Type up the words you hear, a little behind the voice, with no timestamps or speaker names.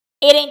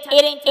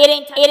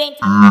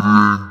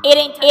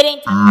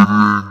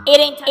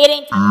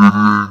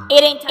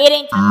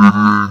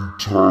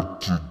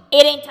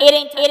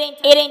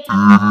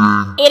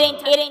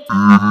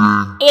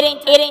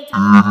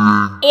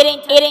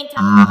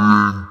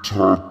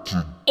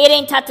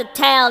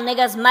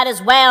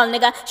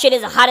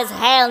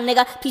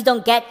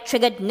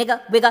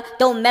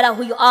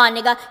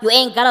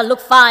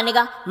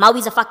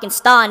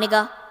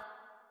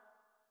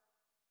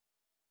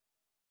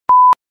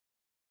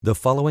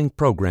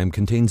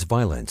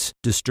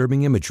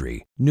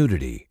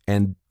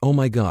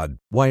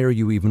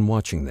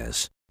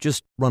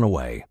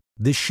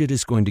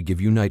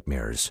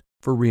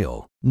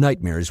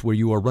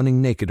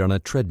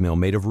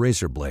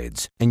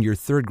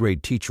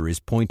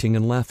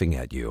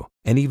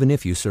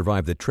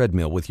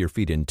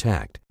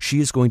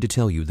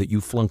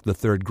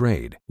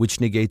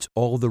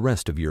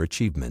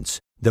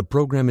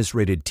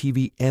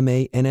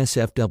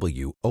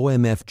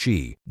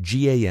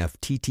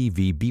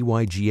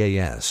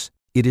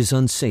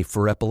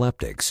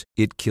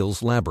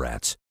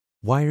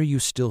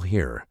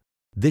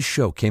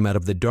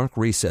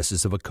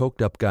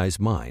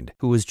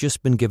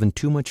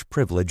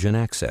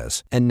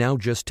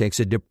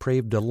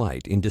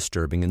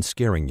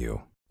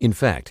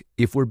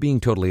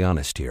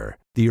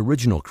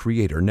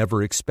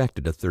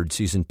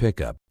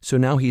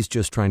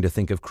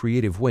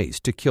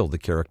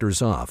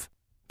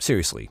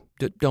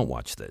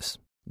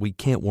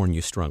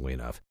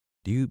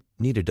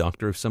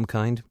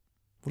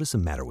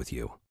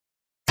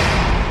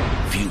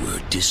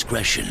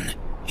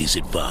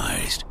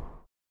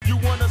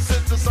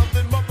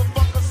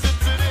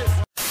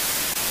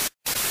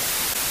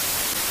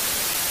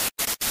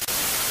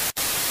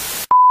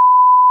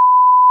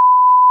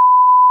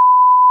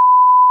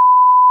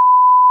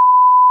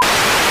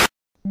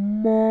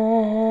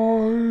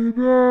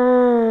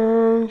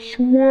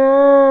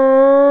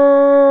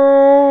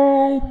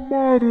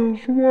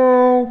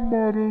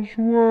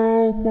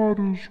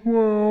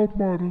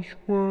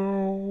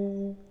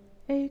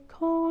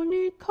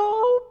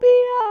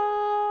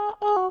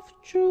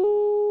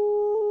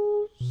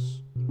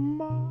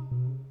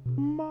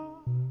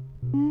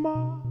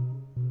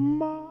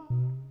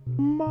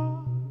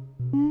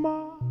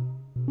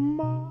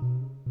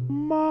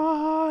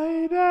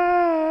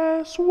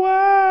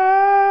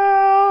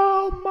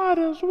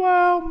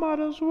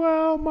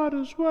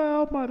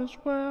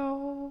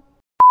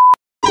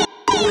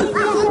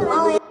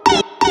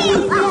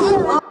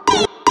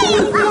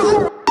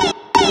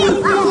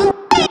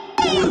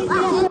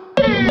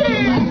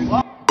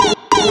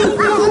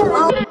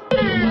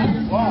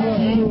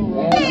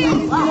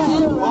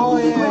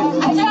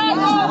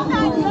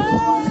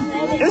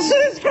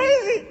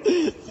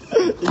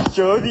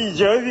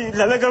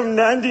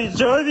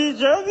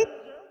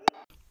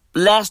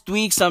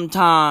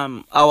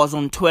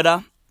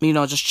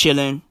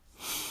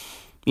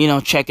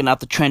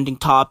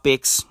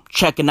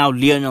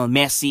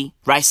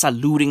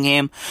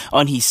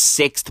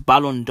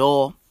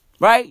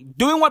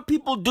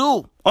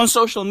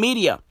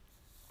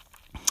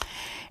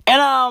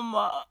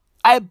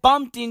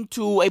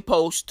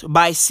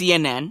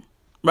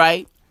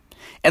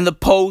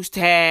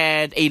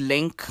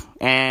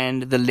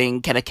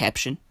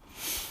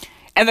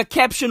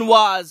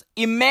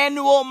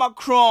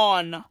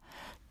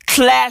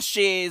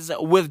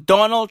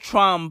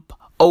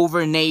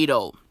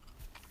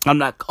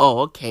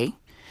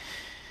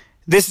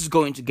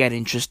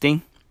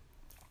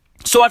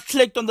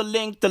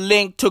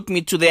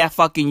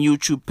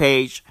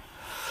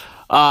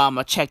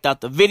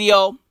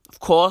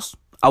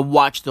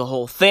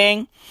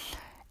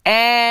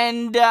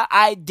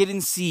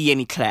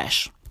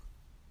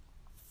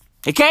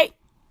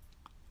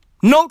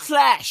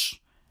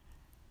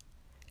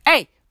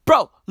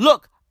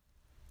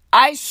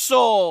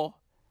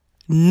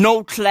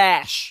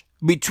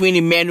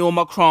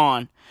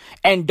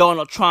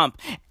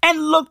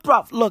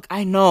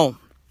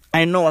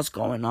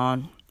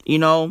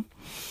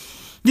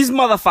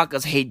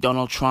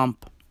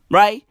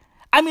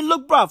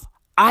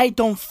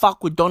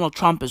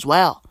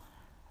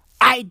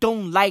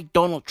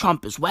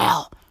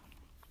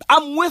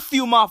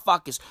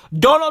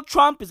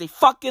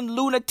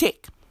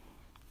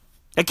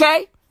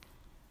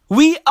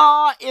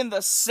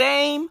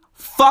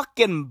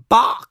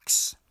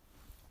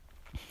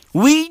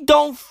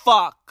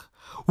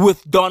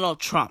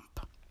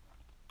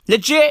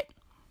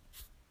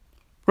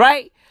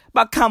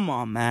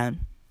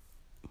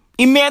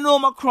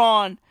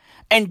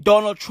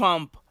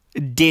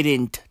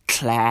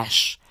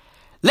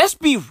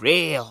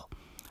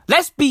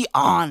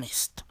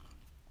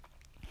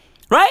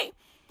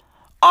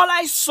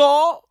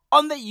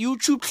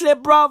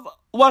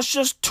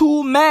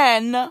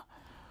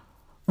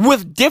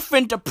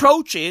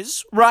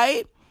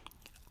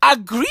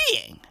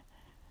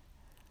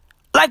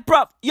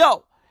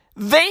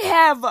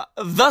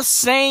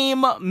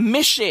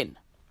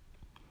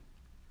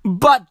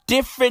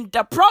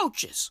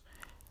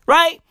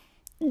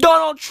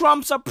Donald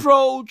Trump's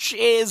approach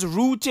is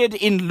rooted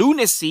in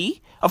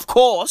lunacy, of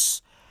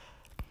course.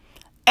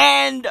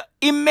 And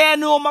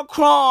Emmanuel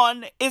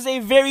Macron is a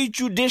very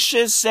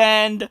judicious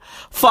and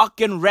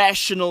fucking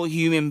rational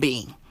human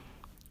being.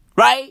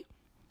 Right?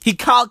 He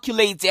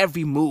calculates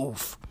every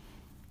move.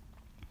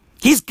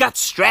 He's got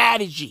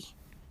strategy.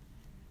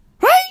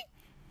 Right?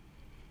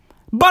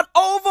 But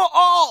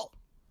overall,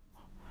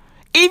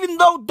 even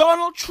though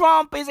Donald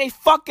Trump is a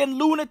fucking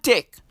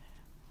lunatic,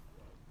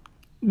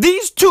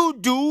 these two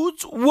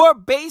dudes were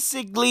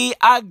basically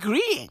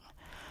agreeing.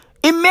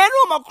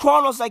 Emmanuel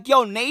Macron was like,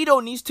 yo, NATO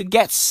needs to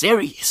get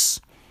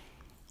serious.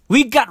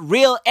 We got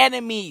real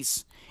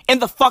enemies in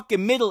the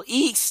fucking Middle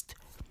East.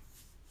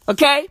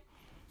 Okay?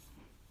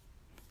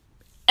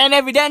 And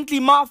evidently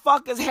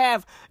motherfuckers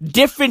have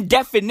different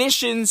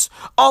definitions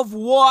of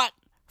what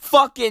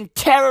fucking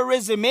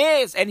terrorism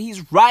is. And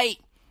he's right.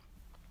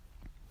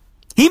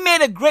 He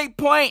made a great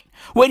point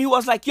when he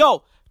was like,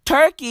 yo,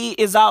 Turkey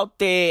is out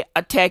there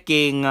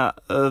attacking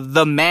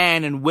the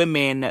men and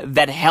women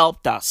that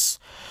helped us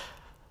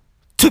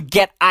to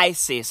get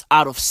ISIS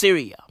out of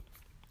Syria.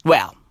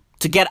 Well,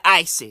 to get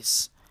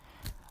ISIS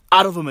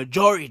out of a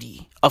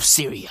majority of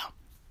Syria.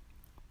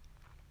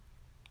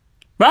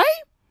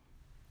 Right?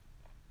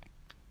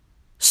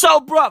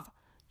 So, bruv,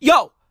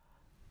 yo,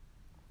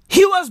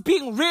 he was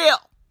being real.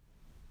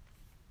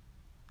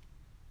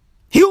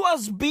 He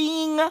was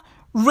being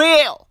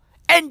real.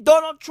 And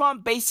Donald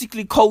Trump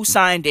basically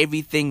co-signed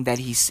everything that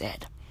he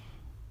said.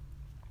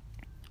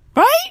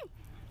 Right?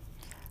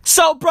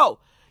 So, bro,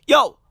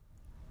 yo,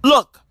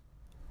 look,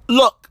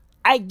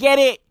 I get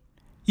it.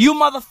 You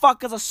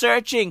motherfuckers are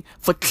searching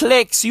for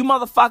clicks. You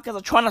motherfuckers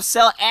are trying to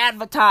sell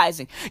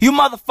advertising. You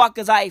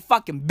motherfuckers are a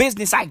fucking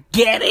business. I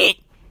get it.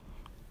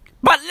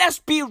 But let's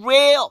be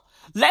real.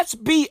 Let's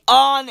be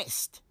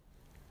honest.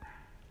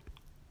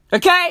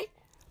 Okay?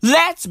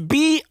 Let's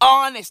be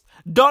honest.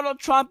 Donald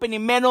Trump and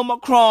Emmanuel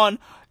Macron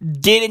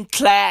didn't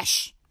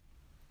clash.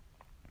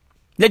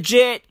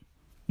 Legit.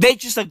 They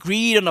just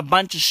agreed on a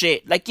bunch of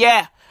shit. Like,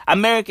 yeah,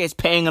 America is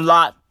paying a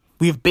lot.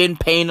 We've been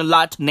paying a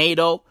lot to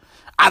NATO.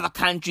 Other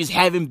countries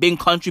haven't been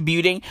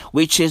contributing,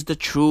 which is the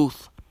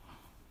truth.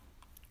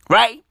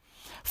 Right?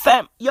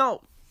 Fam,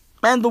 yo,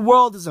 man, the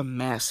world is a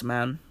mess,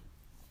 man.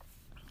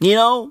 You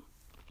know?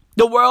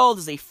 The world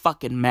is a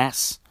fucking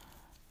mess.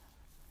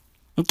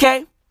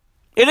 Okay?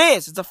 It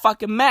is. It's a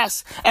fucking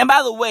mess. And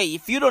by the way,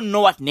 if you don't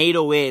know what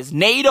NATO is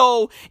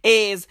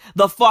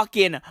the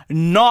fucking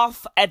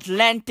North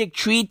Atlantic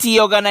Treaty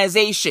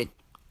Organization.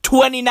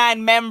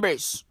 29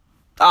 members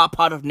are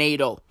part of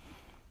NATO.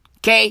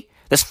 Okay?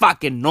 There's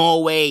fucking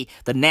Norway,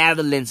 the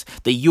Netherlands,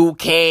 the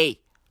UK,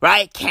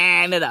 right?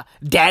 Canada,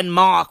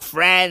 Denmark,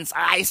 France,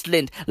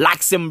 Iceland,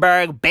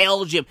 Luxembourg,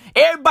 Belgium.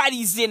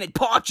 Everybody's in it.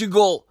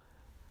 Portugal.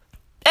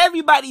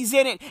 Everybody's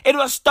in it. It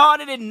was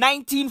started in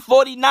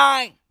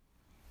 1949.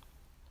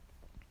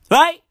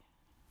 Right?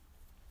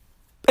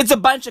 It's a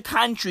bunch of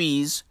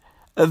countries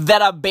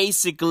that are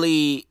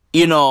basically,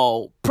 you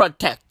know,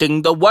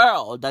 protecting the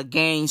world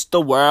against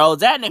the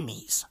world's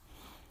enemies.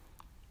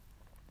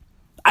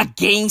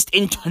 Against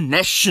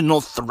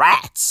international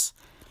threats.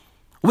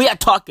 We are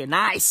talking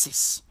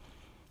ISIS.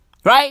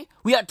 Right?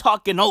 We are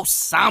talking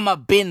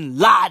Osama bin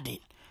Laden.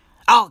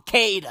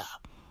 Al-Qaeda.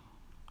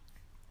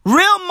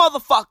 Real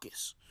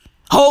motherfuckers.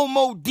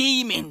 Homo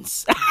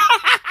demons.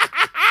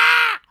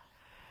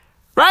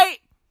 Right?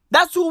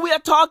 That's who we are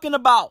talking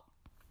about.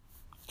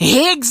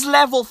 Higgs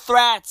level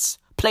threats.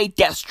 Play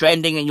Death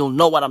Stranding and you'll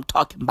know what I'm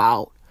talking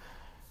about.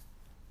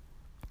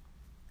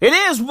 It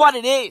is what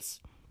it is.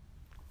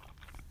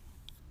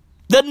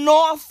 The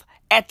North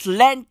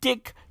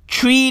Atlantic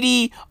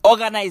Treaty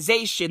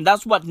Organization.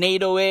 That's what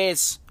NATO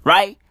is.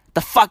 Right?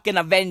 The fucking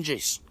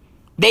Avengers.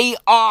 They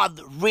are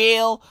the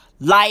real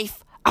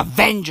life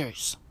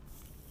Avengers.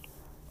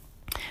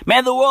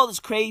 Man, the world is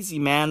crazy,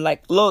 man.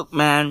 Like, look,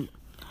 man.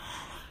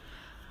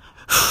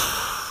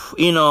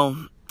 You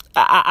know,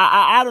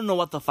 I don't know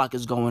what the fuck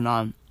is going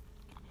on.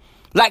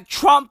 Like,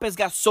 Trump has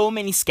got so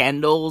many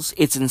scandals,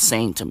 it's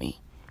insane to me.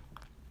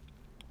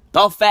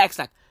 All facts,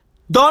 like,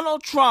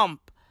 Donald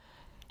Trump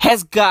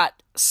has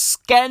got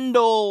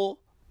scandal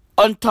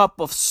on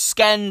top of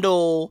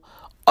scandal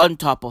on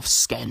top of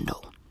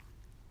scandal.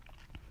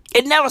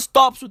 It never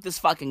stops with this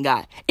fucking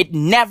guy. It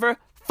never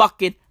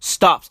fucking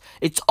stops.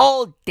 It's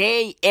all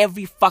day,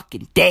 every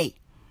fucking day.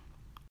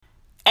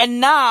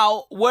 And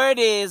now, word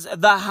is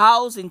the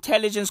House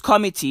Intelligence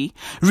Committee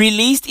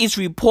released its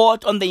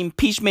report on the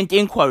impeachment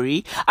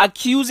inquiry,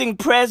 accusing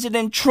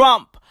President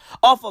Trump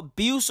of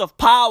abuse of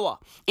power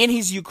in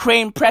his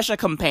Ukraine pressure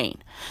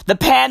campaign. The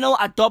panel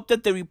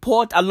adopted the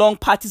report along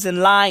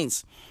partisan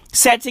lines,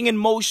 setting in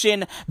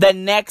motion the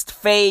next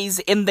phase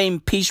in the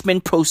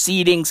impeachment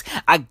proceedings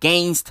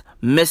against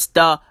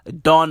Mr.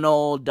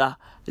 Donald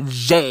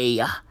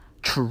J.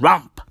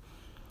 Trump.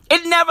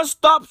 It never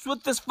stops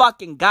with this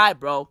fucking guy,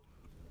 bro.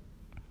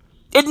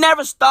 It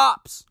never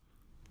stops.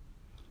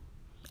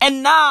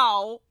 And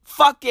now,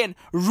 fucking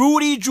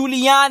Rudy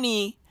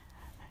Giuliani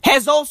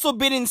has also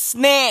been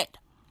ensnared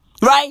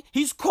Right?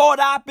 He's caught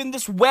up in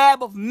this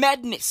web of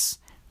madness.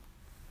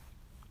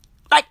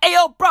 Like, hey,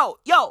 yo, bro,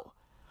 yo,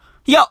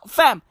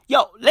 fam,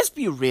 let's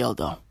be real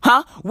though,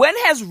 huh? When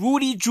has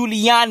Rudy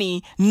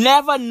Giuliani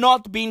never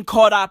not been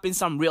caught up in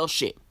some real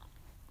shit?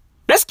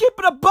 Let's keep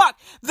it a buck.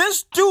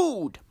 This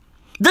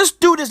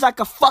dude is like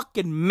a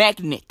fucking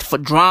magnet for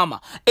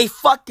drama, a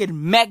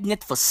fucking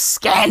magnet for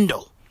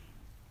scandal.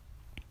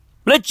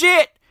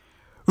 Legit,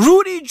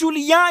 Rudy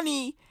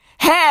Giuliani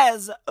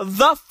has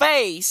the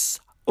face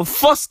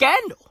for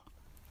scandal.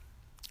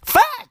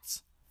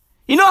 Facts.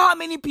 You know how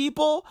many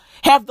people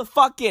have the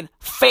fucking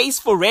face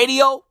for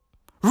radio?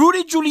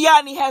 Rudy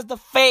Giuliani has the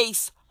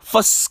face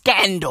for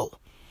scandal.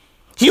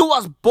 He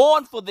was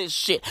born for this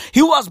shit.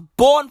 He was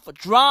born for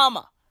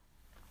drama.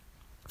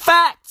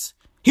 Facts.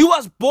 He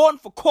was born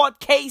for court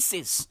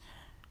cases,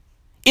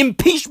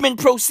 impeachment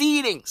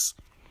proceedings.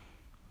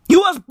 He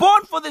was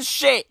born for this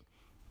shit.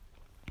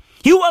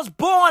 He was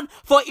born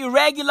for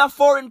irregular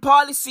foreign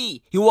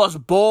policy. He was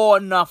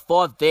born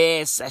for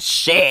this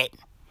shit.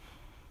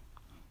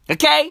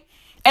 Okay?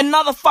 And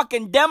now the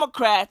fucking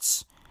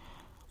Democrats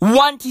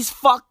want his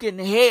fucking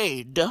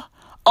head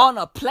on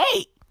a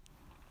plate.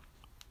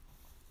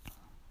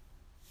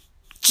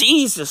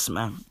 Jesus,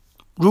 man.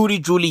 Rudy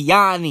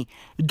Giuliani,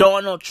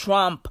 Donald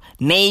Trump,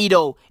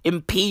 NATO,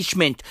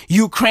 impeachment,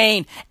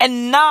 Ukraine.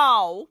 And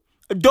now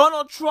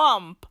Donald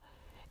Trump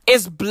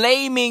is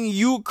blaming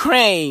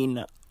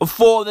Ukraine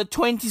for the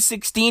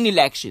 2016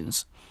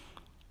 elections.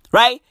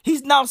 Right?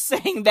 He's now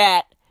saying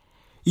that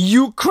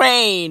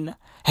Ukraine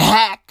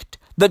hacked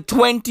the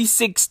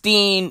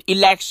 2016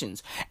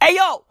 elections. Hey,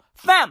 yo,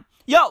 fam,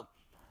 yo.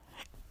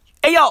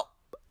 Hey, yo.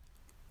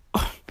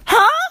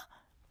 Huh?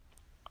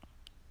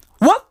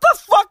 What the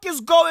fuck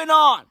is going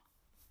on?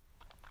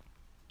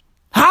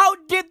 How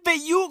did the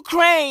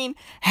Ukraine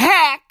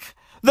hack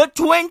the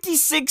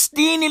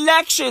 2016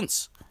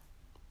 elections?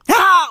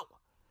 How?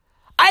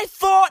 I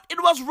thought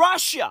it was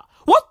Russia.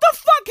 What the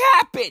fuck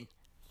happened?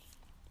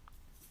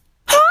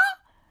 Huh?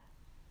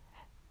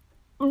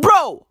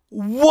 Bro,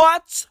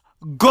 what's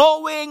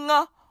going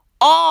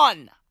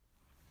on?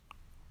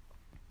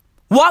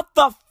 What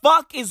the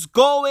fuck is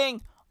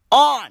going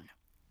on?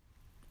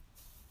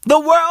 The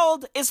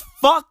world is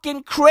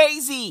fucking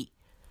crazy.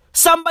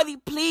 Somebody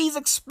please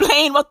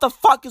explain what the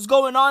fuck is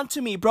going on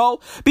to me,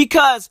 bro.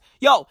 Because,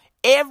 yo,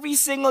 every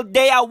single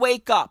day I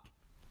wake up,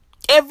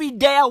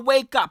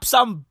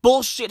 some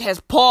bullshit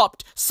has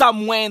popped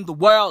somewhere in the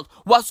world.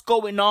 What's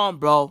going on,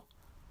 bro?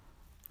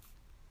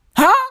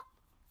 Huh?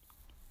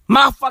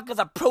 Motherfuckers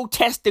are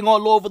protesting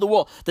all over the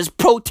world. There's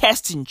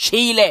protests in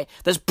Chile.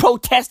 There's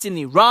protests in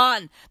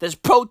Iran. There's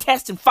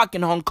protests in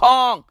fucking Hong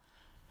Kong.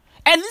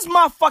 And these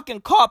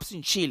motherfucking cops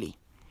in Chile,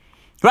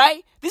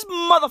 right? These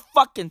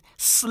motherfucking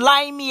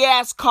slimy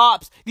ass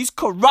cops, these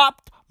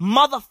corrupt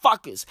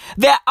motherfuckers,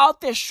 they're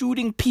out there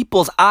shooting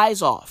people's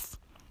eyes off.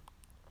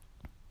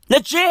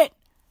 Legit.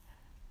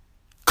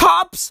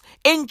 Cops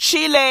in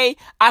Chile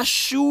are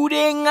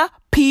shooting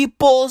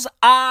people's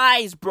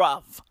eyes,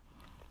 bruv.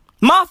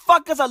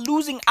 Motherfuckers are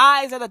losing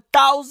eyes at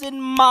 1,000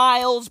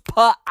 miles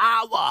per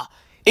hour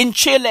in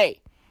Chile.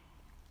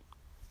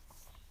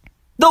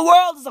 The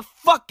world is a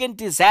fucking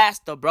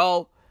disaster,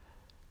 bro.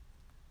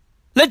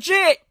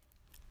 Legit.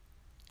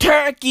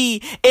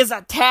 Turkey is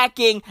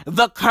attacking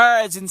the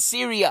Kurds in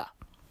Syria.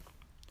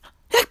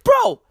 Like,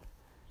 bro,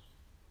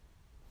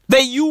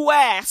 the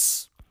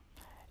U.S.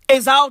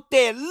 is out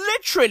there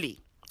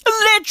literally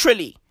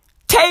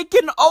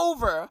taking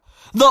over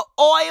the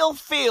oil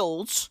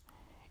fields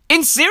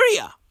in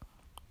Syria.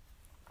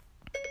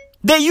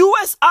 The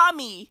U.S.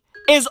 Army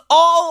is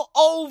all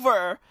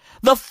over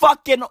the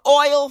fucking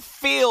oil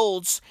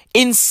fields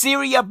in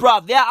Syria,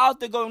 bruv. They're out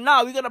there going,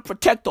 nah, we're going to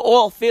protect the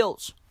oil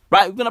fields,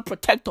 right? We're going to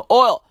protect the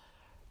oil,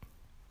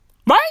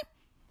 right?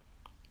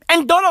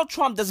 And Donald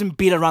Trump doesn't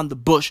beat around the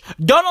bush.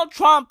 Donald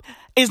Trump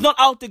is not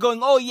out there going,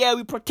 oh yeah,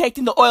 we're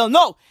protecting the oil.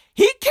 No,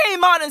 he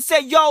came out and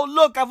said, yo,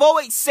 look, I've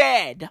always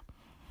said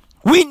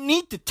we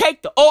need to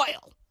take the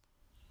oil.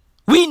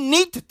 We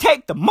need to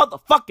take the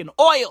motherfucking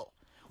oil.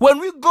 When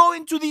we go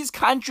into these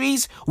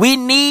countries, we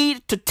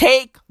need to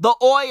take the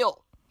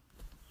oil.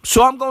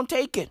 So I'm going to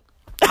take it.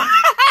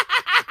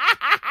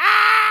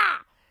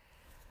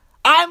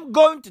 I'm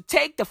going to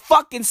take the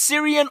fucking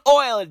Syrian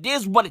oil. It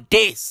is what it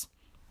is.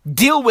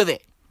 Deal with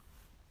it.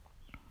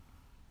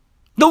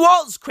 The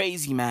world's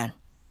crazy, man.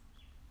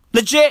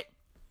 Legit.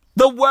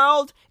 The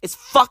world is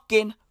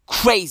fucking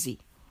crazy.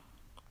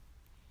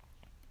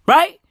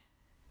 Right?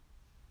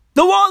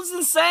 The world's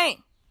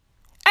insane.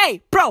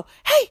 Hey, bro.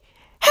 Hey.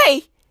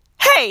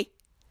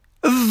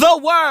 The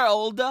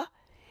world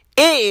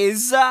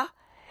is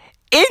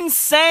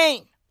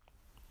insane.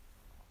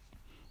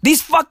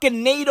 These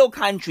fucking NATO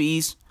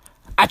countries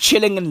are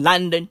chilling in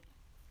London.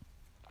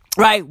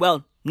 Right?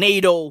 Well,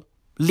 NATO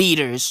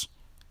leaders.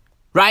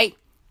 Right?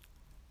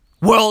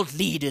 World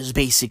leaders,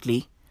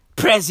 basically.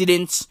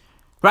 Presidents.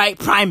 Right?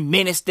 Prime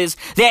ministers.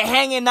 They're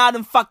hanging out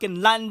in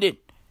fucking London.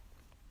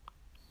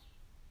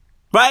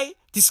 Right?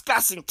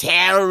 Discussing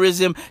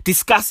terrorism.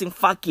 Discussing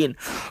fucking,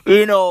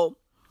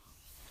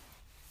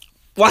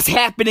 what's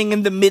happening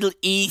in the Middle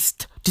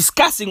East,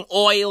 discussing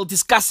oil,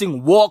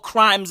 discussing war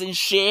crimes and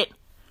shit,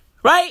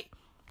 right?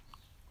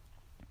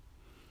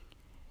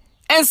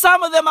 And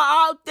some of them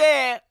are out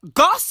there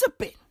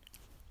gossiping.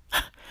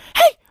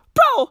 Hey,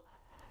 bro,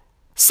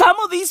 some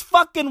of these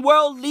fucking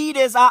world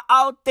leaders are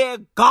out there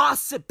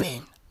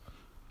gossiping.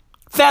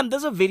 Fam,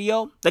 there's a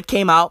video that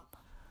came out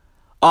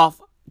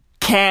of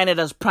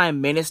Canada's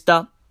Prime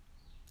Minister,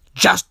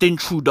 Justin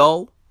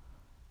Trudeau,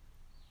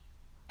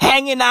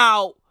 hanging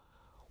out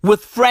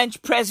with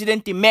French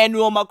President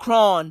Emmanuel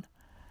Macron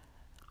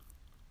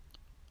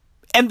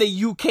and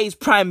the UK's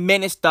Prime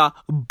Minister,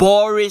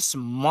 Boris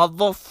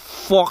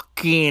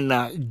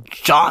motherfucking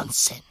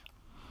Johnson.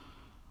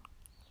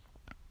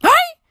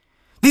 Right?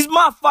 These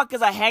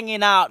motherfuckers are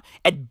hanging out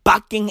at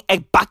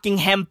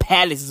Buckingham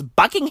Palace. Is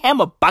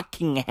Buckingham or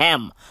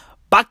Buckingham?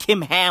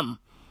 Buckingham.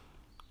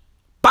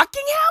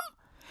 Buckingham?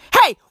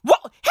 Hey, what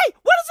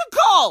is it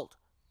called?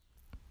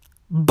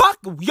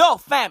 Yo,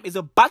 fam, is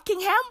it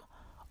Buckingham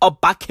or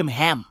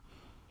Buckingham?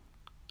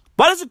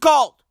 What is it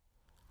called?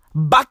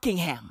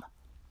 Buckingham.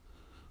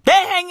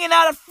 They're hanging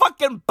out at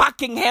fucking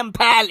Buckingham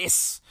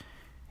Palace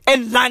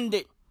in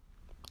London,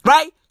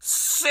 right?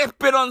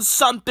 Sipping on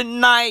something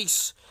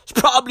nice. It's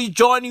probably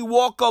Johnny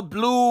Walker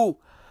Blue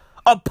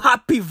or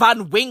Pappy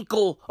Van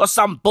Winkle or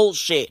some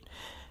bullshit,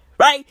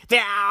 right?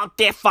 They're out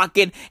there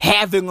fucking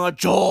having a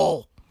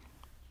jaw.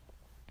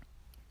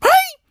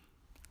 Right?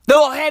 They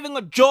were having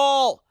a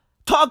jaw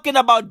talking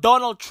about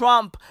Donald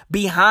Trump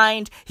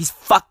behind his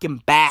fucking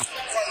back.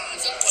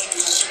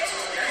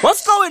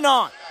 What's going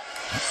on?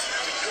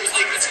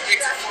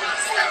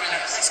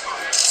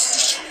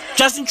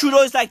 Justin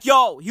Trudeau is like,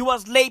 yo, he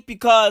was late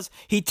because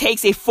he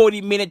takes a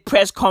 40-minute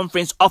press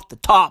conference off the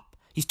top.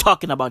 He's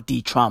talking about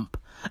D. Trump.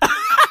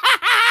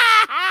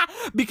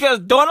 Because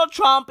Donald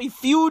Trump, a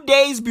few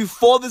days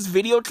before this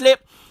video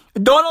clip,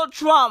 Donald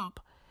Trump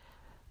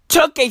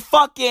took a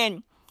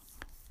fucking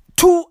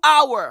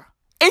 2-hour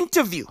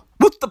interview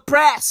with the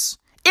press.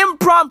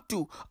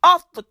 Impromptu,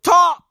 off the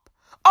top,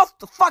 off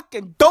the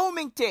fucking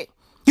domington.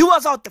 He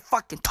was out there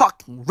fucking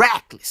talking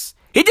reckless.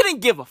 He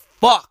didn't give a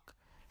fuck.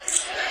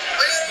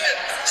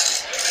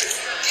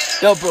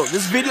 Yo, bro,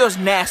 this video is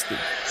nasty.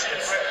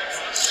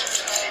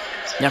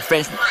 The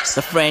French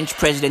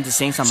president is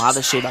saying some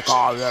other shit like,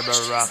 oh, blah,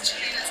 blah, blah.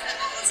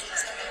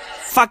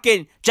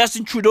 Fucking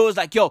Justin Trudeau is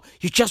like, yo,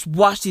 you just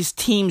watched his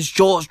team's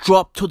jaws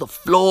drop to the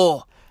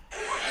floor.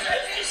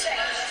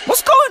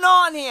 What's going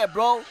on here,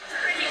 bro?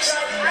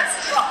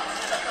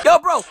 Yo,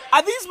 bro,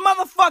 are these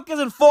motherfuckers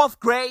in 4th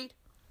grade?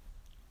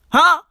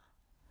 Huh?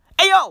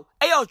 Hey, yo,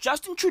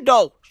 Justin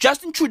Trudeau,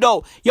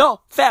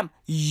 yo, fam,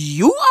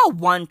 you are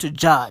one to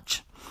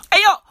judge. Hey,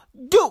 yo,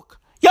 Duke,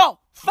 yo,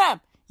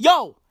 fam,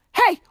 yo,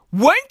 hey,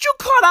 weren't you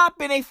caught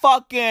up in a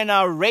fucking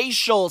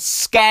racial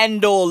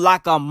scandal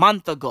like a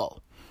month ago?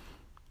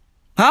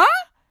 Huh?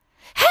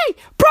 Hey,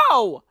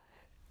 bro,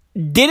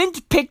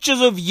 didn't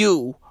pictures of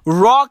you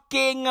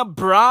rocking a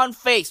brown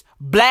face,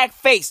 black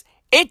face,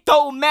 it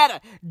don't matter,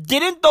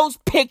 didn't those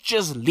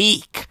pictures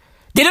leak?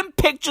 Didn't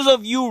pictures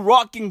of you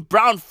rocking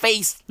brown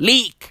face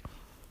leak?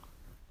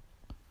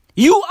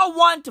 You are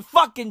one to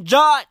fucking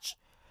judge.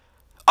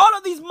 All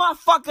of these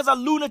motherfuckers are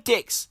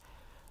lunatics.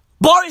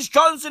 Boris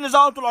Johnson is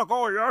out like,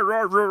 oh,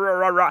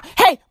 yeah.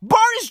 Hey,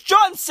 Boris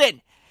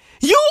Johnson,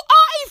 you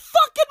are a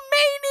fucking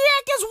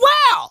maniac as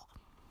well.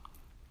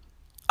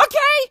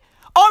 Okay?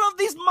 All of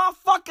these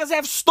motherfuckers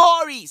have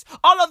stories.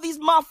 All of these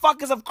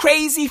motherfuckers have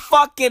crazy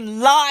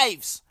fucking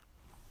lives.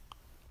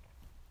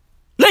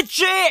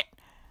 Legit.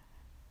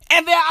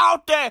 And they're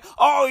out there,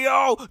 oh,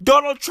 yo,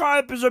 Donald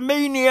Trump is a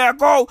maniac.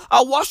 Oh,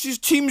 I watched his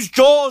team's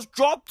jaws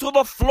drop to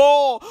the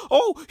floor.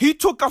 Oh, he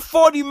took a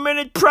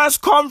 40-minute press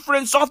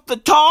conference off the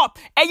top.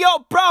 Hey, yo,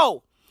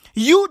 bro,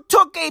 you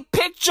took a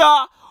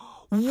picture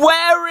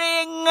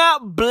wearing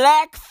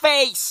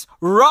blackface,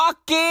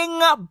 rocking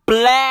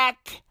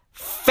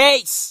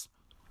blackface.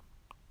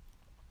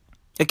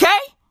 Okay?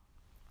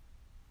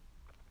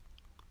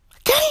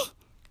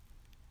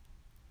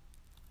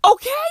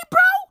 Okay, bro?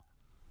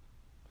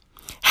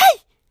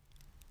 Hey,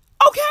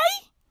 okay?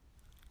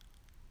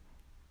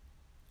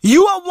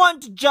 You are one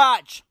to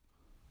judge.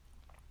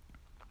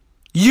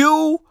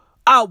 You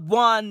are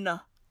one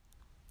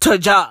to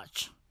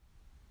judge.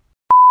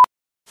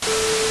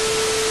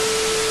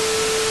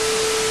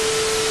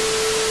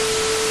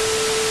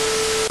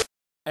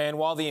 And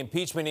while the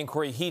impeachment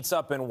inquiry heats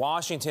up in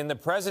Washington, the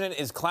president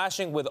is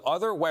clashing with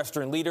other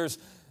Western leaders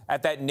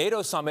at that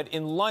NATO summit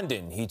in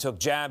London. He took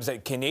jabs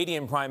at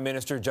Canadian Prime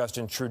Minister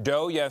Justin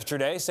Trudeau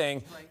yesterday,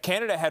 saying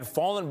Canada had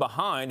fallen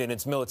behind in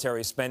its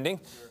military spending.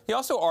 He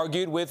also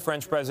argued with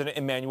French President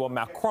Emmanuel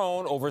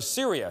Macron over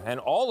Syria, and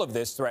all of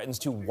this threatens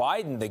to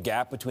widen the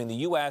gap between the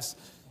U.S.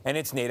 and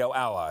its NATO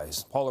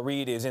allies. Paula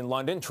Reed is in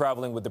London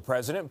traveling with the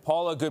president.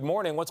 Paula, good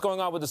morning. What's going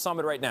on with the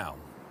summit right now?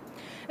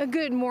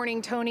 Good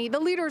morning, Tony. The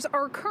leaders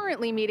are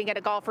currently meeting at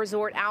a golf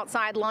resort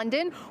outside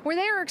London, where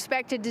they are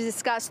expected to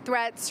discuss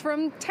threats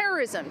from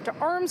terrorism to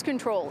arms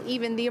control,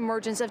 even the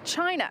emergence of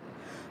China.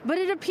 But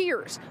it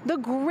appears the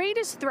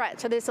greatest threat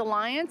to this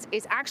alliance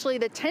is actually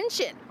the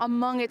tension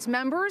among its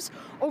members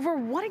over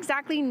what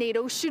exactly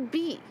NATO should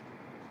be.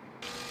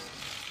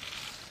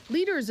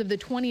 Leaders of the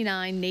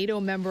 29 NATO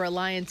member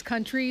alliance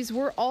countries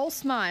were all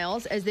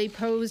smiles as they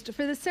posed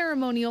for the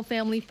ceremonial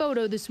family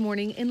photo this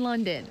morning in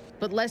London.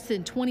 But less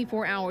than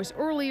 24 hours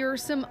earlier,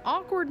 some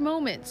awkward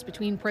moments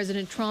between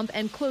President Trump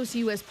and close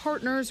U.S.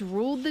 partners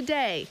ruled the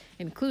day,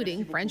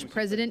 including French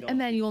President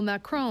Emmanuel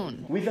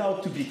Macron.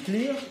 Without to be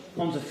clear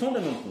on the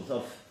fundamentals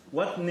of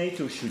what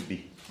NATO should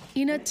be.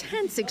 In a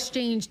tense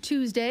exchange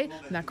Tuesday,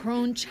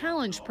 Macron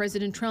challenged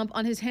President Trump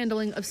on his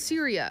handling of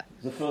Syria.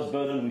 The first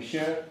burden we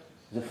share,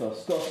 the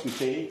first cost we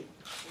pay,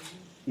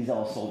 is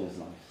our soldiers'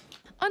 lives.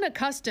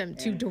 Unaccustomed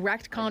to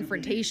direct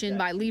confrontation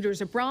by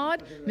leaders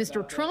abroad,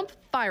 Mr. Trump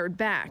fired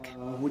back.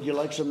 Would you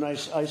like some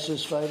nice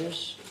ISIS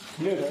fighters?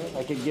 Here,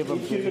 I can give them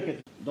to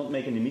you. Don't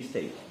make any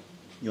mistake.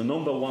 Your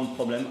number one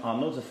problem are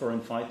not the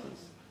foreign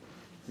fighters.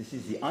 This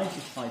is the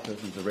ISIS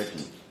fighters in the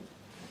region.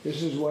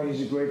 This is why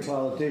he's a great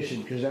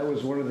politician, because that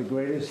was one of the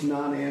greatest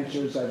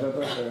non-answers I've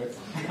ever heard.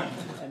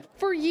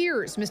 For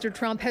years, Mr.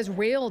 Trump has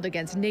railed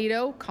against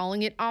NATO,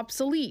 calling it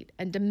obsolete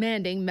and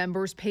demanding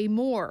members pay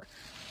more.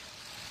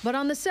 But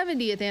on the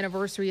 70th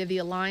anniversary of the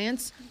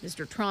alliance,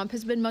 Mr. Trump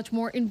has been much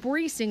more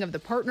embracing of the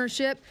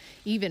partnership,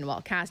 even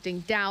while casting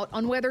doubt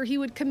on whether he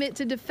would commit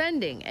to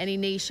defending any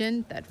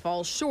nation that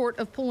falls short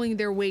of pulling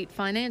their weight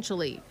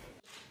financially.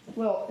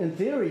 Well, in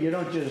theory, you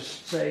don't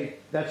just say,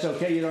 that's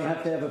okay, you don't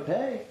have to have a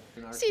pay.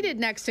 Seated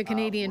next to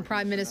Canadian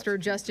Prime Minister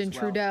Justin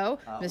Trudeau,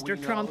 Mr.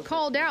 Trump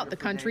called out the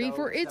country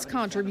for its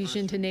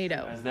contribution to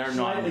NATO. They're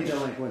slightly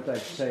delinquent, I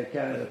say,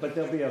 Canada, but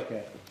they'll be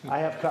okay. I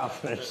have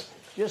confidence.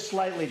 Just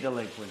slightly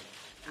delinquent.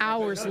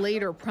 Hours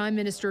later, Prime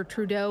Minister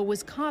Trudeau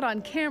was caught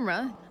on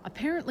camera,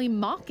 apparently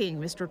mocking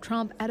Mr.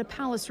 Trump at a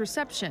palace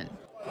reception.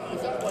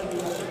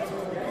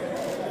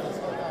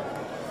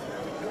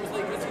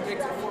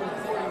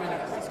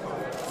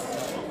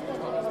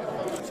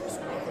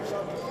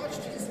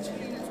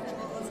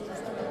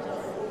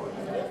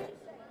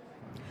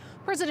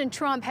 President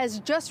Trump has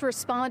just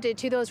responded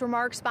to those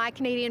remarks by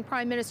Canadian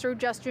Prime Minister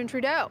Justin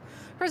Trudeau.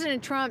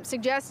 President Trump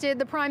suggested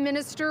the Prime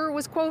Minister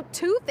was, quote,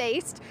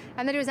 two-faced,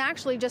 and that he was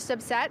actually just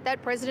upset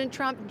that President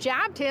Trump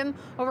jabbed him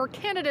over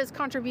Canada's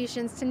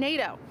contributions to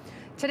NATO.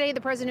 Today, the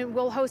president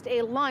will host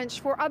a lunch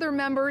for other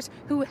members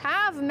who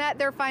have met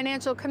their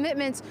financial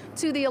commitments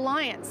to the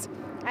alliance.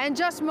 And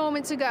just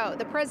moments ago,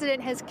 the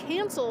president has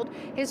canceled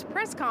his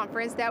press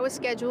conference that was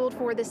scheduled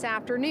for this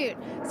afternoon,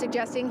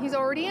 suggesting he's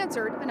already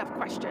answered enough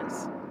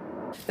questions.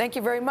 Thank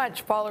you very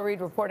much. Paula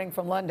Reed reporting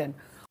from London.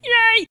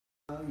 Yay!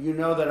 You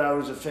know that I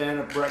was a fan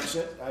of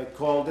Brexit. I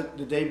called it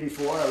the day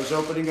before. I was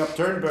opening up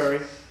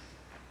Turnberry.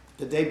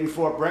 The day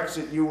before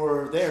Brexit, you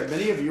were there.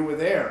 Many of you were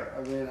there.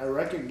 I mean, I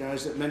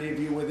recognize that many of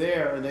you were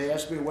there, and they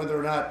asked me whether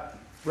or not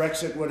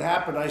Brexit would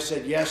happen. I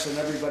said yes, and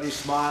everybody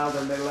smiled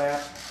and they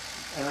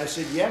laughed. And I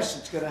said, yes,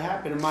 it's going to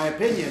happen. In my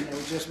opinion, it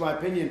was just my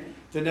opinion.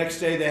 The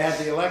next day they had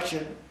the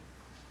election,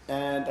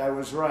 and I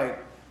was right.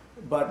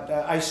 But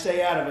I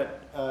stay out of it.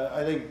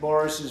 I think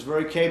Boris is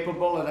very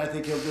capable, and I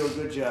think he'll do a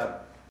good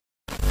job.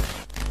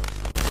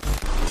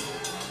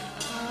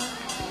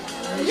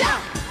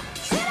 Yeah.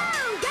 Sit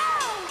down, go.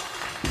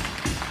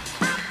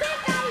 I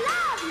think I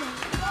love you.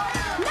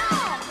 No.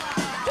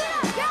 Get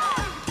up, go.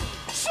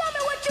 Show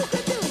me what you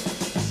can do.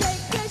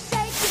 Shake it,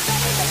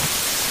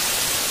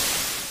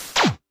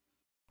 baby.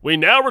 We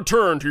now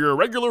return to your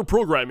regular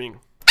programming.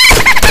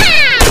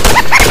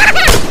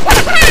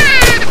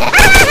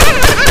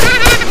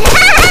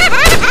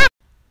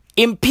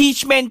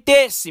 Impeachment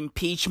this,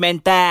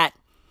 impeachment that.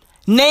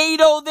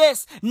 NATO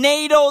this,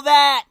 NATO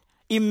that.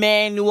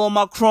 Emmanuel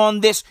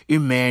Macron this,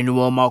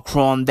 Emmanuel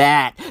Macron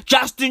that.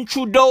 Justin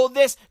Trudeau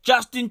this,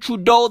 Justin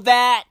Trudeau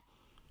that.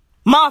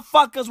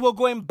 Motherfuckers were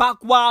going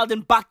buck wild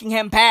in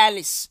Buckingham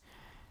Palace.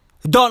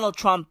 Donald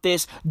Trump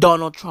this,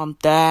 Donald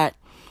Trump that.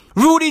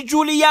 Rudy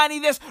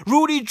Giuliani this,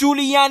 Rudy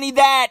Giuliani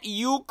that.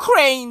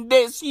 Ukraine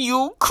this,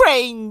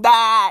 Ukraine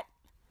that.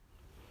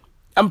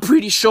 I'm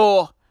pretty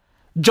sure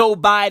Joe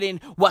Biden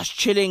was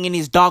chilling in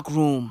his dark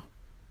room.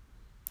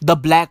 The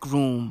black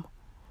room.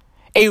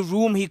 A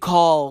room he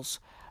calls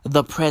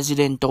the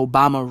President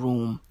Obama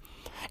room.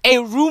 A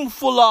room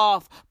full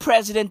of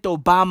President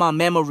Obama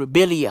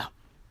memorabilia.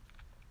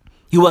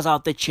 He was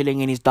out there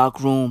chilling in his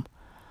dark room,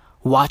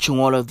 watching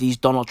all of these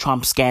Donald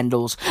Trump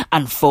scandals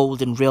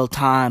unfold in real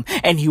time.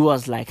 And he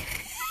was like,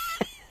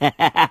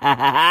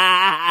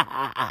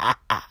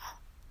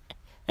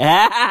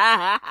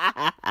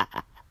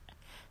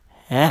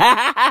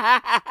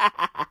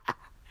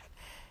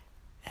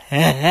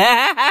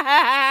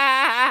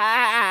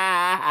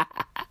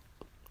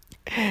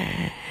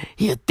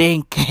 You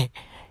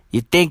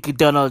think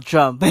Donald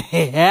Trump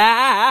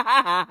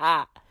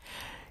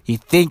You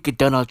think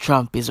Donald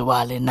Trump is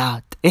wilding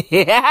out.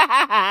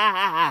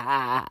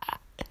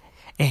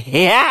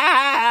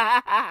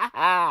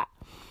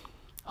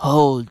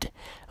 Hold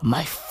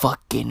my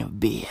fucking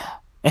beer.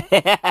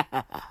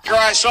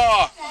 I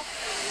saw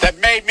that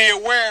made me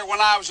aware when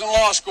I was in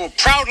law school.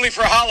 Proudly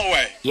for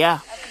Holloway. Yeah.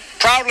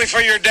 Proudly for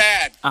your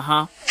dad.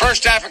 Uh-huh.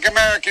 First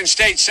African-American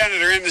state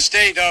senator in the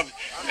state of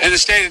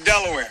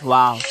Delaware.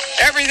 Wow.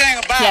 Everything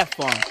about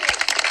Platform.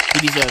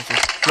 He deserves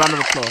it. Round of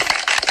applause.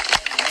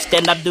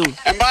 Stand up, dude.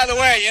 And by the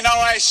way, you know,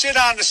 I sit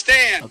on the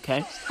stand.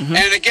 Okay. And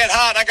it get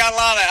hot. I got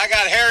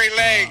hairy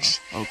legs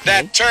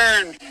that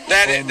turn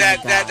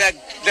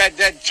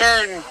that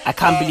turn. I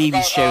can't believe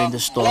he's sharing the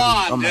story.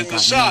 Blonde Oh my in God. the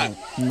sun.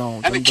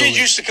 No. And the kids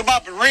used to come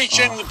up and reach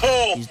in the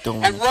pool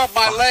and rub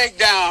my leg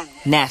down.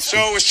 Nasty.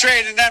 So it was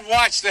straight, and then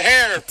watch the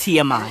hair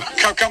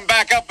TMI. come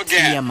back up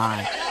again.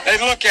 TMI. They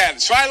look at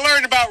it. So I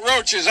learned about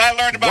roaches. I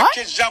learned about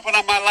kids jumping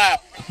on my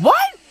lap. What?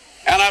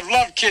 And I've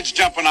loved kids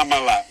jumping on my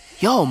lap.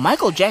 Yo,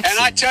 Michael Jackson.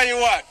 And I tell you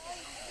what.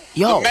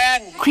 Yo, the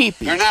men,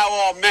 creepy. They're now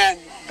all men.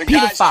 The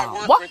guys I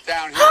work with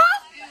down here.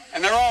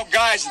 And they're all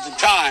guys at the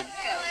time.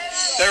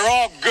 They're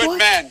all good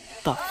men.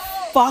 The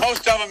fuck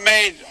most of them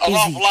made an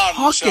awful lot of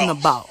themselves. talking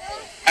about?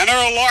 And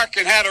Earl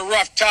Larkin had a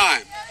rough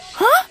time.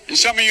 Huh? And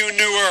some of you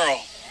knew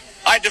Earl.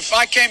 I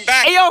came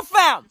back. Hey, yo,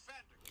 fam.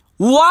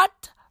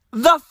 What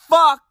the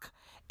fuck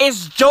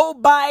is Joe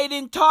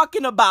Biden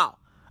talking about?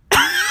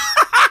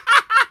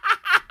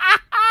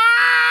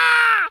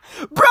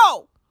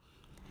 Bro.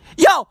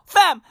 Yo,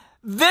 fam.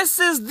 This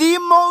is the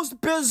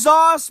most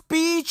bizarre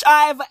speech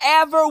I've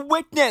ever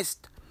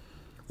witnessed.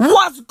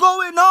 What's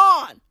going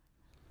on?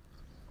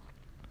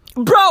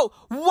 Bro,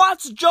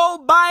 what's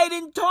Joe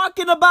Biden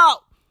talking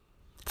about?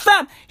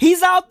 Fam,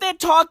 he's out there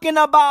talking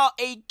about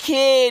a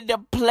kid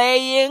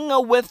playing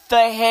with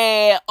the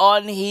hair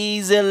on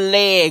his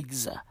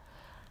legs.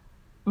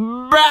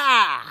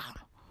 Bruh.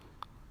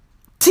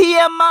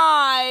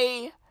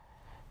 TMI.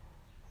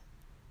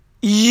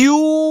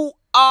 You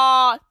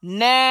are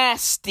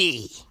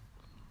nasty.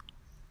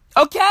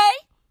 Okay?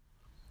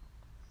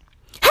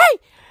 Hey,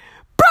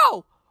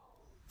 bro,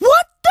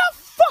 what the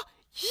fuck?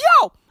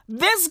 Yo,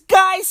 this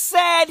guy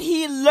said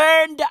he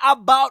learned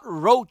about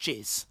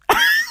roaches.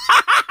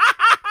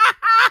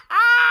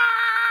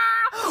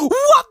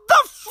 What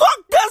the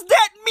fuck does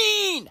that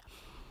mean?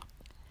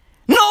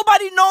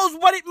 Nobody knows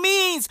what it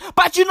means.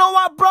 But you know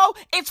what, bro?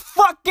 It's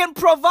fucking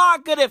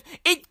provocative.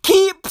 It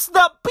keeps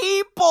the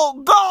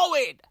people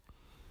going.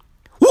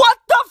 What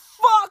the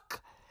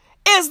fuck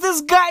is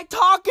this guy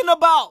talking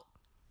about?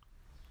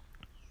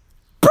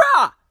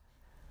 Bruh,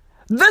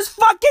 this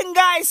fucking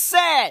guy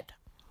said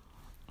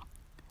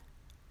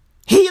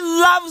he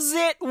loves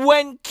it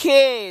when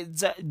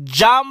kids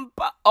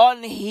jump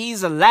on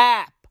his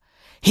lap.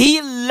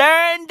 He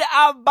learned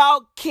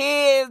about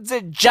kids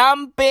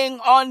jumping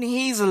on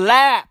his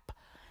lap.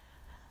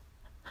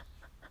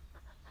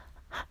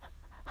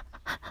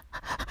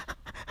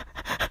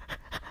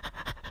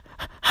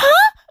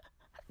 Huh?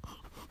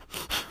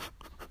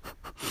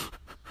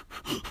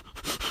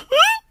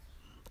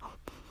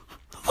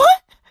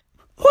 What?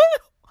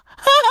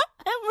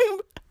 I mean,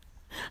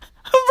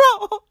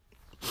 bro.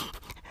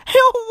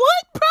 Yo,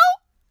 what, bro?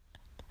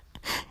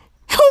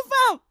 Yo,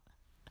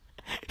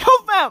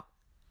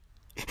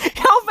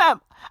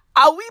 fam.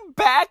 Are we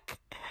back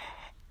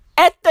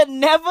at the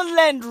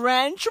Neverland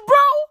Ranch, bro?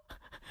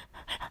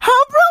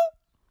 Huh, bro?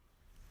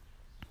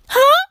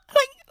 Huh?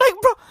 Like,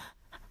 bro.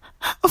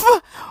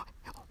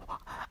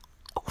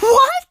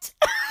 What?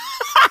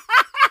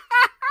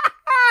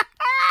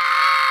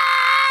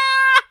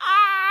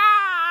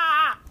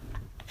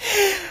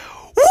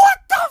 What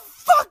the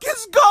fuck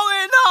is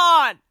going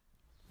on?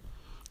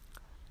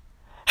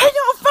 Hey,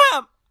 yo,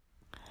 fam.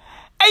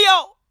 Hey,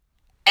 yo.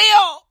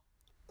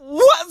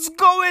 What's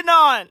going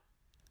on?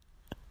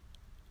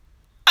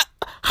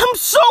 I'm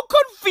so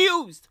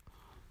confused.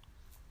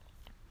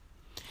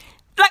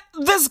 Like,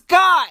 this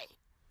guy.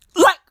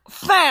 Like,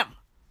 fam.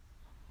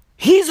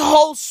 His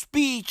whole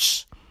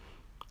speech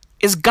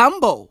is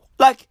gumbo.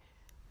 Like,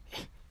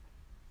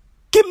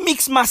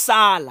 mix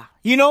masala,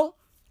 you know?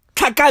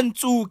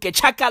 Kakantsuke,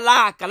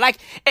 chakalaka. Like,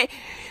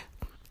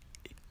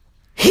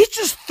 he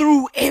just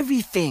threw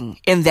everything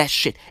in that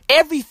shit.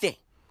 Everything.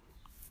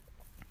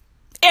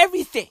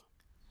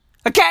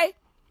 Okay?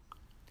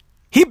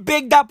 He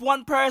bigged up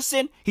one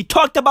person. He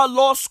talked about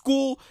law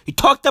school. He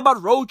talked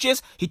about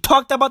roaches. He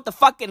talked about the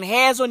fucking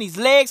hairs on his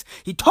legs.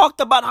 He talked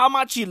about how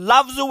much he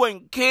loves it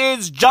when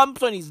kids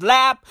jumps on his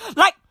lap.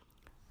 Like,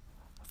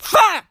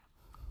 fam.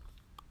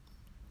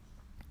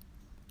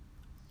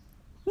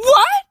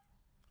 What?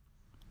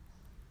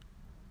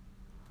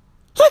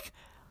 Like,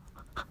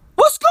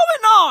 what's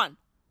going on?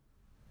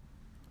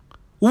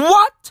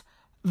 What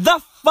the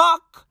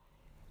fuck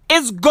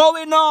is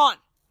going on?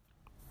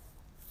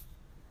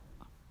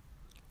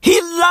 He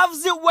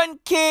loves it when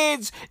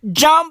kids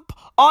jump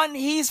on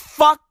his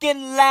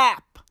fucking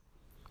lap.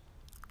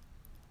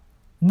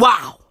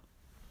 Wow.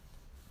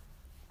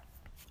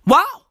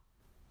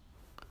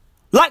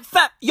 Like,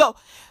 yo,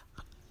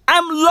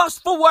 I'm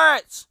lost for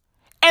words.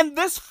 And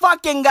this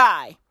fucking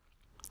guy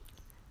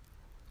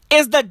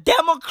is the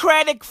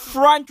Democratic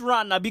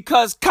frontrunner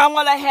because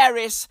Kamala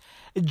Harris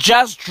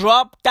just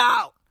dropped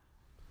out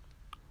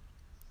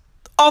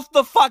of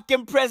the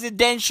fucking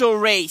presidential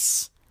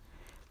race.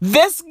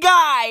 This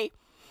guy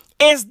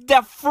is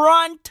the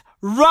front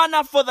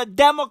runner for the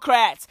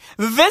Democrats.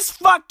 This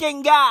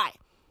fucking guy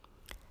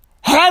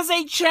has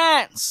a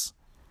chance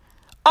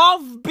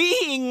of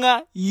being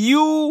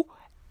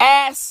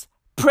U.S.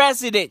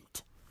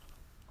 president.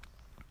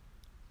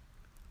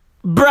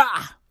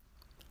 Bruh,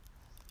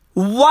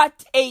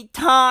 what a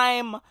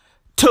time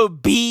to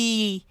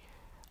be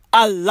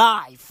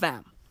alive,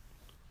 fam.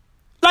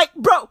 Like,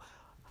 bro,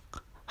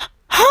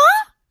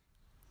 huh?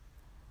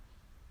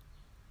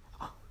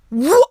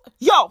 What?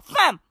 Yo,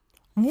 fam,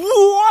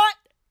 what?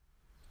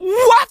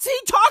 What's he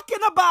talking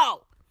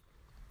about?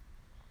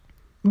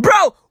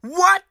 Bro,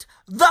 what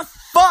the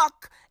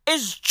fuck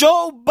is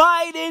Joe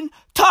Biden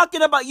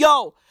talking about?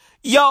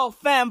 Yo,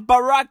 fam,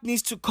 Barack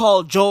needs to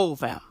call Joe,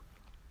 fam.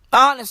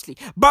 Honestly,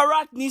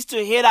 Barack needs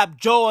to hit up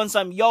Joe on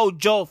some, yo,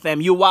 Joe,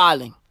 fam, you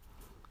wilding.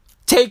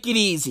 Take it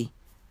easy.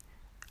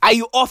 Are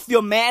you off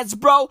your meds,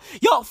 bro?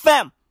 Yo,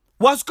 fam,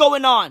 what's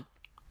going on?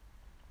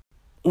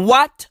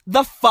 What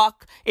the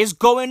fuck is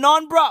going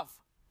on, bruv?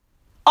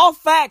 All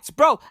facts,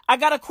 bro. I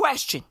got a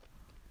question.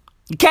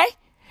 Okay?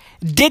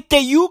 Did the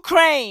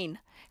Ukraine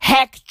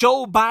hack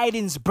Joe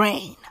Biden's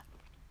brain?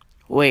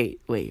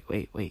 Wait.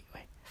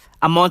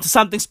 I'm on to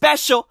something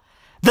special.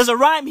 There's a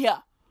rhyme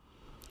here.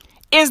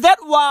 Is that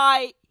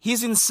why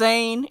he's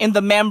insane in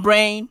the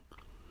membrane?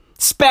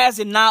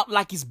 Spazzing out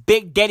like he's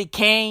Big Daddy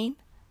Kane?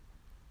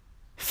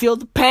 Feel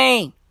the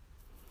pain.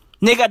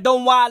 Nigga,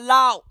 don't wild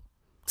out.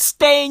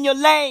 Stay in your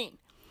lane.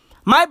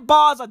 My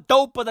bars are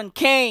doper than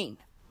Kane.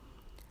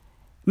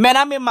 Man,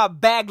 I'm in my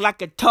bag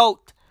like a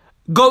tote.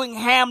 Going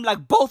ham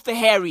like both the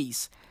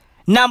Harrys.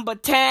 Number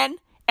 10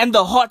 and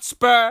the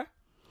Hotspur.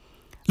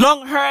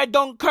 Long hair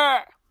don't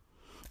cur.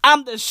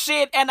 I'm the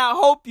shit and I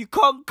hope you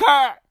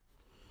concur.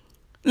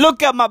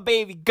 Look at my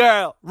baby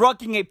girl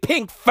rocking a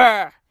pink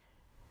fur.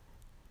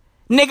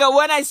 Nigga,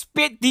 when I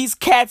spit, these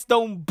cats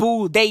don't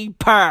boo, they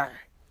purr.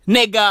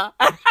 Nigga.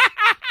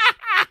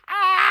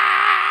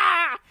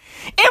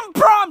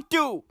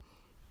 Impromptu.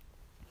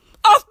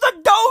 Off the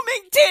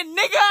Domington,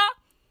 nigga.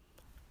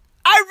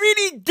 I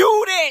really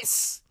do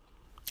this.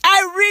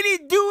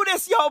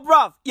 Yo,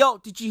 bruv. Yo,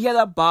 did you hear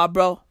that bar,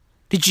 bro?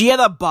 Did you hear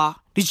that bar?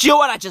 Did you hear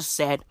what I just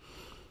said?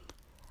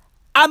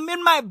 I'm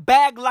in my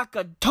bag like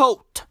a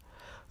tote.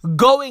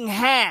 Going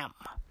ham.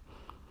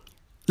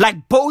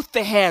 Like both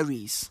the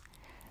Harrys.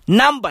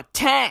 Number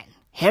 10,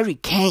 Harry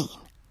Kane.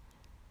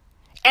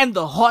 And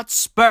the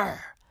Hotspur,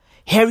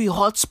 Harry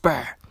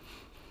Hotspur.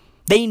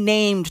 They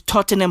named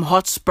Tottenham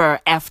Hotspur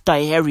after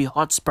Harry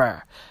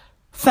Hotspur.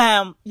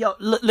 Fam, yo,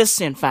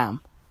 listen,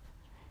 fam.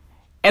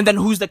 And then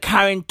who's the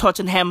current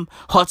Tottenham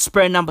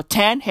Hotspur number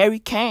 10? Harry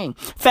Kane.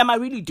 Fam, I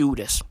really do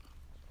this.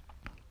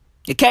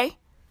 Okay?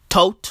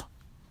 Tote.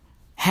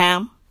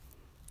 Ham.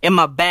 In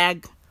my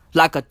bag.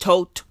 Like a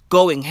tote.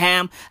 Going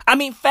ham. I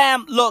mean,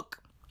 fam, look.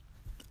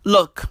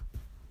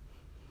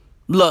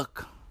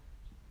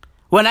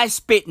 When I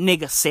spit,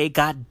 nigga, say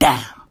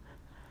goddamn.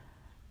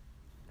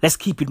 Let's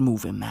keep it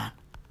moving, man.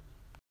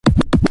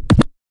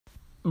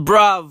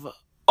 Bruv,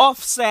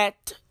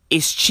 Offset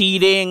is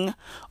cheating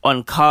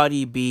on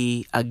Cardi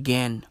B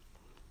again.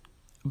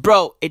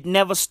 Bro, it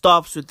never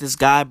stops with this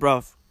guy,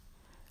 bruv.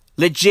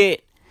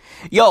 Legit.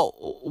 Yo,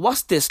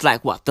 what's this,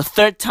 like what? The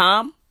third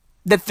time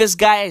that this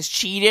guy has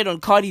cheated on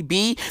Cardi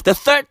B? The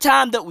third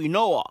time that we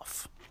know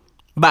of,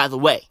 by the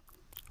way.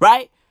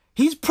 Right?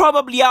 He's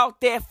probably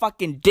out there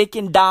fucking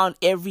dicking down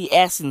every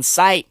ass in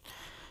sight.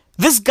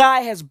 This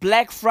guy has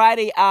Black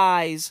Friday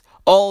eyes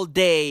all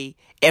day,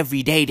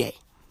 every day.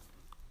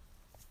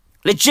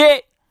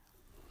 Legit.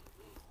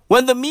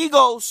 When the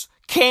Migos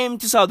came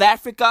to South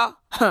Africa,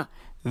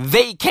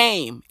 they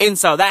came in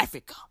South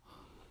Africa.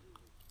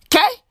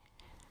 Okay?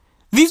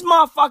 These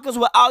motherfuckers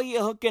were out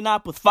here hooking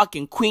up with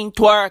fucking Queen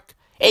Twerk,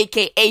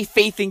 aka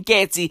Faith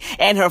Nketsi,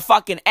 and her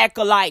fucking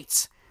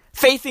acolytes.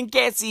 Faith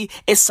Nketsi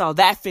is South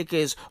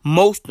Africa's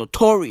most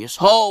notorious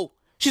hoe.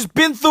 She's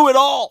been through it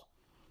all.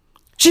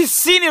 She's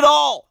seen it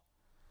all.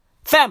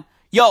 Fam,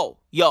 yo.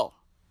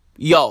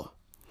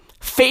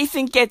 Faith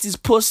Nketsi's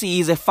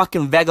pussy is a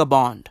fucking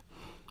vagabond.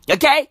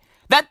 Okay?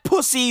 That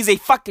pussy is a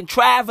fucking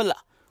traveler.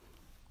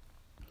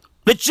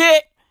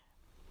 Legit.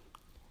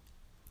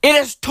 It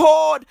has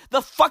toured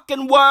the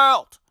fucking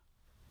world.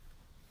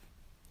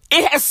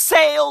 It has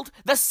sailed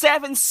the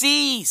 7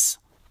 seas.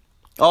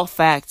 All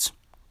facts.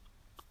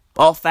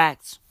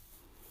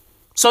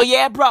 So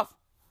yeah, bruv.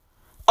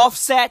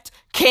 Offset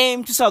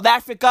came to South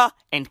Africa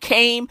and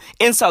came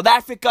in South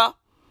Africa.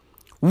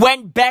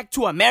 Went back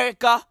to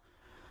America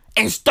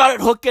and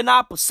started hooking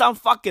up with some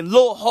fucking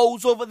little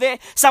hoes over there.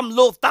 Some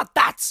little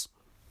thats.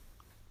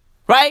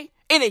 Right?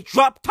 In a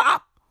drop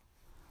top.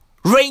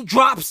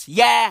 Raindrops,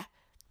 yeah.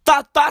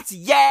 Thats,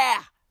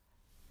 yeah.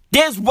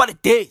 There's what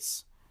it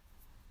is.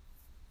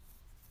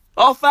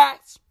 All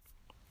facts.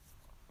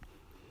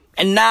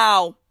 And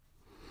now,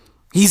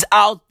 he's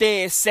out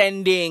there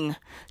sending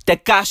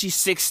Tekashi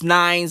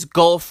 6ix9ine's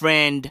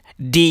girlfriend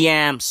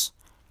DMs.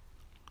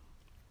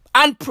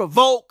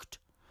 Unprovoked,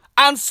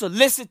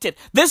 unsolicited.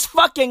 This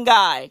fucking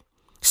guy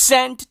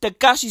sent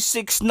Tekashi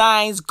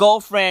 6ix9ine's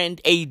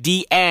girlfriend a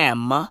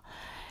DM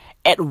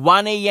at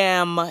 1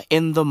 a.m.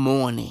 in the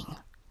morning.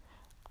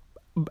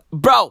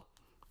 Bro,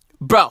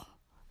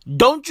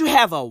 don't you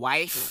have a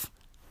wife?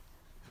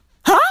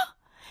 Huh?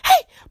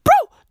 Hey, bro,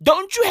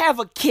 don't you have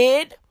a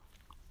kid?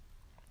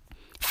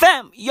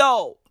 Fam,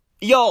 yo,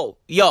 you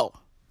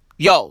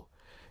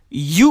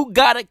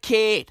got a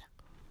kid.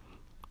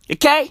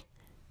 Okay?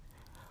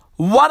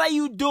 What are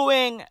you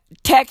doing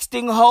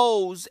texting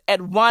hoes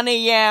at 1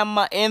 a.m.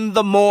 in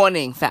the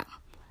morning, fam?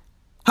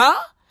 Huh?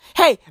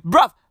 Hey,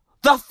 bruv,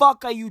 the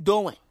fuck are you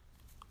doing?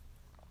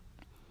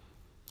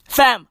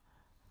 Fam,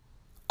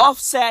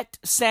 Offset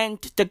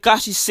sent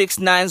Tekashi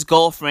 6ix9ine's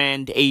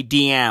girlfriend a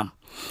DM.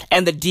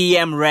 And the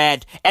DM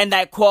read, and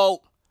I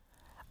quote,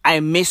 I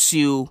miss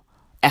you,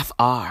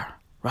 FR.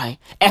 Right?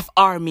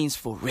 FR means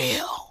for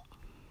real.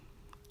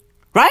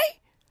 Right?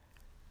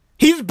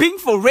 He's being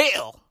for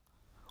real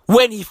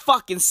when he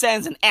fucking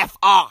sends an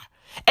FR.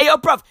 Hey, yo,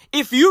 bruv,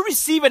 if you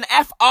receive an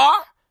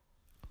FR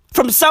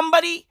from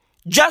somebody,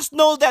 just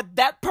know that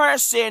that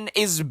person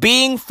is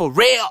being for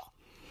real.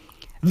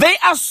 They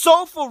are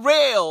so for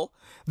real,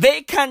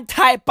 they can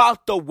type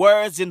out the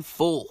words in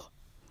full.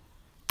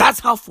 That's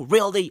how for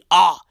real they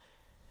are.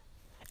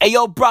 Hey,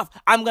 yo, bruv,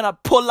 I'm gonna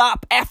pull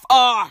up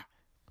FR.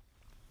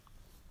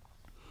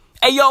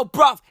 Hey, yo,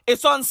 bruv,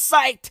 it's on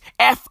site,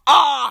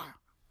 FR.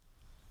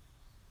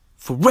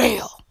 For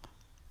real.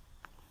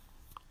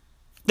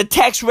 The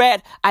text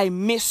read, I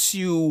miss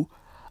you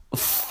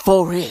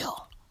for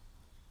real.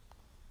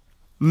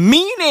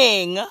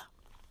 Meaning,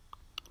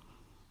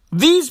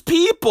 these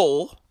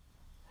people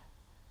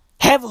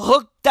have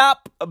hooked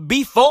up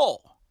before.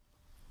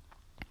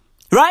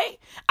 Right?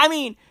 I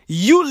mean,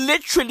 you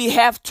literally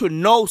have to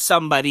know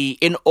somebody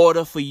in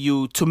order for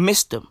you to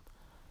miss them.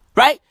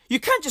 Right? You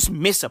can't just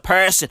miss a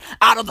person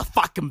out of the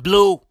fucking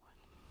blue.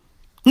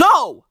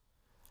 No.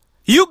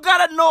 You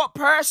gotta know a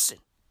person.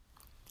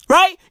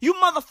 Right? You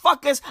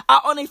motherfuckers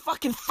are on a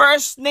fucking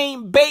first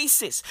name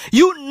basis.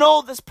 You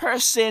know this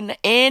person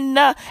in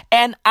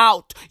and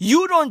out.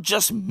 You don't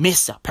just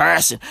miss a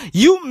person.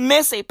 You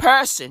miss a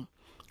person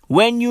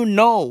when you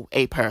know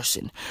a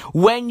person.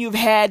 When you've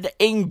had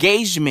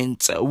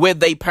engagement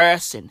with a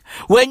person.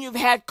 When you've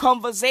had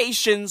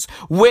conversations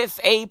with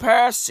a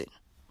person.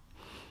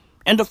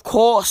 And of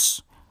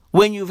course,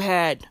 when you've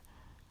had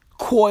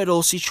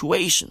coital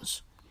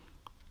situations.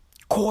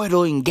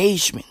 Coital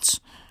engagements.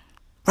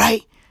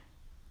 Right?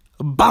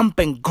 Bump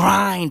and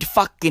grind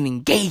fucking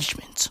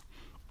engagements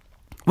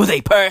with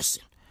a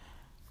person.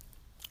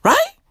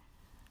 Right?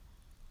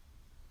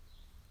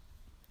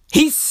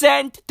 He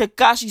sent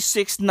Tekashi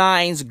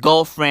 6ix9ine's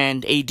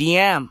girlfriend a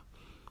DM.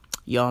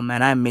 Yo,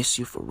 man, I miss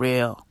you for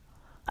real.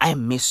 I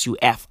miss you,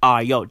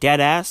 FR. Yo,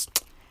 deadass.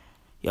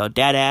 Yo,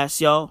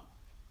 deadass, yo.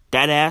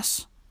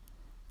 Deadass.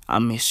 I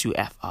miss you,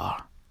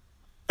 FR.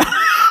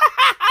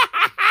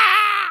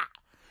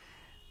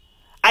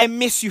 I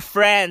miss you,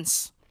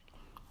 friends.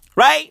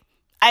 Right?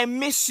 I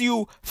miss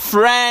you,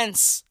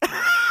 friends.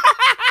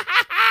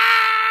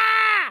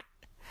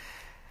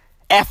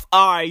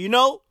 FR, you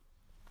know?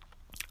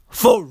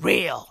 For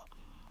real.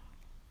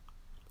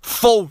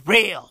 For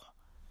real.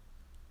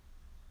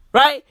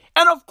 Right?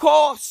 And of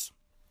course,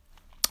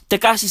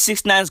 Tekashi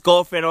 6ix9ine's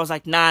girlfriend was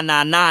like, nah,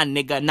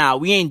 nigga, nah,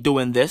 we ain't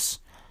doing this.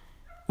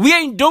 We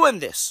ain't doing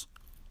this.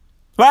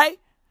 Right?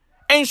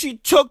 And she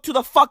took to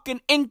the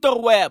fucking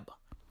interweb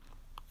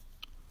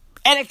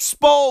and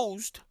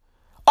exposed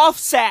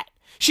Offset.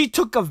 She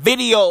took a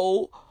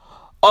video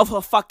of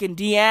her fucking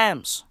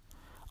DMs.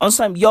 On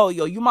some, yo,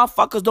 you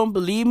motherfuckers don't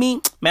believe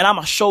me? Man,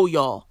 I'ma show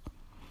y'all.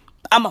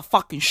 I'ma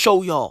fucking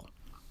show y'all.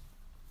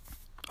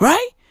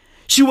 Right?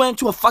 She went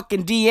to her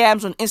fucking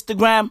DMs on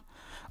Instagram.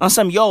 On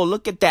some, yo,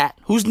 look at that.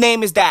 Whose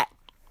name is that?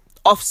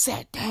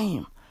 Offset,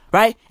 damn.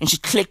 Right? And she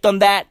clicked on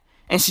that.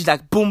 And she's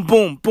like, boom,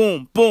 boom,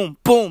 boom, boom,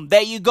 boom.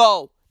 There you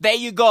go. There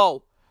you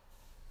go.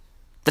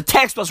 The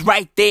text was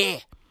right there.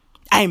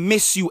 I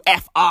miss you,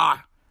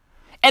 FR.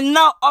 And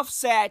now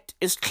Offset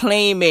is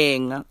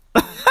claiming,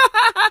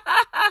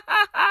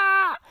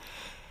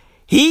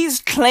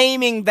 he's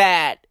claiming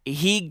that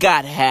he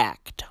got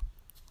hacked.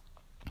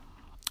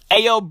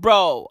 Hey, yo,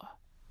 bro,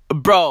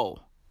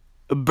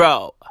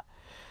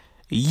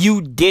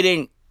 you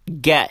didn't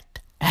get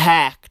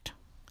hacked,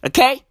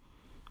 okay?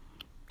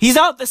 He's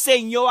out there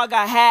saying, yo, I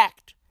got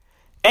hacked.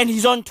 And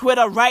he's on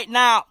Twitter right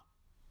now,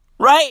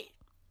 right?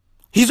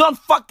 He's on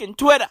fucking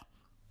Twitter.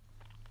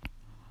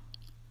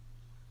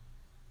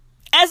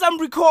 As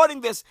I'm recording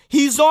this,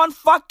 he's on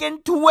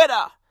fucking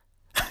Twitter.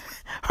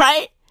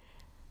 Right?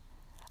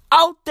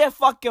 Out there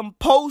fucking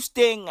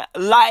posting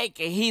like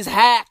he's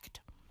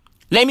hacked.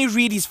 Let me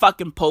read his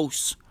fucking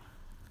posts.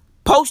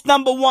 Post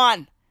number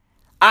 1.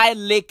 I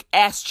lick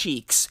ass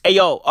cheeks. Hey,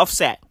 yo,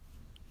 Offset.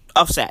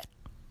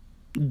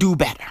 Do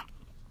better.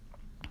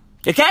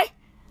 Okay?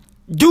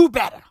 Do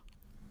better.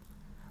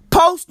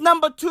 Post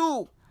number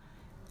 2.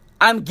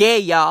 I'm gay,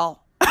 y'all.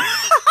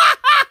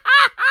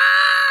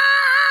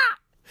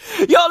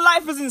 Your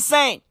life is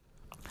insane.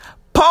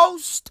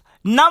 Post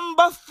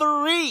number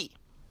 3.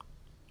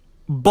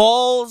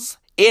 Balls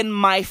in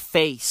my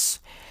face.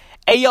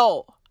 Hey,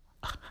 yo.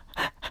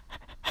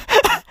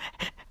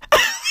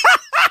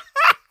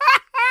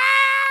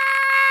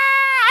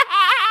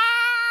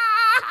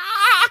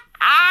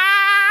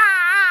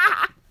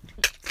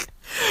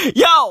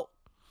 Yo.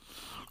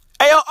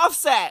 Hey, yo,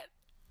 Offset.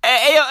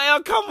 Hey,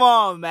 yo, come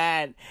on,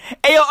 man.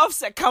 Hey, yo,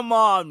 Offset, come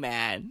on,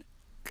 man.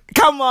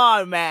 Come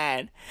on,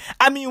 man.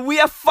 I mean, we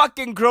are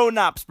fucking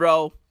grown-ups,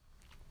 bro.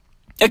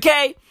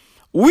 Okay?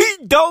 We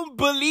don't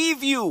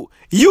believe you.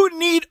 You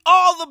need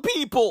all the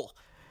people.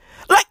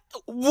 Like,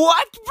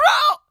 what,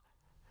 bro?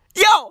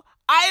 Yo,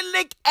 I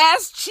lick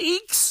ass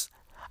cheeks.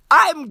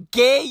 I'm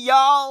gay,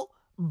 y'all.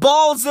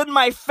 Balls in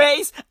my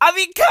face. I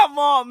mean, come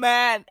on,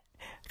 man.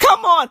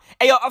 Come on.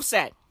 Hey, yo,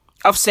 Offset.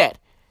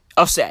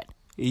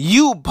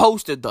 You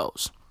posted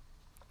those.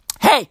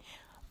 Hey,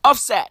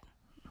 Offset.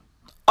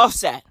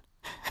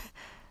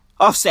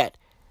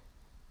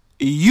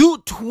 You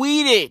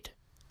tweeted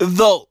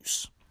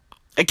those.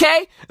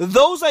 Okay?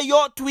 Those are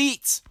your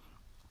tweets.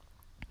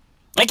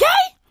 Okay?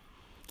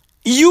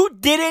 You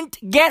didn't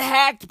get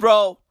hacked,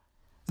 bro.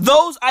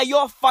 Those are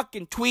your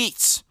fucking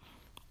tweets.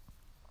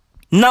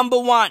 Number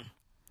 1,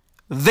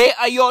 they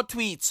are your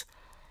tweets.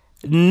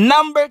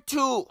 Number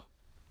 2,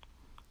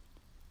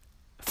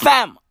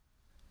 fam,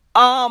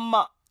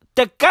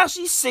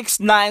 Tekashi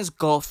 6ix9ine's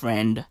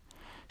girlfriend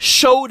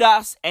showed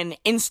us an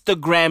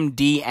Instagram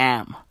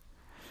DM.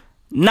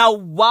 Now,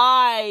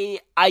 why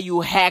are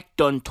you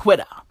hacked on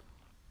Twitter?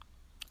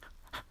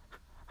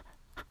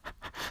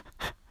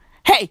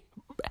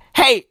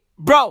 Hey,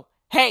 bro,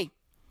 Tekashi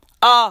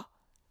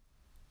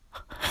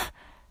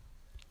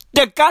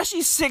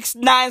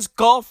 6ix9ine's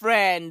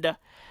girlfriend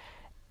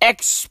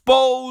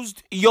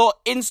exposed your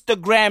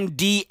Instagram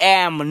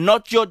DM,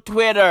 not your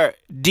Twitter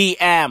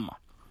DM.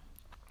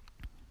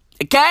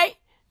 Okay?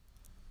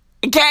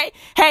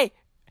 Hey,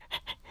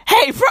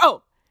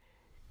 bro.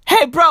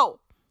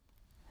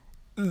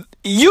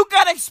 You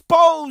got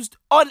exposed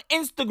on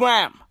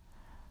Instagram.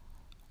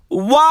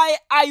 Why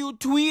are you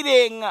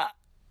tweeting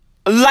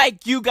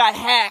like you got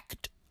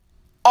hacked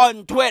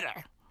on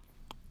Twitter?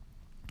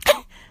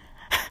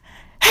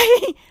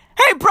 Hey,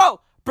 bro.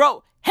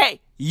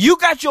 Hey, you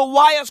got your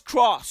wires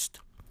crossed.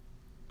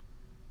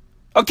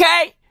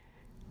 Okay?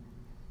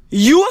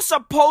 You are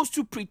supposed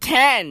to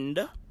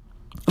pretend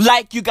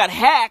like you got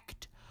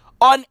hacked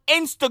on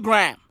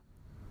Instagram.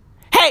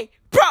 Hey,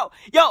 bro,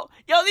 yo,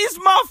 these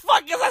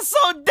motherfuckers are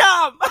so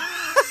dumb.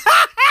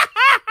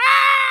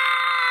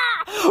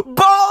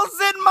 Balls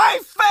in my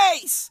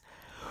face.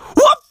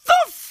 What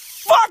the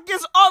fuck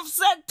is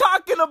Offset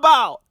talking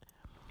about?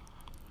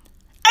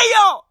 Hey,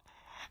 yo,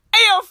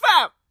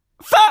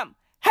 fam.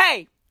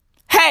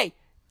 Hey,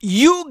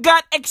 you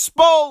got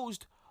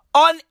exposed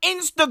on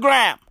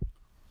Instagram.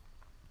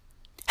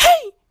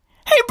 Hey,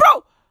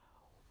 bro.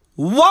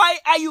 Why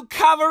are you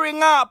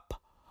covering up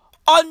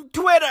on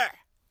Twitter?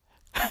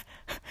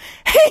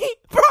 Hey,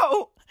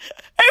 bro.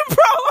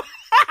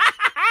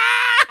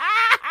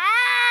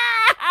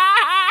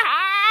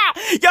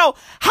 Yo,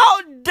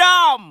 how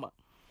dumb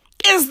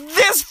is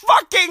this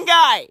fucking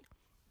guy?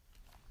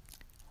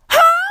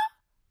 Huh?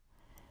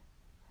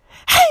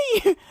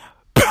 Hey,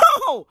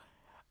 bro.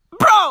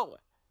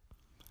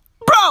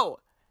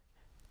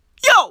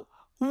 Yo,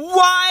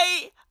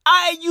 why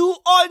are you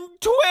on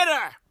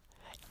Twitter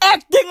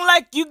acting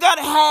like you got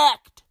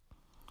hacked?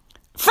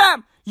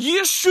 Fam,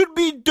 you should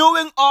be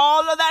doing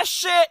all of that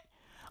shit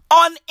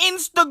on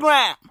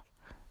Instagram.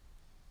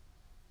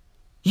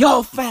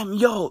 Yo, fam,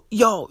 yo,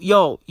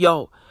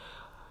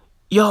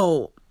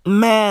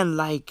 man,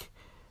 like,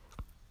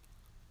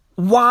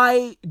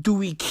 why do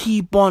we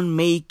keep on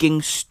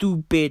making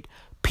stupid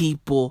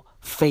people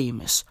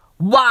famous?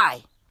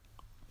 Why?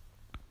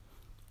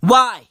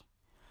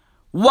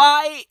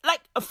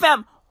 Like,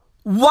 fam,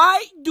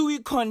 why do we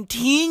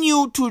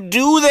continue to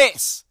do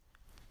this?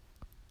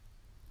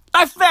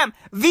 Like, fam,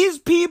 these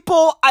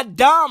people are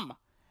dumb.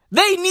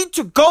 They need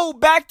to go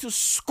back to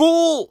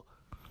school.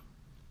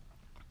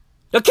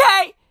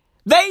 Okay?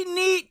 They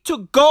need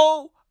to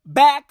go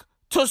back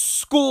to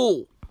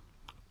school.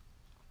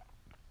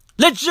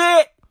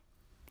 Legit.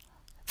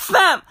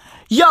 Fam,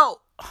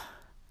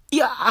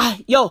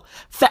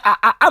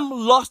 I'm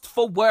lost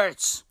for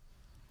words.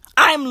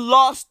 I'm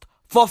lost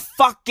for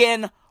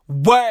fucking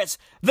words.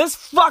 This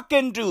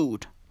fucking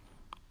dude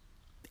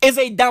is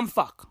a dumb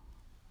fuck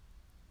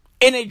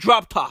in a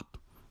drop top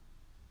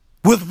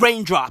with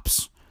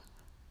raindrops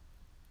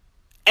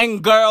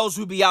and girls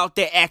who be out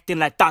there acting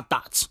like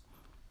dots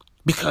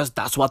because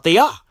that's what they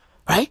are,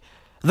 right?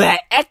 They're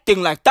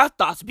acting like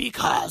dots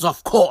because,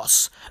 of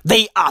course,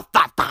 they are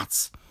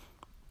dots.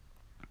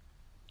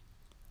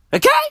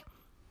 Okay?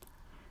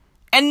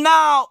 And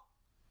now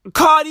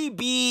Cardi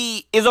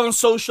B is on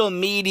social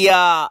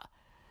media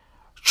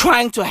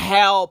trying to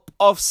help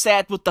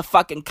Offset with the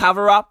fucking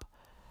cover-up,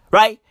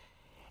 right?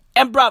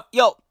 And bruh,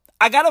 yo,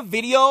 I got a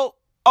video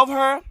of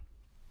her,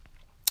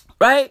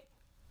 right?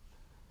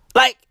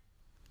 Like,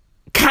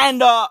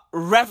 kind of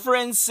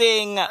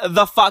referencing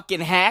the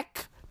fucking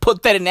hack.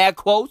 Put that in air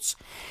quotes.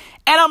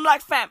 And I'm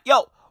like, fam,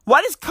 yo,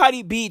 what is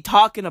Cardi B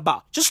talking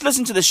about? Just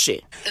listen to this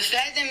shit. The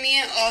fact that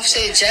me and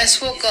Offset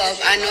just woke up,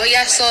 I know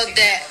y'all saw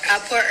that I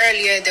put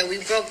earlier that we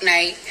broke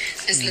night.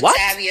 It's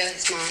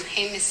Latavia's mom.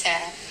 Hey, Miss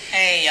Tab.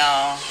 Hey,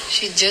 y'all.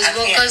 She just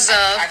woke us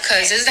up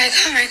because it's like,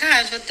 oh my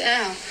gosh, what the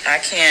hell? I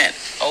can't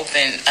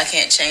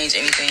change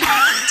anything.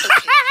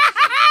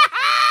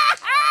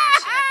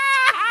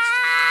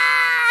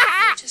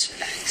 Just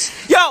relax.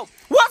 Yo,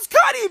 what's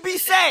Cardi B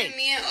saying?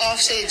 Me and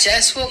Offset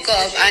just woke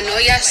up. I know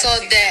y'all saw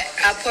that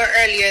I put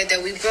earlier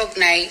that we broke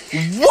night.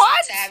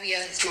 What?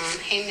 Latavia's mom.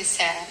 Hey, Miss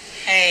Tab.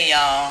 Hey,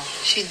 y'all.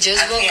 She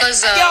just woke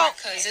us up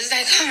because it's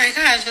like, oh my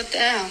gosh, what the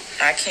hell?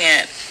 I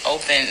can't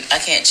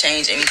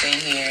change anything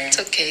here. It's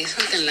okay,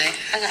 something like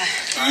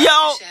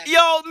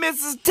Yo,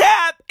 Mrs.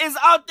 Tab is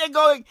out there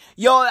going,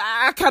 yo,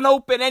 I can't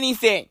open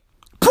anything.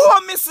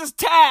 Poor Mrs.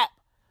 Tab.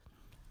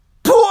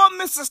 Poor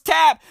Mrs.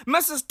 Tab.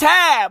 Mrs.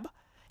 Tab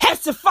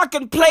has to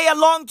fucking play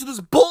along to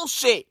this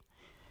bullshit.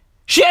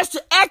 She has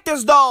to act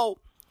as though,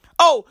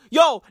 oh,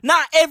 yo,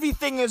 not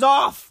everything is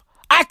off.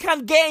 I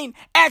can't gain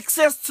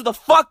access to the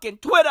fucking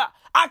Twitter.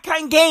 I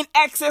can't gain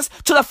access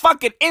to the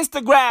fucking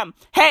Instagram.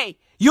 Hey,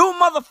 you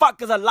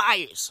motherfuckers are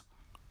liars.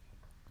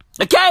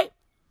 Okay?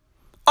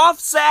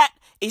 Offset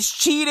is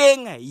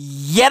cheating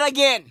yet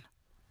again.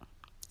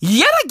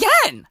 Yet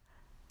again.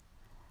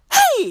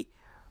 Hey,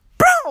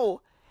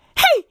 bro.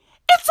 Hey,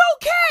 it's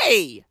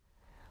okay.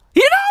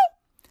 You know?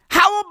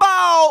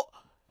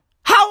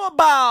 How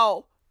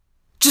about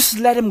just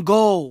let him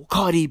go,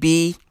 Cardi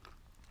B?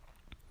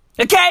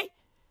 Okay?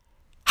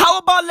 How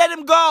about let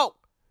him go?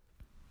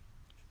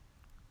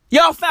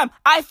 Yo, fam,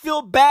 I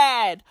feel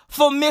bad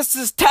for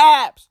Mrs.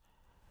 Tabs.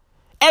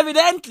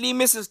 Evidently,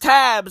 Mrs.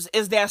 Tabs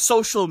is their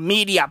social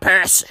media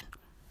person,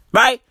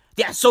 right?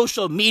 Their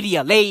social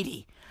media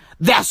lady.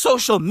 Their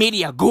social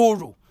media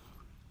guru.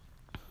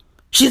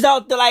 She's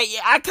out there like,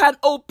 I can't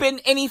open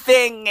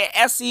anything,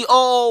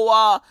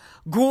 SEO,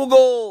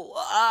 Google,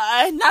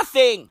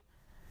 nothing.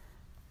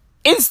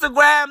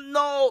 Instagram,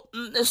 no,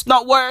 it's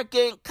not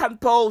working, can't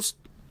post.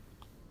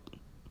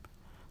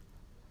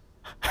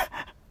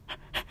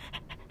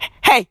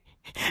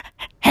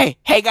 Hey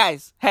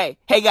guys,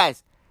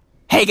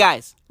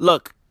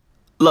 look.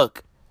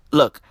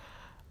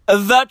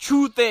 The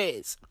truth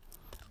is,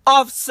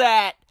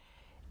 Offset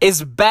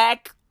is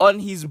back on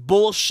his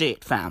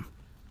bullshit, fam.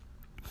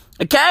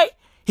 Okay?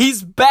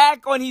 He's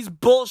back on his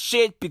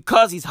bullshit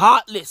because he's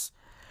heartless.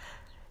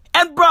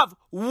 And bruv,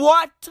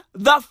 what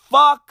the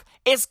fuck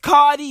is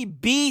Cardi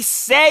B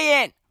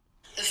saying?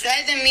 The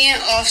fact that me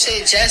and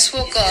Offset just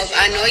woke up,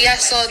 I know y'all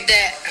saw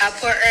that I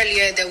put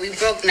earlier that we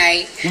broke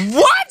night.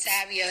 What?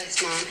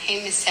 Latavia's mom.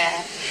 Hey, Miss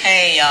Tab.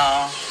 Hey,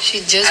 y'all.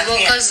 She just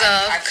woke us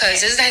up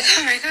because it's like,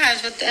 oh my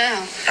gosh, what the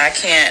hell? I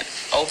can't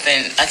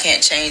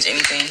change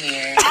anything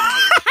here.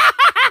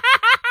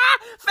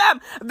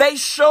 Fam, they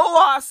show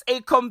us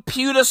a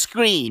computer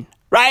screen,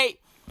 right?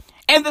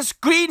 And the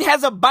screen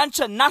has a bunch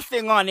of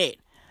nothing on it.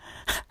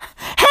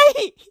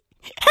 Hey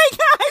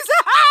guys!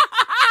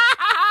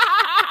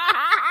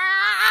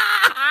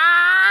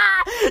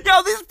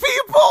 Yo, these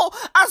people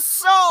are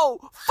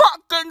so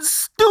fucking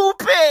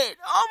stupid.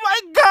 Oh my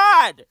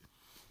God.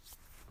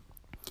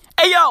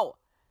 Hey, yo,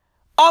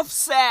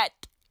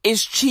 Offset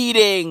is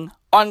cheating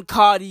on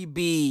Cardi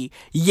B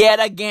yet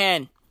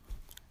again.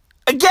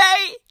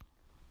 Okay?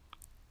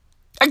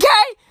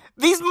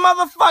 These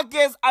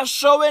motherfuckers are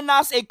showing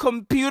us a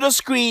computer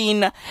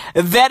screen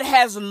that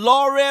has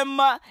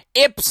lorem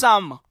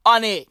ipsum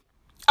on it.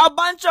 A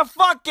bunch of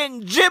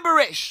fucking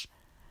gibberish.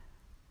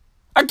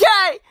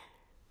 Okay?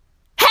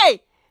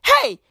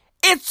 Hey,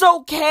 it's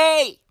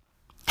okay.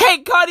 Hey,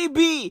 Cardi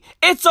B,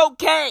 it's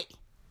okay.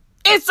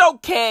 It's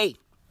okay.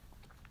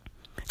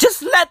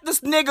 Just let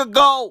this nigga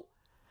go.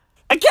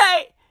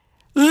 Okay?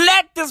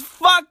 Let this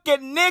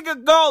fucking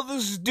nigga go.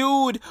 This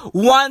dude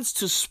wants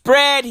to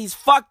spread his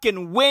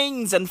fucking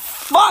wings and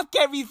fuck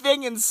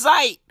everything in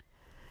sight.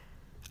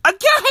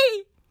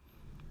 Okay?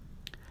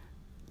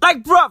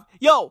 Like, bruv,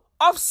 yo,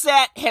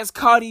 Offset has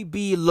Cardi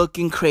B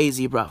looking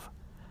crazy, bruv.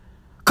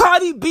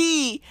 Cardi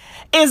B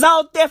is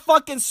out there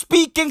fucking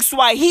speaking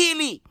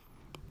Swahili.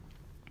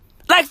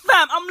 Like,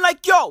 fam, I'm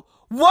like, yo,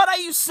 what are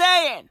you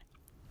saying?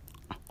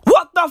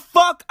 What the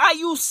fuck are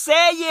you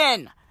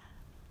saying?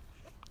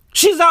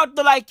 She's out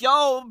there like,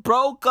 yo,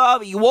 broke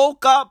up, he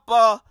woke up,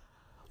 what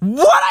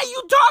are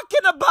you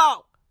talking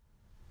about?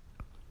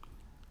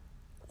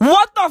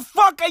 What the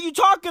fuck are you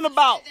talking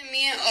about?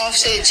 Me and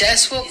Offset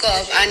just woke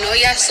up. I know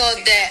y'all saw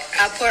that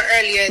I put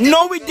earlier.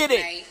 No, we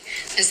didn't.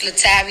 It's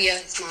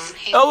Latavia's mom.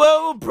 Hey. Oh,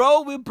 well,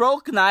 bro, we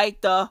broke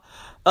night.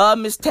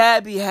 Miss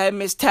Tabby had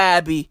Miss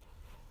Tabby.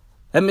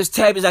 And Miss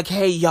Tabby's like,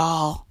 hey,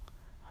 y'all.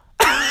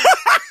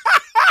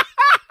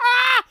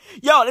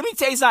 Yo, let me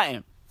tell you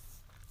something.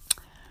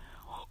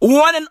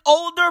 When an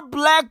older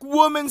black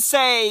woman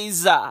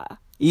says,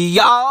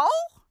 y'all,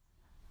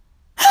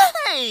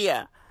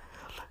 hey,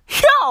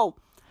 yo,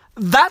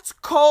 that's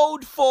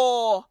code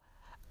for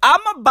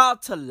I'm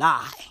about to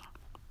lie.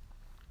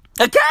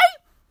 Okay?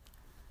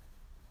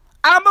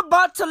 I'm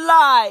about to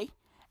lie,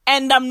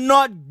 and I'm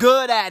not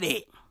good at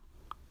it.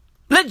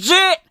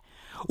 Legit.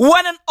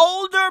 When an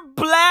older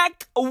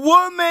black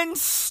woman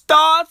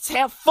starts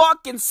her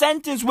fucking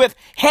sentence with,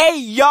 hey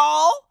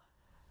y'all,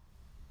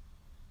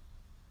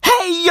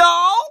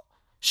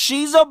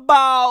 she's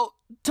about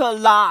to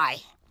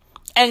lie.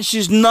 And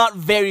she's not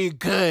very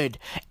good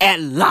at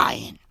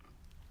lying.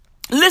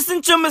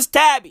 Listen to Miss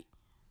Tabby.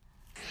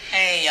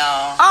 Hey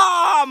y'all.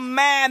 Oh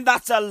man,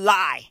 that's a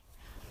lie.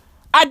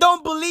 I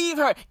don't believe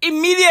her.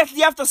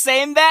 Immediately after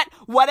saying that,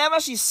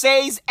 whatever she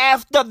says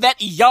after that,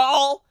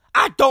 y'all,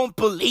 I don't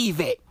believe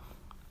it.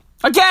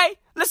 Okay?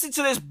 Listen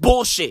to this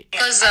bullshit.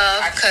 Cause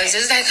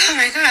it's like, oh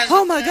my God.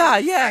 Oh my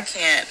God, yeah.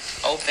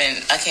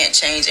 I can't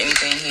change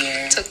anything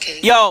here. It's okay.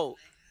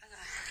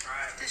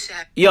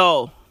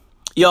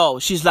 Yo,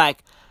 she's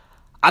like,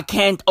 I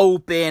can't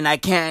open, I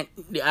can't.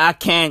 This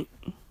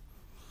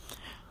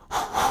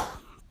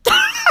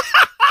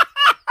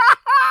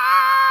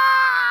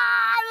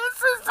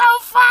is so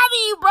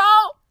funny, bro.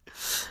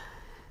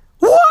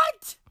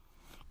 What?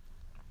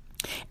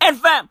 And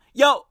fam,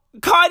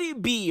 Cardi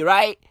B,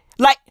 right?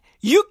 Like,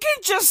 you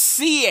can just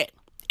see it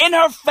in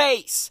her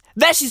face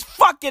that she's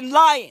fucking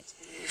lying.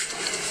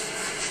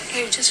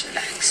 Hey, just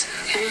relax,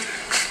 okay?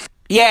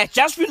 Yeah,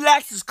 just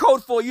relax is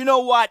code for, you know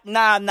what?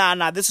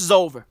 Nah, this is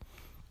over.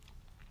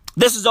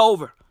 This is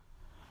over.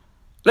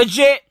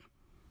 Legit.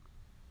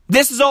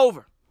 This is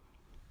over.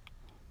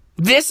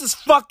 This is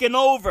fucking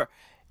over.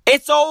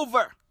 It's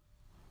over.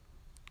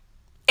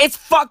 It's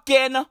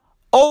fucking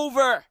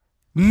over.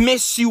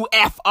 Miss you,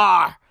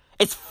 FR.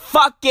 It's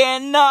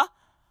fucking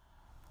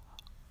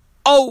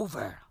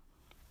over.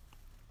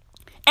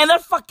 And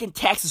that fucking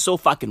text is so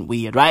fucking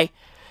weird, right?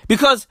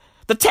 Because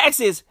the text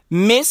is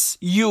miss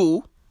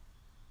you,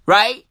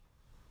 right?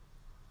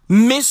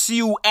 Miss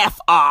you,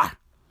 FR.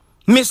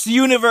 Miss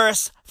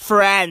Universe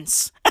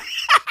France.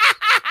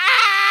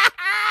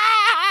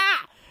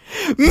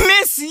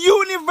 Miss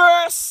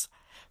Universe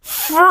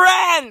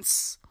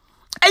France.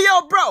 Hey,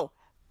 yo,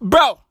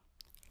 bro.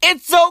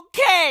 It's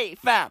okay,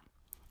 fam.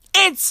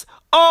 It's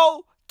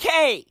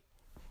okay.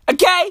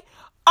 Okay?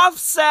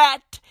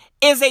 Offset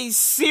is a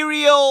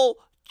serial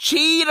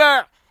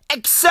cheater.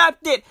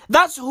 Accept it.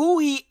 That's who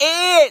he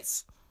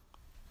is.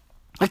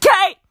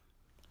 Okay?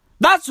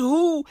 That's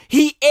who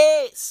he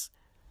is.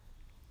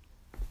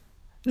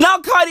 Now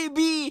Cardi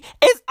B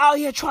is out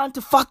here trying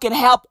to fucking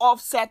help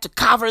Offset to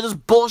cover this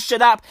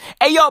bullshit up.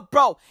 Hey, yo,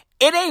 bro,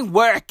 it ain't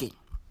working.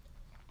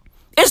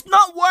 It's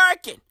not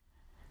working.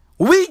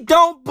 We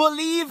don't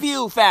believe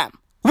you, fam.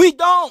 We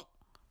don't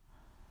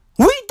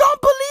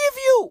believe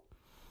you.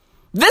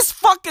 This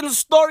fucking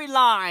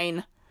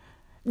storyline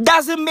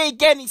doesn't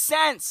make any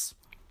sense.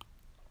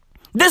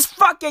 This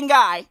fucking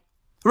guy,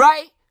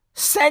 right,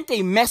 sent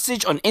a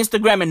message on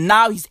Instagram and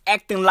now he's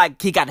acting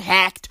like he got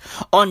hacked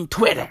on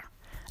Twitter.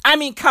 I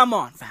mean, come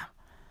on,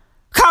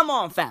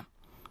 fam.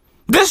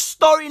 This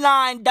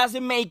storyline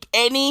doesn't make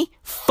any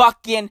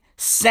fucking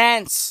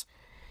sense.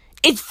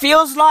 It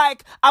feels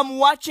like I'm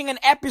watching an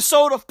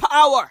episode of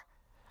Power.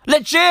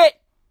 Legit.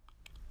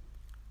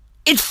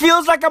 It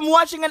feels like I'm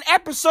watching an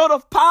episode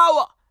of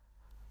Power.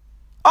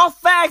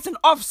 Off Facts and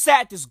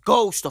Offset is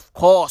Ghost, of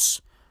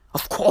course.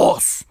 Of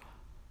course.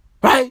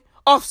 Right?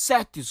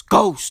 Offset is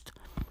Ghost.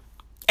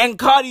 And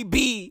Cardi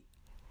B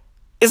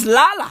is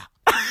Lala.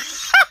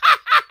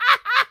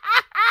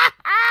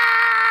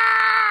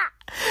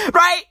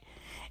 Right?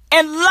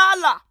 And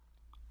Lala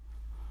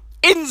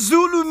in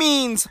Zulu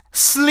means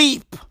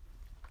sleep.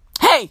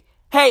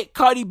 Hey,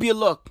 Cardi B,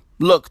 look,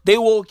 they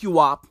woke you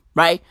up,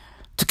 right?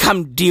 To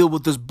come deal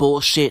with this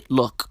bullshit.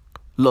 Look.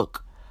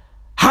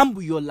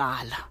 Humble your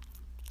Lala.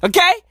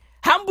 Okay?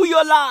 Humble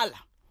your Lala.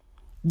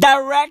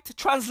 Direct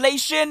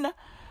translation,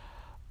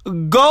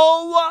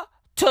 go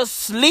to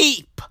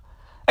sleep.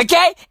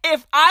 Okay?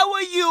 If I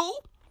were you,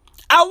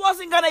 I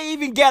wasn't gonna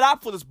even get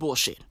up for this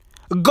bullshit.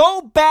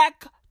 Go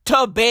back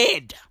to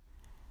bed.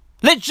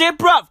 Legit,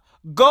 bruv.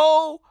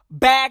 Go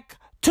back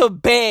to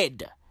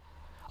bed.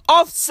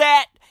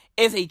 Offset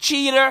is a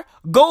cheater.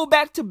 Go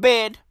back to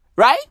bed,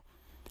 right?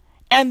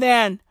 And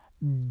then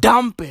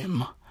dump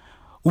him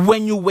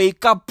when you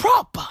wake up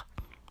proper.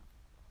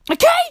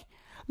 Okay?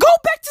 Go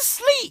back to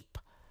sleep.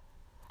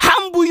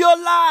 Humble your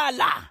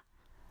Lala.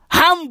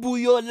 Humble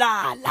your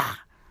Lala.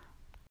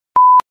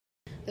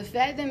 The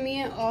fact that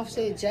me and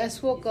Offset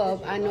just woke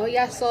up, I know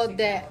y'all saw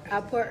that I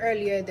put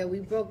earlier that we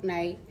broke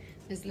night.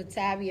 Miss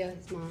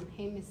Latavia's mom.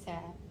 Hey, Miss Tab.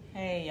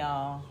 Hey,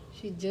 y'all.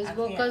 She just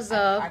woke us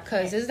up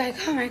because it's like,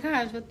 oh my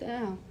gosh, what the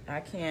hell? I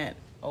can't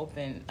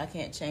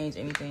change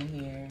anything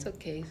here. It's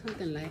okay.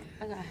 Something like,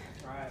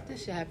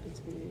 this shit happened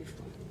to me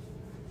before.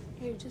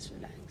 Here, just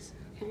relax,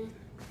 okay?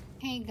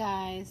 Hey,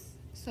 guys.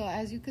 So,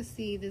 as you can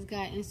see, this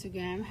guy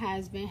Instagram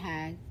has been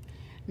hacked.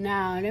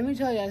 Now, let me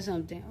tell y'all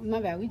something. My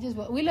bad.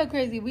 We look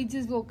crazy. We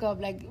just woke up.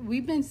 Like,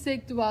 we've been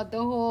sick throughout the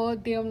whole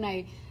damn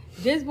night.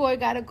 This boy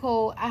got a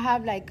cold. I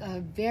have, like, a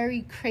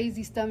very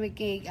crazy stomach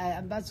ache.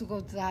 I'm about to go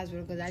to the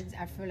hospital because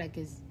I feel like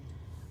it's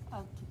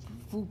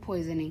food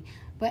poisoning.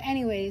 But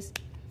anyways,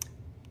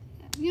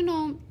 you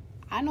know,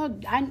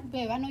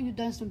 babe, I know you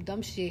done some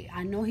dumb shit.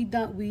 I know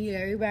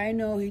everybody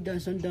know he done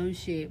some dumb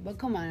shit. But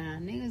come on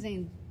now, niggas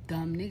ain't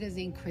dumb. Niggas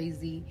ain't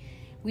crazy.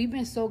 We've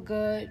been so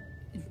good.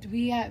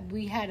 We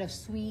had a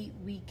sweet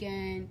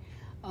weekend.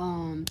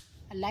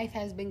 Life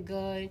has been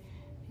good.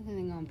 Niggas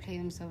ain't gonna play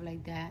themselves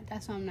like that.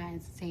 That's why I'm not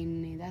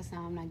entertaining it. That's why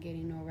I'm not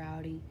getting no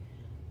rowdy.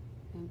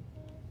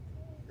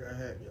 Go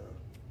ahead, yo.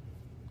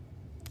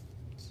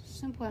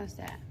 Simple as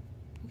that.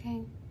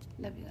 Okay?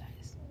 Love you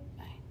guys.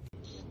 Bye.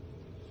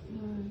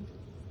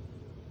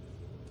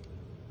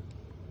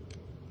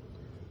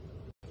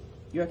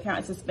 Your account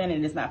is suspended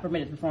and is not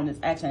permitted to perform this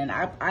action. And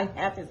I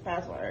have his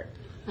password.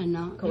 I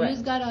know. Correct. You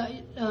just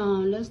gotta,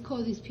 let's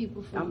call these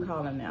people for I'm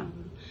calling now.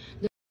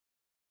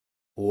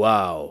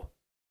 Wow.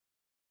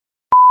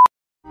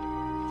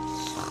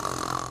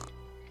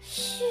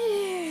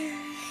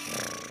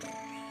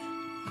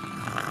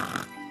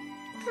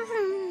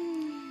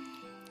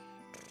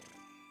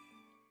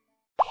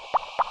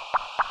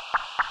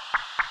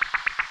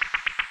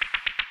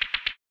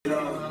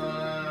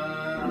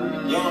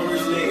 Young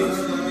rich niggas.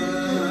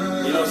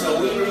 You know,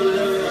 so we really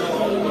living in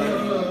old money.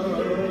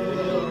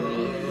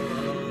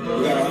 We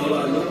got a whole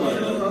lot of new money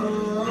though.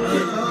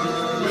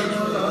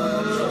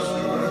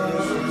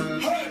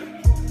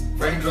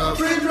 Raindrop,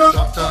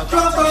 drop top,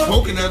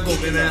 smoking and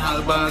cooking and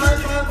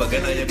halbas,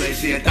 fucking on your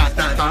place, yeah,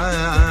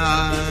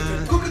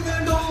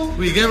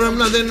 we give them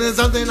nothing and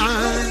something.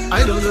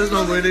 I don't just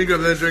know where they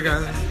grab the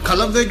trigger.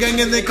 Call up the gang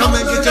and they come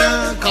and get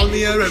ya. Call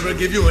me a river,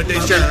 give you a day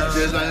share.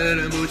 Just like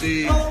a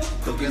bougie,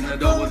 cooking the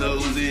dough with a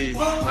Uzi.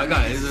 My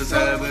guy is a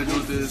savage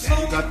with this.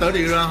 Got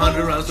 30 or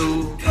 100 rounds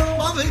too.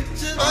 My bitch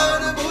is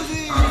like a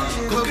bougie,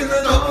 cooking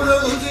the dough with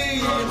a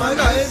Uzi. My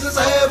guy is a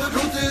savage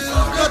with this.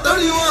 Got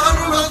 30 or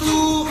 100 rounds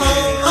too.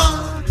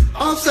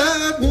 I'm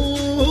sad.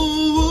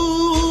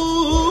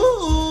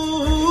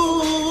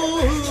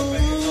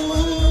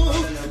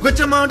 Bitch,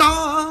 I'm a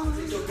dog.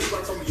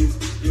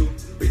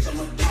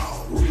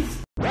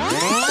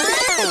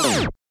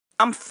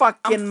 I'm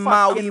fucking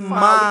Maui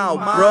Mao,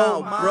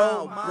 bro.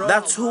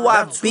 That's who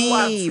I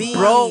be,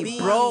 bro.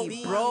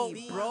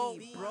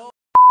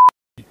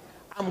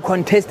 I'm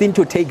contesting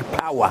to take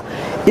power.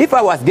 If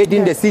I was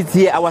getting the seats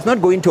here, I was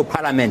not going to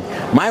parliament.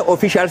 My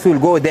officials will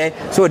go there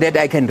so that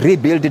I can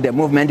rebuild the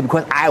movement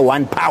because I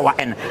want power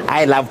and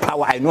I love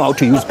power. I know how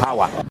to use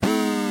power.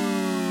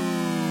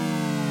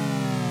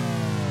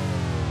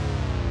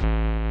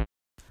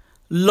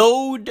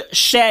 Load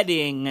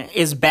shedding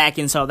is back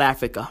in South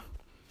Africa.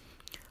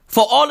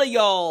 For all of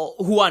y'all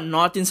who are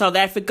not in South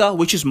Africa,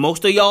 which is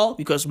most of y'all,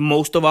 because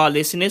most of our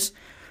listeners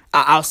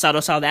are outside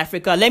of South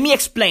Africa, let me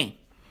explain.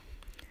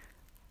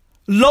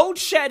 Load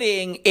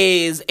shedding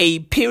is a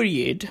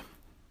period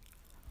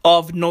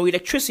of no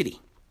electricity,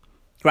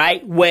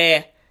 right?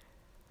 Where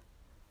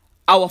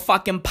our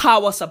fucking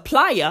power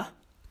supplier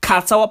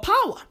cuts our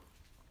power.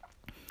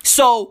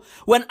 So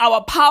when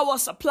our power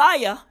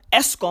supplier,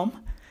 Eskom,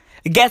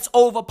 gets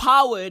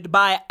overpowered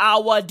by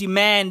our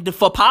demand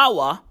for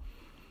power,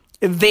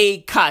 they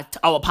cut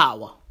our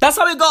power. That's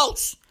how it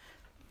goes.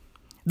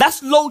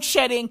 That's load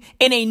shedding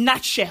in a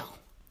nutshell.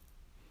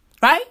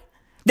 Right?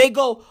 They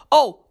go,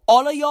 oh,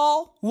 all of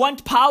y'all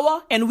want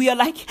power? And we are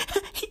like,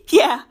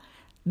 yeah.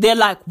 They're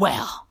like,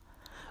 well,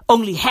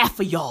 only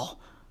half of y'all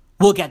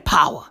will get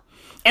power.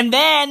 And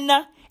then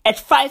at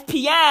 5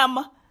 p.m.,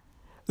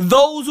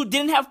 those who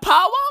didn't have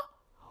power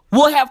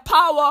will have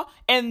power,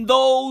 and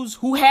those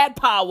who had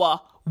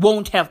power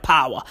won't have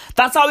power.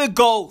 That's how it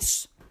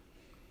goes.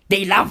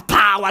 They love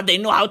power. They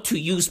know how to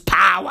use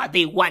power.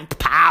 They want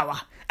power.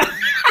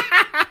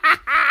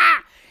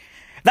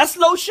 That's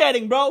load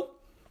shedding, bro.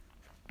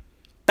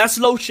 That's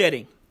load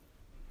shedding.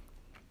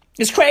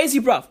 It's crazy,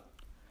 bro.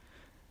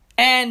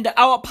 And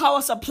our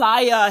power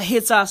supplier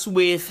hits us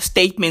with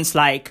statements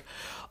like,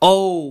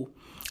 oh,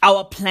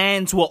 our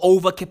plants were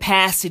over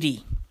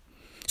capacity.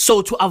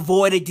 So to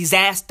avoid a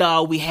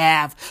disaster, we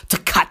have to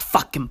cut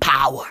fucking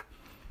power.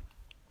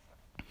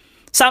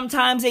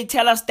 Sometimes they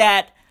tell us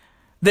that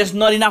there's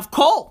not enough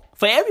coal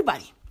for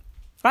everybody,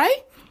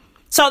 right?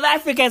 South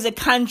Africa is a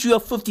country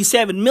of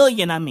 57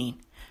 million, I mean.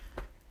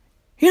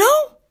 You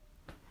know,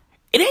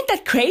 it ain't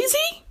that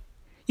crazy.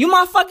 You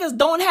motherfuckers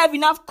don't have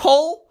enough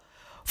coal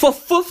for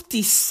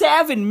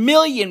 57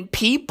 million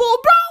people,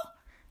 bro?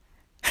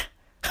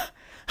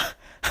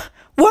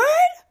 Word?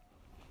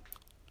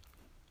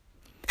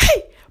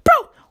 Hey,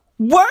 bro,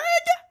 word?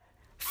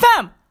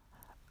 Fam,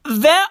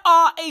 there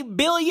are 1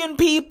 billion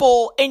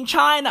people in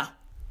China,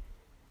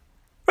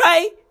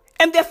 right?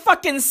 And their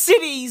fucking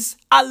cities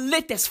are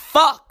lit as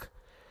fuck.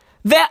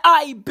 There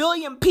are 1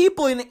 billion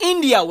people in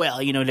India.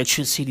 Well, you know,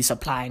 electricity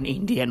supply in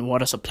India and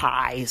water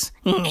supplies.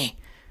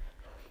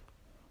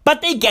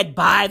 But they get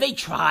by, they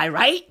try,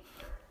 right?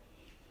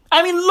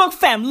 I mean, look,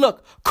 fam,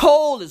 look.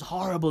 Coal is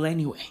horrible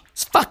anyway.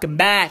 It's fucking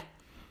bad.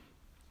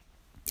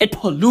 It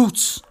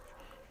pollutes,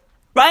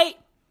 right?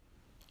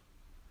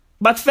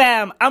 But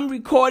fam, I'm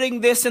recording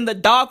this in the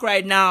dark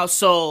right now,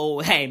 so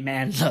hey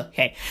man, look,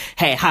 hey,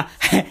 how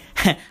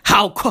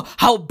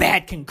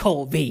bad can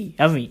coal be?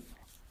 I mean,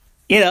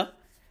 you know,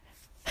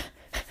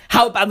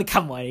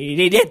 Come on,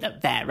 it ain't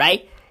that bad,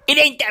 right? It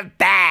ain't that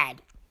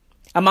bad.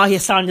 I'm out here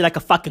sounding like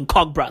a fucking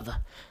cock brother.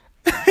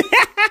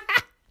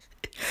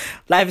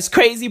 Life is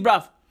crazy,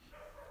 bruv.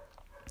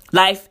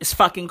 Life is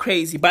fucking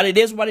crazy, but it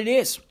is what it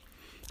is.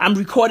 I'm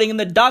recording in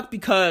the dark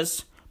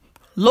because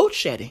load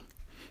shedding,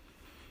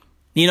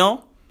 you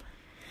know?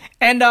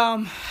 And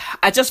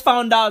I just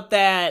found out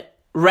that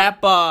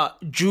rapper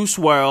Juice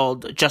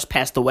WRLD just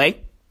passed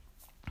away.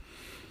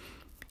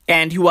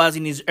 And he was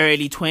in his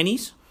early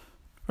 20s,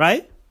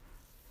 right?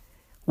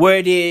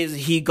 Word is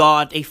he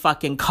got a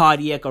fucking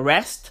cardiac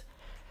arrest.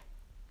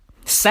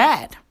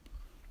 Sad.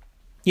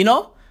 You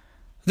know?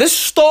 This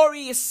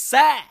story is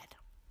sad.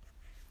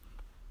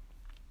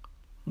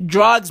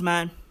 Drugs,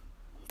 man.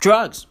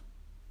 Drugs.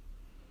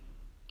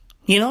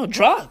 You know,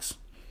 drugs.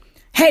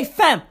 Hey,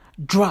 fam,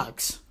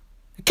 drugs.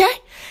 Okay?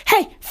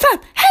 Hey, fam,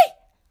 hey,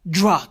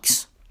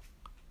 drugs.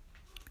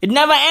 It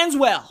never ends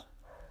well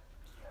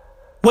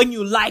when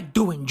you like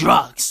doing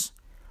drugs.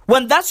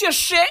 When that's your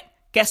shit,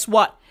 guess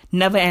what?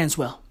 Never ends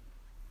well.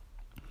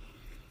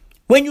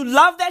 When you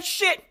love that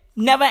shit,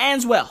 never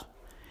ends well.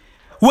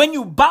 When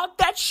you bout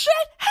that shit,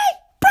 hey,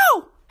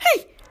 bro,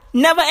 hey,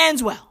 never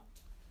ends well.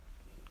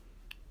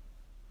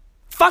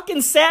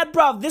 Fucking sad,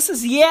 bro. This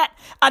is yet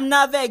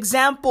another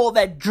example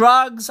that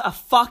drugs are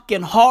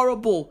fucking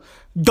horrible.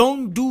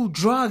 Don't do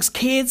drugs,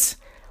 kids.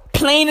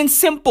 Plain and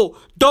simple.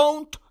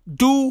 Don't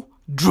do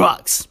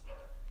drugs.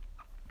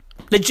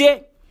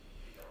 Legit.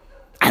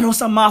 I know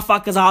some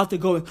motherfuckers out there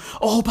going,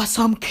 oh, but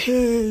some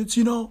kids,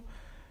 you know,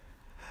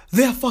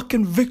 they're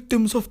fucking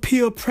victims of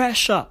peer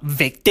pressure.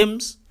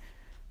 Victims?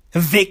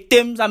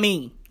 Victims? I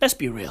mean, let's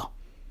be real.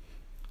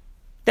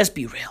 Let's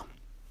be real.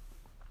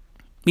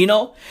 You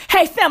know?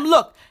 Hey, fam,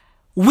 look.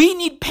 We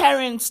need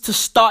parents to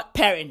start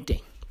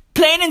parenting.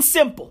 Plain and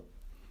simple.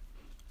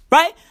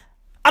 Right?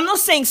 I'm not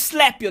saying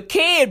slap your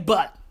kid,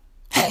 but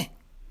hey,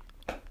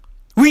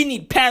 we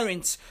need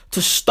parents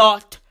to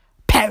start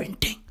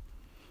parenting.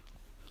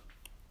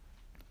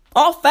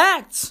 All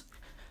facts.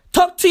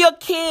 Talk to your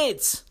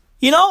kids.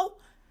 You know?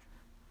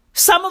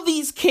 Some of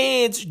these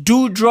kids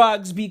do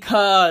drugs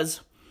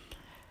because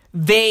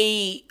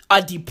they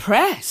are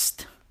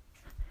depressed.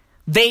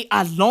 They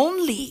are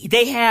lonely.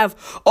 They have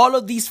all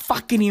of these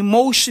fucking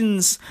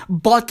emotions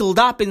bottled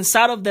up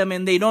inside of them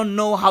and they don't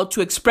know how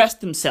to express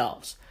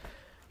themselves.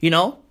 You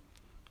know?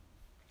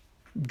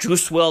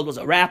 Juice WRLD was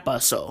a rapper,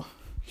 so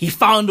he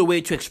found a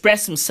way to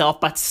express himself,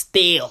 but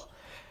still,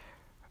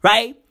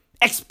 right?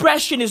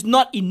 Expression is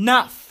not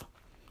enough.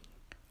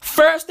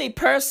 First, a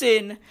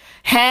person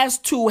has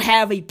to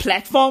have a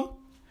platform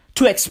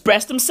to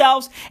express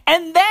themselves,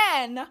 and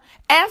then,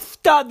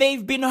 after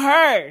they've been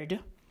heard,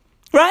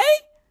 right?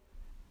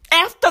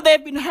 After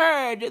they've been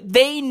heard,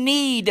 they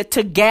need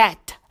to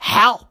get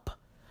help.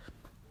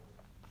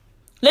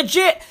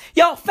 Legit.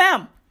 Yo,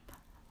 fam.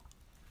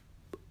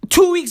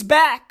 2 weeks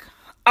back,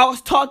 I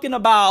was talking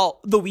about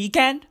The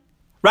Weeknd,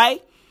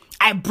 right?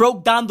 I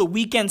broke down The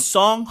Weeknd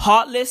song,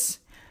 Heartless.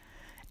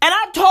 And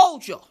I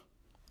told you,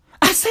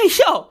 I say,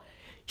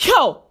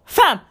 yo,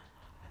 fam,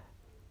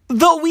 The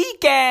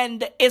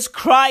Weeknd is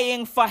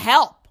crying for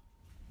help.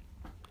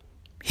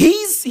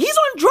 He's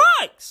on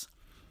drugs.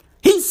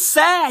 He's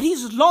sad.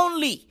 He's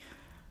lonely.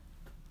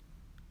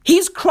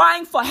 He's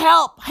crying for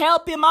help.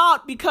 Help him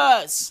out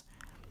because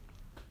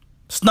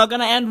it's not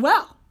going to end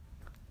well.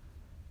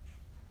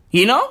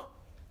 You know?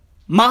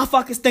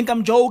 Motherfuckers think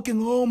I'm joking.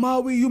 Oh,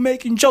 Maui, you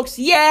making jokes?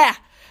 Yeah.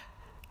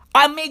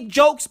 I make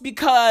jokes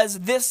because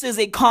this is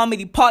a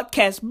comedy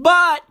podcast.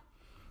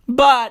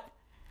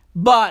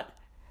 But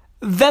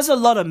there's a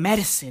lot of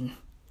medicine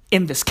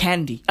in this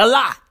candy. A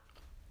lot.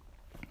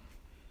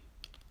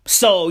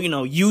 So, you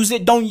know, use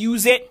it, don't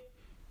use it.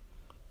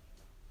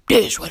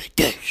 This what it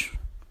does.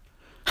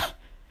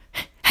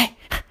 Hey,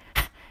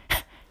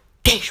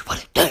 this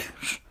what it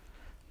does.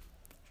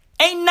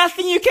 Ain't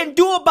nothing you can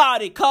do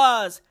about it,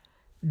 cause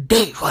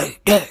this what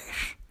it does.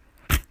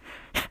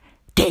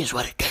 This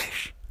what it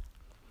does.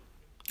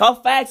 All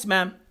facts,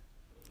 man.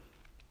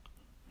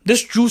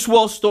 This Juice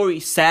WRLD story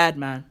is sad,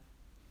 man.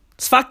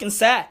 It's fucking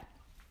sad.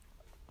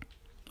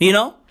 You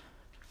know?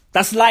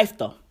 That's life,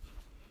 though.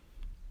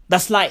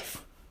 That's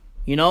life.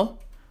 You know?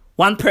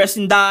 One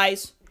person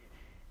dies.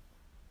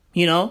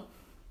 You know?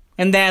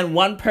 And then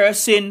one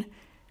person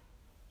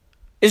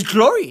is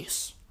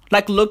glorious.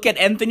 Like, look at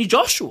Anthony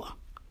Joshua.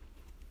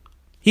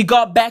 He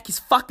got back his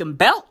fucking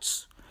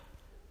belts.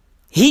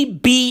 He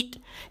beat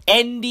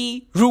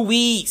Andy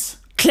Ruiz.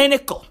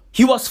 Clinical.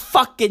 He was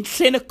fucking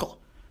clinical.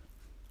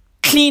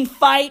 Clean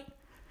fight.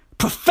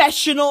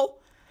 Professional.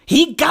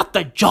 He got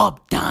the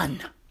job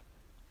done.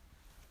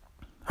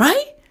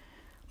 Right?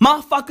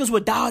 Motherfuckers were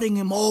doubting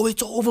him. Oh,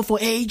 it's over for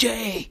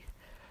AJ.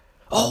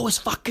 Oh, it's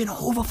fucking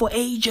over for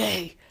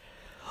AJ.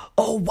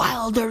 Oh,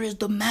 Wilder is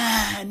the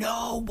man.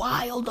 Oh,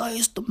 Wilder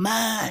is the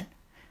man.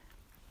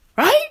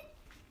 Right?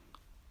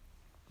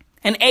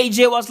 And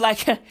AJ was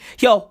like,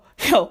 yo,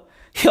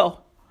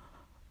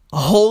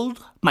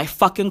 hold my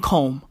fucking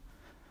comb.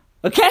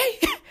 Okay?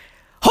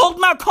 Hold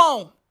my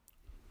comb.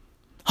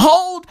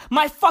 Hold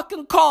my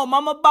fucking calm.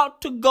 I'm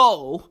about to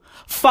go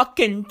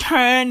fucking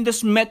turn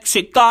this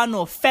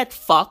Mexicano fat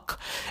fuck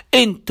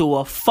into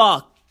a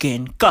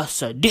fucking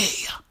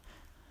quesadilla.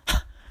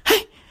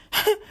 Hey,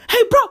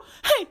 bro.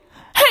 Hey.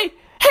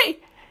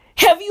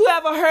 Have you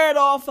ever heard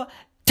of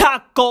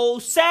Taco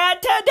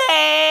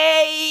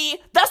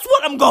Saturday? That's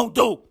what I'm gonna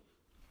do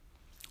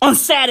on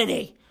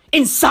Saturday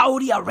in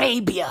Saudi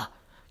Arabia,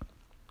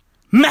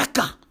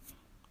 Mecca.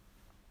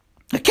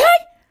 Okay?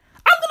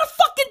 I'm gonna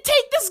fucking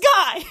take this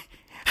guy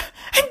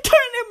and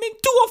turn him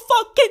into a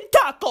fucking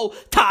taco.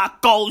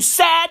 Taco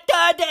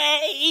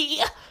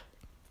Saturday.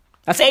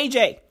 That's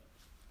AJ.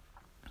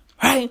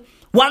 Right?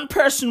 One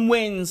person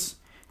wins.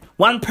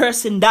 One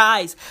person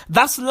dies.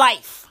 That's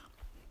life.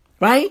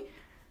 Right?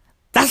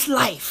 That's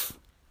life.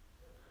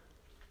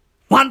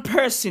 One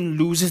person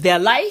loses their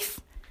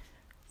life.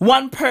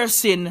 One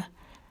person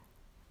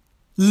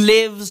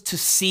lives to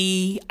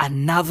see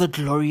another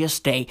glorious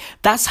day.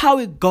 That's how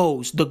it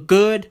goes. The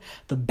good,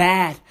 the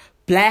bad,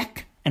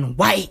 black and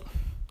white.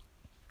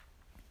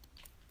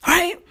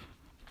 Right?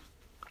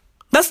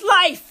 That's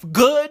life.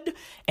 Good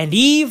and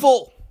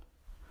evil.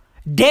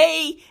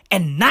 Day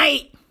and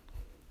night.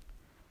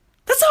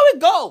 That's how it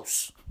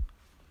goes.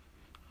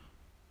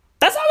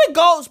 That's how it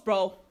goes,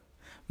 bro.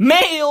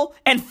 Male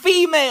and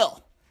female.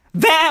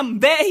 Them,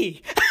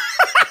 they.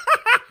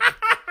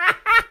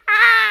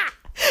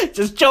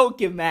 Just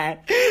joking, man.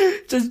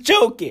 Just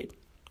joking.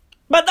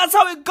 But that's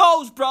how it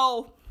goes,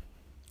 bro.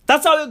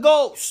 That's how it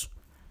goes.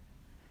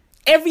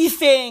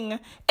 Everything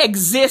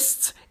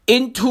exists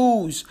in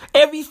twos.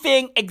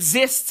 Everything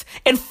exists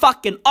in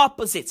fucking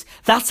opposites.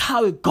 That's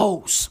how it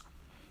goes.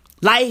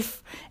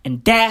 Life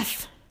and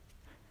death.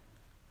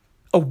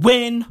 A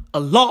win, a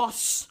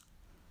loss.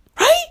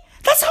 Right?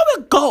 That's how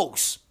it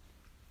goes.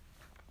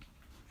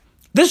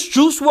 This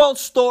Juice WRLD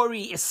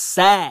story is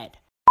sad.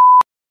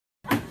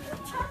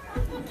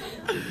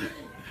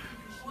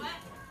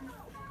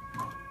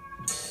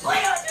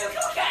 Please don't do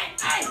cocaine!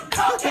 Hey,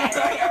 cocaine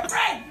ruin your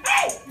brain!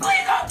 Hey,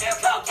 please don't do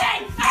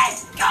cocaine! Hey,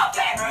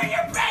 cocaine ruin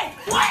your brain!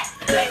 What?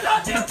 Please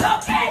don't do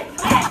cocaine!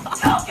 Hey,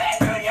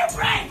 cocaine ruin your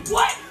brain!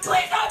 What?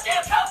 Please don't do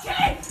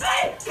cocaine!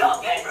 Hey,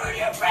 cocaine ruin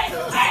your brain!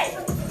 Hey,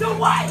 the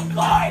white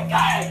boy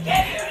gotta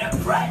give you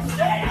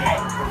depression! Hey,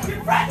 your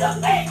friends will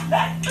think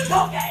that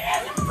cocaine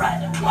is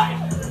depressing! What?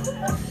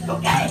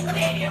 Cocaine will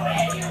leave you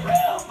in your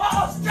room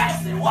all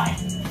stressed and what?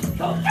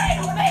 Cocaine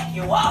will make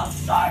you all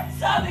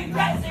sorts of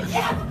aggressive.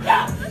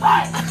 Yeah,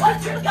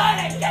 what you're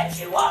gonna get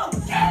you won't do.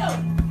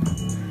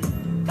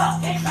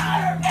 Cocaine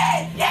powder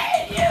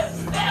making you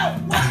spill.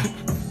 What?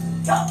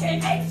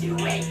 Cocaine makes you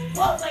weak,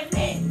 looks like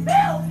meat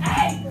pills.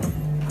 Hey,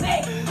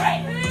 big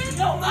break,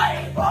 no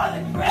money for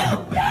the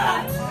grill.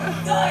 Yeah,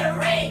 gonna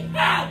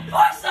rehab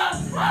for some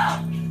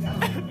smoke,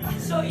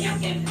 so you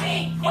can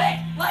be quick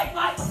like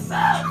Michael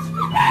Phelps.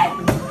 Hey,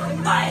 it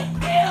might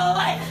feel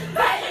like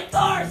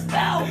Predator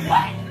smell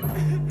wet.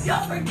 You'll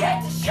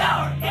forget to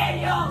shower and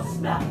you'll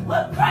smell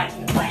look right.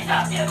 Please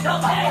don't do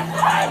cocaine.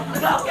 Hey,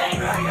 cocaine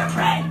ruin your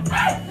brain.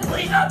 Hey,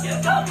 please don't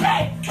do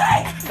cocaine.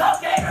 Hey,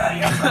 cocaine ruin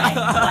your brain.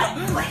 What?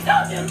 Please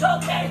don't do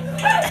cocaine.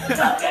 Hey,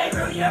 cocaine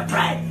ruin your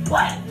brain.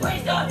 What?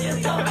 Please don't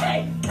do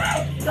cocaine.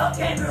 Hey,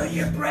 cocaine ruin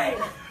your brain.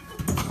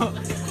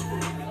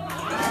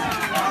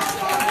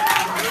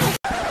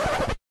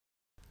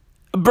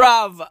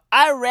 Bruv,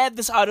 I read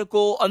this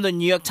article on the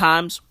New York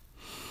Times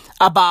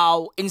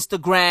about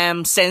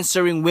Instagram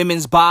censoring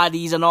women's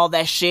bodies and all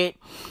that shit.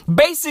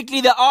 Basically,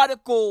 the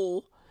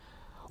article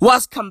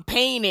was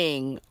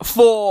campaigning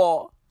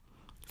for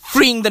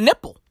freeing the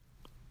nipple.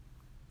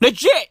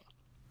 Legit.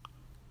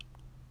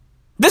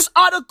 This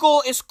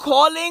article is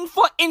calling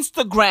for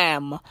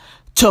Instagram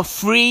to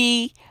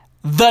free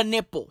the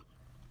nipple.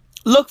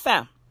 Look,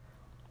 fam.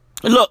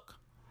 Look.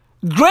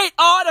 Great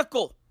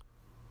article.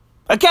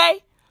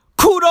 Okay?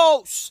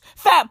 Kudos.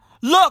 Fam,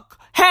 look.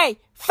 Hey,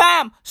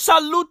 fam,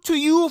 salute to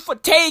you for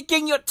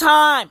taking your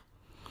time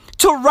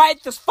to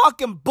write this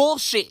fucking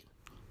bullshit.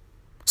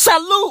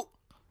 Salute.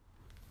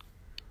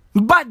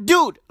 But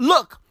dude,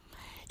 look.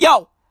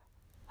 Yo,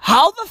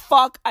 how the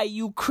fuck are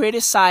you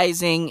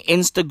criticizing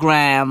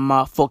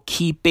Instagram for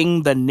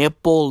keeping the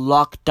nipple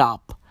locked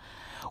up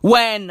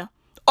when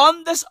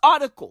on this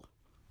article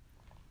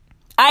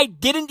I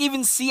didn't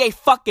even see a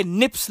fucking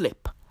nip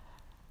slip?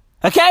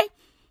 Okay?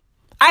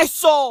 I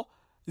saw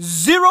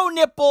zero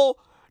nipple,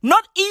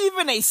 not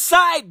even a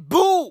side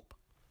boob.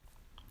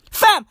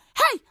 Fam,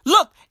 hey,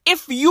 look,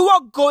 if you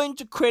are going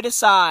to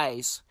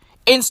criticize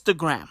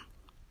Instagram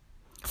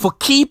for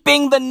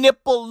keeping the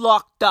nipple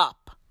locked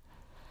up,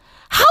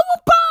 how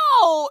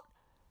about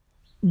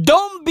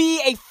don't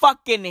be a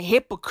fucking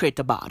hypocrite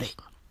about it?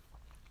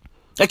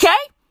 Okay?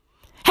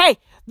 Hey,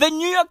 the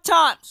New York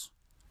Times,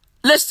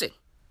 listen,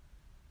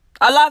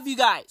 I love you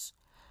guys,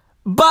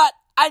 but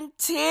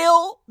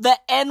until the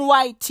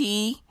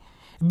NYT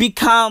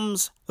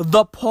becomes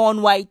the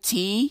porn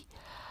YT,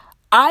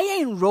 I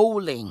ain't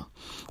rolling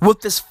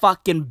with this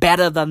fucking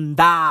better than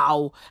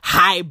thou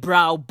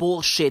highbrow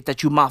bullshit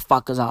that you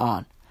motherfuckers are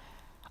on.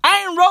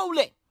 I ain't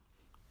rolling.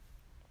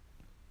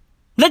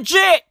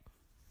 Legit.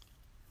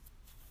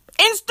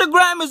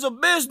 Instagram is a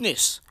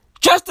business.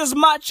 Just as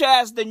much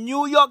as the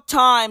New York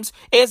Times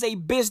is a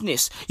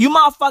business. You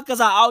motherfuckers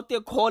are out there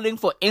calling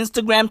for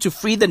Instagram to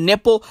free the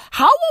nipple.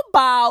 How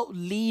about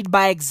lead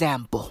by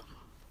example?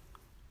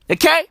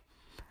 Okay?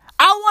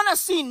 I want to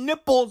see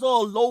nipples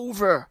all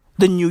over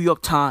the New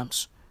York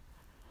Times.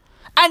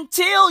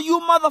 Until you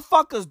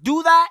motherfuckers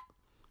do that,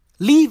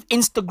 leave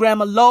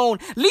Instagram alone.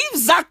 Leave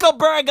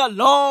Zuckerberg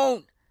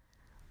alone.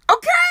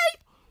 Okay?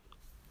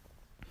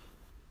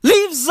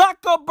 Leave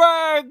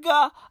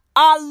Zuckerberg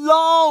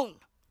alone.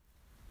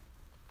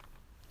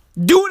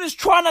 Dude is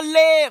trying to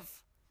live.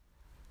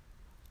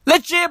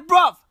 Legit,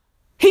 bruv.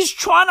 He's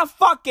trying to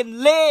fucking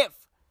live.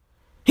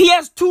 He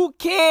has 2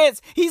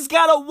 kids. He's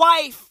got a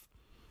wife.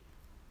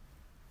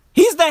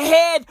 He's the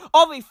head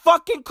of a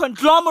fucking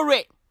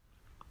conglomerate.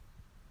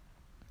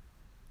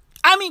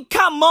 I mean,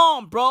 come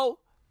on, bro.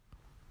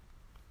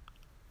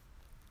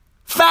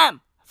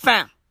 Fam.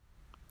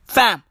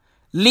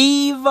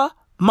 Leave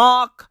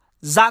Mark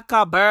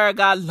Zuckerberg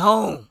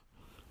alone.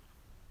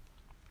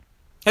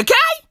 Okay?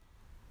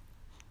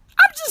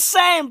 I'm just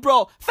saying,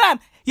 bro. Fam,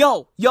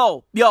 yo.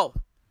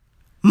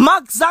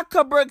 Mark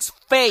Zuckerberg's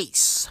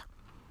face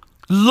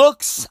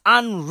looks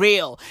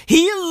unreal.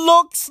 He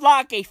looks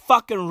like a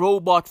fucking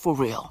robot for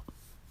real.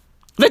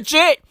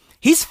 Legit.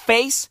 His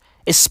face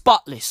is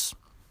spotless.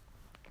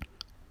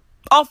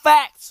 All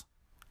facts.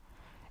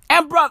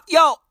 And bro,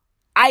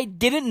 I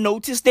didn't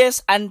notice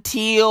this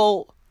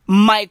until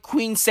my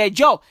queen said,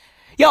 yo,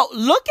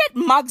 look at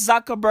Mark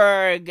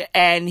Zuckerberg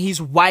and his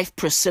wife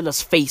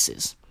Priscilla's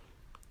faces.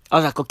 I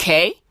was like,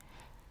 okay.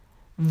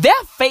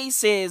 Their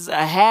faces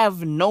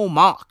have no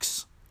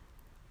marks.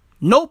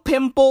 No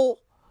pimple.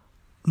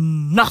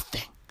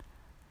 Nothing.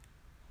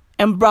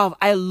 And bruv,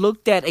 I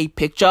looked at a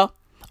picture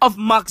of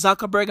Mark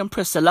Zuckerberg and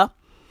Priscilla,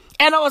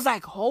 and I was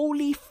like,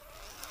 holy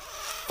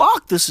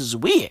fuck, this is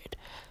weird.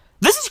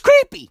 This is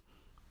creepy.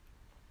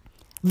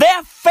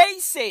 Their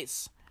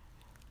faces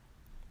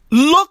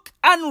look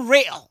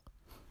unreal.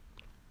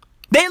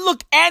 They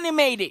look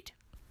animated.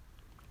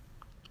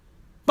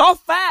 All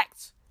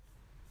facts.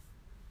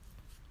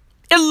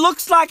 It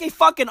looks like a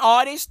fucking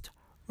artist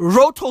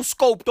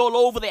rotoscoped all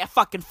over their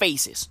fucking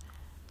faces.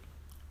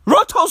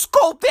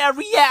 Rotoscope their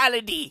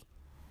reality.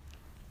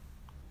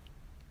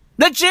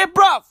 Legit,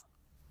 bruv.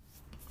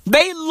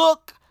 They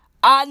look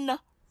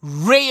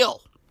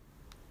unreal.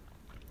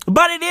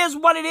 But it is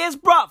what it is,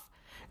 bruv.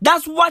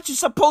 That's what you're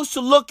supposed to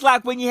look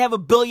like when you have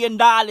 $1 billion.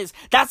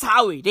 That's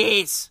how it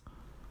is.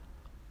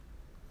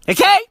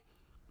 Okay?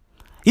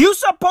 You're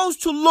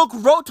supposed to look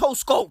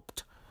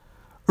rotoscoped.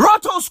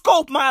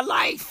 Rotoscope my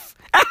life.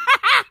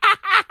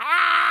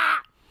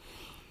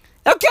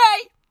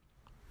 Okay?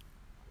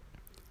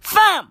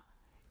 Fam.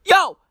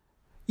 Yo.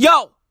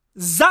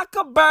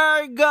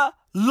 Zuckerberg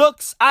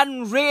looks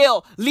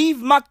unreal. Leave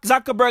Mark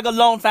Zuckerberg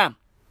alone, fam.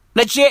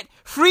 Legit.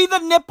 Free the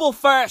nipple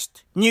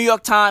first, New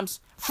York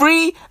Times.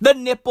 Free the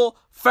nipple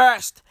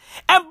first.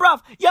 And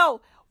bruv,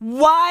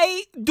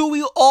 why do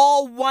we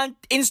all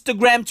want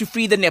Instagram to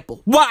free the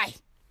nipple? Why?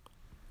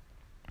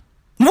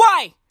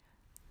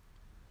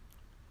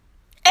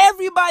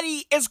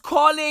 Everybody is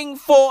calling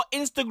for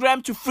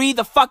Instagram to free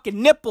the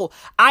fucking nipple.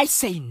 I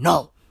say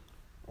no.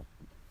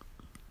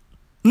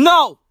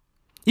 No.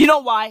 You know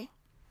why?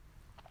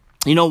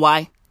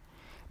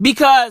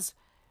 Because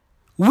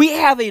we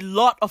have a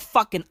lot of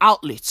fucking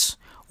outlets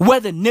where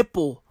the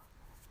nipple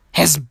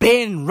has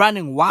been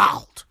running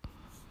wild.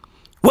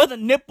 Where the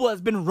nipple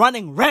has been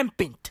running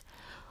rampant.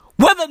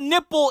 Where the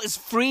nipple is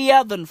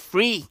freer than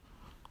free.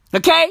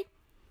 Okay?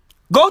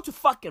 Go to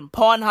fucking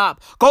Pornhub.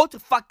 Go to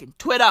fucking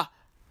Twitter.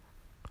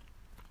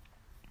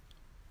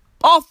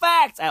 All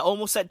facts. I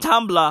almost said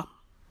Tumblr.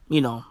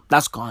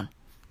 That's gone.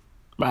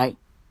 Right?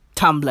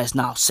 Tumblr is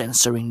now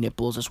censoring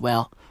nipples as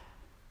well.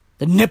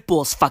 The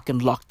nipple is fucking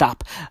locked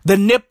up. The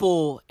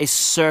nipple is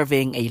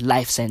serving a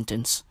life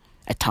sentence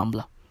at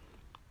Tumblr.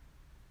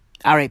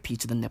 RIP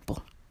to the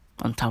nipple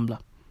on Tumblr.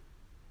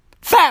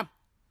 Fam!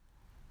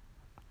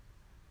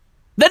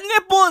 The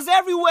nipple is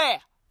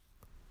everywhere.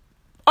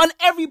 On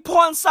every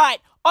porn site.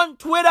 On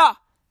Twitter.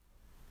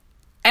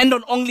 And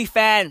on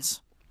OnlyFans.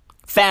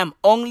 Fam,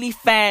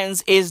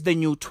 OnlyFans is the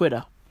new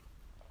Twitter.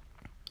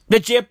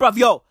 Legit, bruv.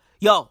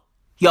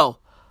 Yo.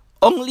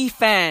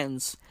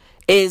 OnlyFans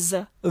is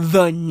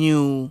the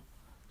new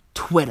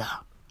Twitter.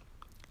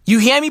 You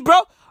hear me,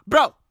 bro?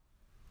 Bro.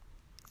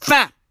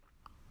 Fam.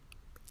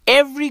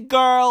 Every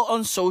girl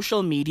on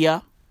social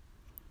media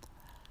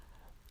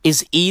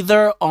is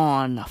either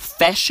on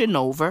Fashion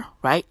Nova,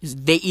 right?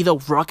 They either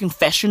rocking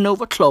Fashion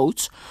Nova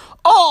clothes,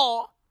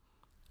 or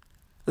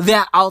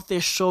they're out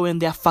there showing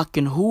their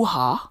fucking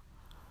hoo-ha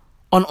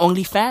on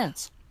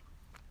OnlyFans.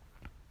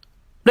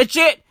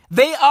 Legit,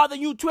 they are the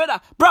new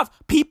Twitter. Bruv,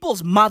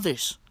 people's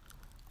mothers,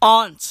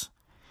 aunts,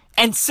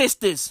 and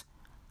sisters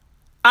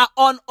are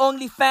on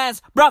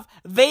OnlyFans. Bruv,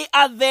 they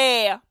are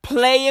there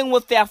playing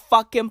with their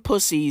fucking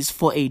pussies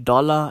for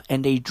 $1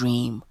 and a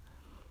dream.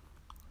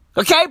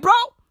 Okay, bro?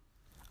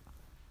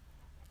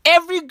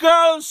 Every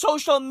girl on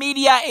social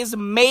media is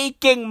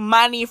making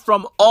money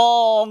from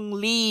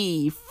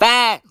OnlyFans.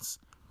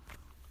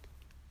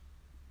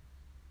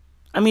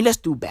 I mean, let's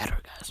do better,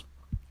 guys.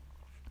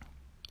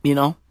 You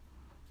know?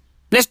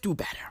 Let's do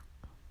better.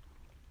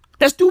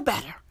 Let's do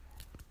better.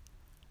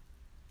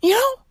 You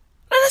know?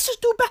 Let's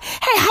just do better.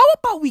 Hey, how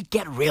about we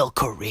get real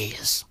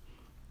careers?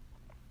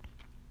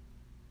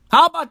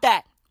 How about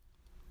that?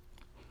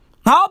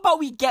 How about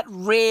we get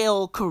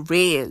real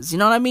careers? You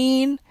know what I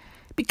mean?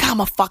 Become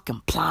a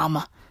fucking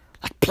plumber.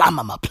 Like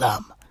plumber my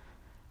plum.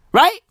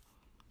 Right?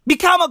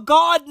 Become a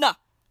gardener.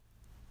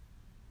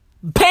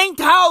 Paint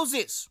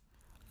houses.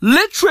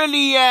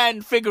 Literally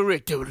and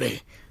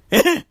figuratively.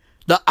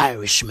 The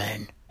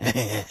Irishman.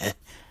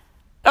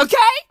 Okay?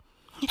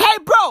 Hey,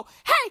 bro.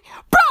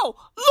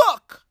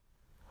 Look.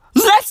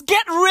 Let's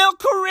get real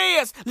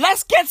careers.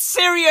 Let's get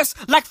serious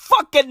like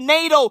fucking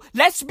NATO.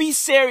 Let's be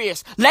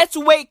serious. Let's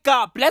wake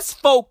up. Let's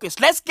focus.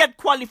 Let's get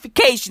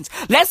qualifications.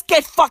 Let's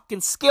get fucking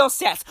skill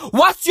sets.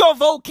 What's your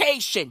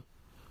vocation?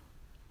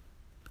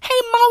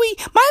 Hey, Maui,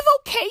 my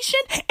vocation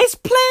is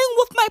playing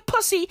with my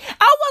pussy.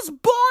 I was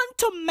born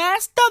to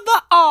master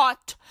the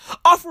art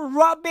of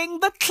rubbing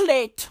the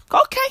clit.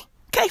 Okay,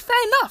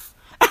 fair enough.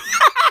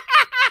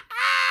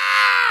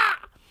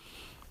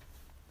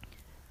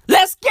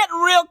 Let's get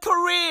real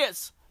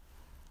careers.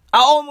 I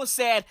almost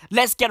said,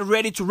 let's get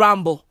ready to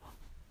rumble.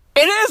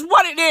 It is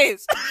what it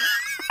is.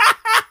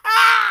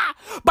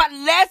 But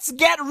let's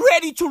get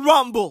ready to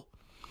rumble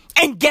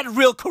and get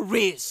real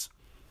careers.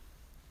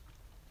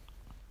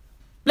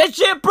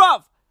 Legit,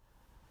 bruv.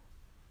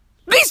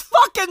 These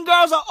fucking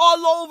girls are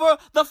all over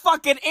the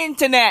fucking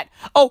internet.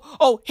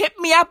 Oh, hit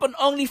me up on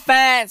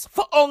OnlyFans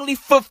for only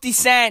 50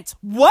 cents.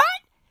 What?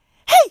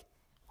 Hey,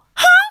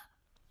 huh?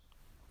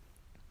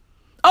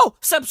 Oh,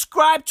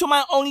 subscribe to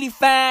my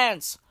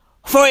OnlyFans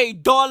for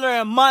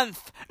 $1 a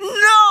month.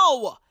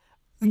 No!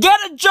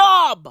 Get a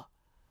job.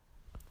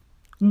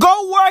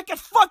 Go work at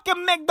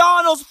fucking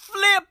McDonald's.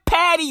 Flip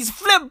patties,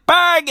 flip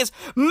burgers.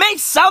 Make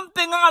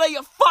something out of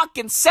your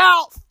fucking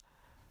self.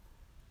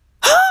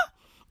 Huh?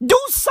 Do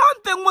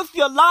something with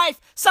your life.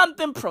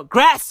 Something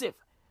progressive.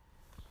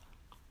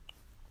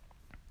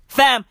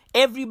 Fam,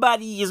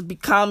 everybody is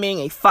becoming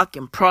a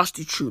fucking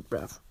prostitute,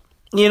 bruv.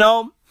 You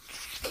know,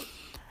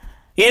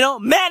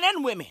 men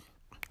and women.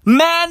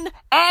 Men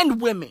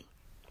and women.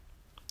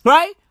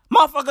 Right?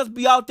 Motherfuckers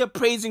be out there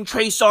praising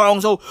Trey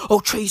Songz. Oh,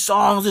 Trey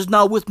Songz is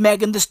now with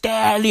Megan Thee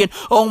Stallion.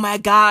 Oh my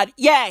God.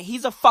 Yeah,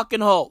 he's a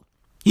fucking hoe.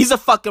 He's a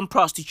fucking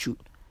prostitute.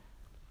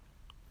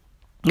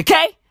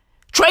 Okay?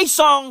 Trey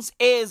Songz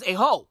is a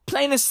hoe.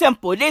 Plain and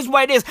simple. It is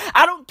what it is.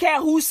 I don't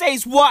care who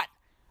says what.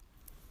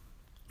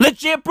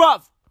 Legit,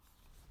 bruv.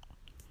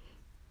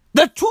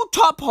 The two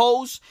top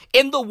hoes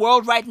in the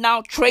world right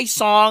now, Trey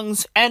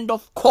Songz and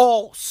of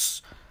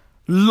course,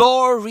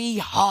 Lori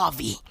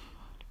Harvey.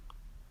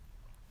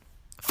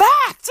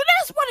 Facts. It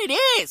is what it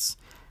is.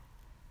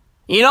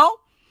 You know?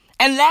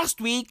 And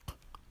last week,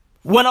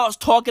 when I was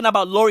talking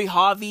about Lori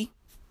Harvey,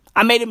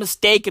 I made a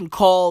mistake and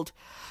called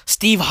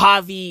Steve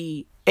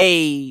Harvey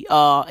a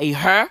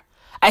her.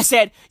 I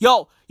said,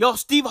 yo,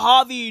 Steve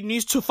Harvey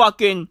needs to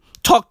fucking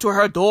talk to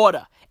her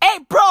daughter. Hey,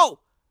 bro.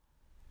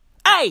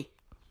 Hey,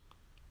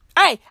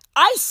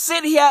 I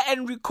sit here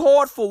and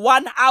record for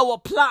 1 hour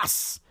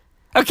plus.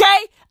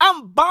 Okay?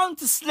 I'm bound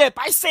to slip.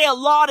 I say a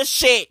lot of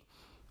shit.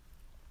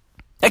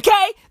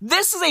 Okay?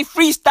 This is a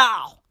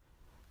freestyle.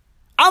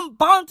 I'm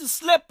bound to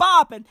slip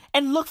up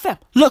and look, fam.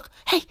 Look.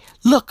 Hey,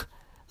 look.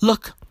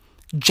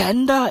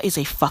 Gender is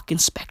a fucking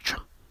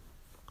spectrum.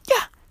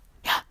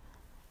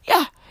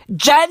 Yeah.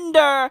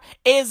 Gender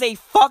is a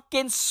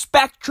fucking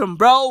spectrum,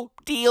 bro.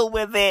 Deal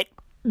with it.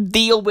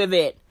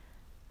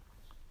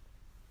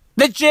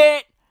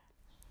 Legit.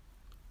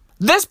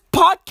 This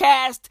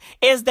podcast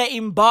is the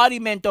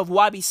embodiment of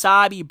Wabi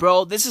Sabi,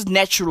 bro. This is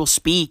natural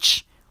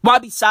speech.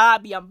 Wabi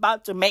Sabi, I'm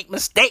about to make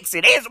mistakes.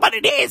 It is what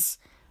it is.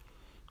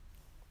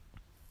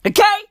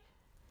 Okay?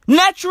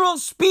 Natural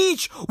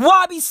speech.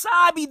 Wabi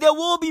Sabi, there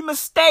will be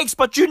mistakes.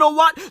 But you know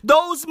what?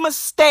 Those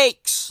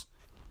mistakes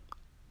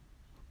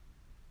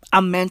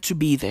are meant to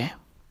be there.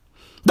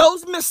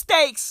 Those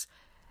mistakes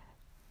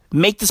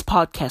make this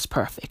podcast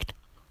perfect.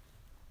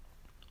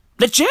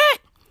 Legit,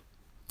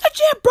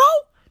 bro.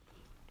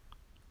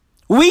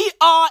 We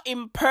are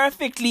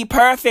imperfectly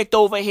perfect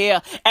over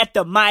here at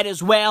the Might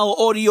As Well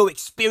audio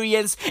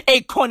experience,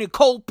 a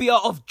cornucopia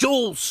of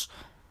jewels.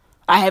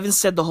 I haven't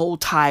said the whole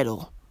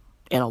title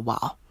in a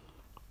while.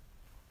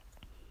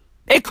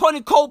 A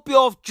cornucopia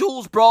of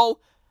jewels, bro.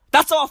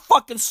 That's our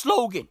fucking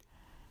slogan.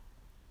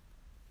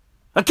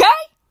 Okay?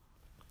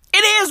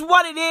 It is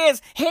what it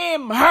is.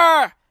 Him,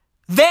 her,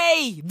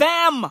 they,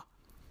 them.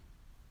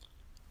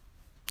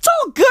 It's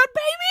all good,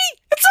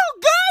 baby. It's all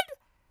good.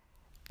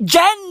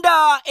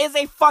 Gender is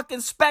a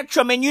fucking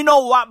spectrum. And you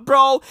know what,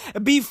 bro?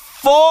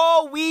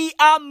 Before we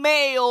are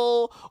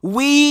male,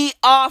 we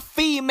are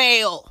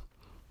female.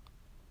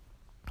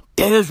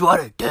 That is what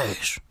it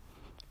is.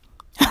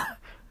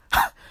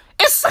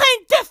 It's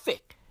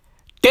scientific.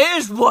 That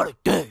is what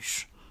it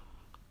is.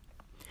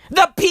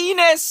 The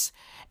penis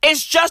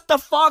It's just the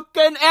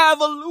fucking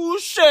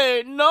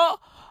evolution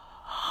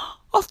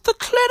of the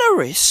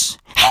clitoris.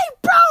 Hey,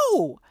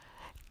 bro!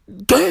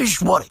 This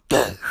is what it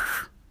does.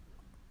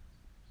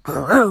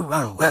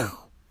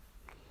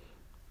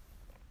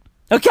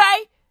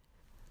 Okay?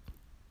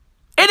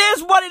 It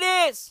is what it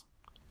is.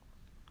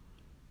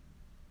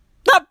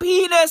 The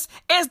penis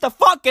is the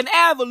fucking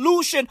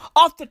evolution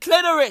of the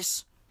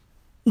clitoris.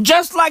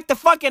 Just like the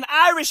fucking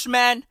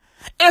Irishman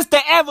is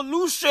the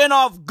evolution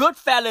of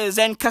Goodfellas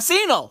and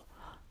Casino.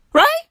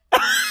 Right?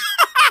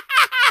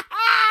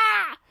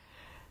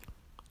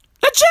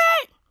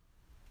 Legit!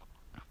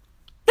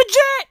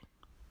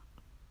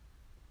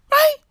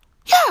 Right?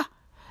 Yeah.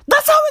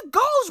 That's how it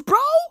goes, bro.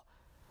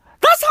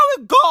 That's how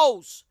it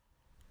goes.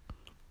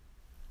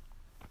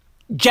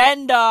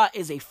 Gender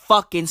is a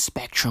fucking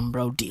spectrum,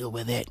 bro. Deal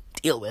with it.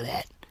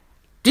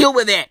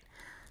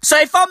 So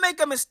if I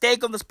make a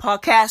mistake on this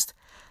podcast,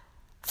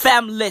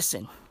 fam,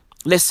 listen.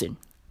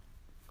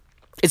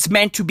 It's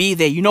meant to be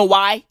there. You know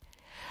why?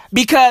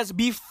 Because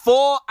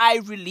before I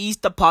release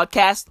the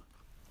podcast,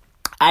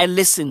 I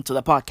listen to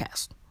the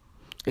podcast.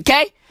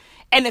 Okay?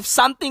 And if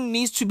something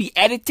needs to be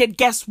edited,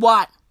 guess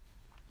what?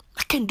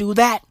 I can do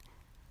that.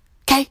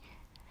 Okay?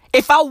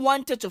 If I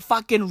wanted to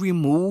fucking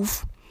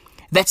remove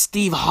that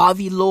Steve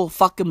Harvey little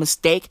fucking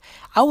mistake,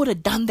 I would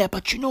have done that.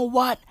 But you know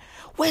what?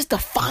 Where's the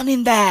fun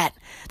in that?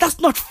 That's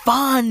not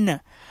fun.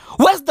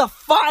 Where's the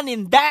fun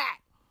in that?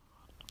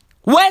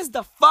 Where's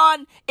the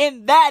fun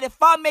in that? If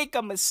I make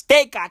a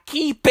mistake, I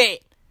keep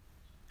it.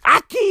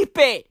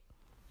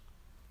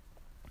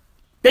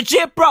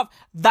 Legit, bro.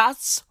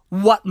 That's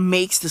what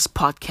makes this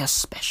podcast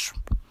special.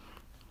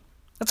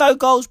 That's how it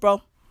goes,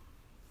 bro.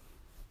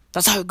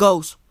 That's how it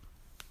goes.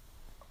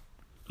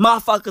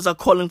 Motherfuckers are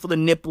calling for the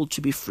nipple to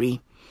be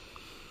free.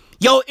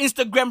 Yo,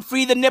 Instagram,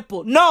 free the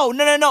nipple. No.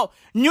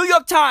 New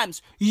York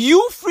Times,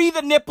 you free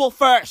the nipple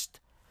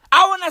first.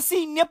 I want to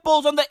see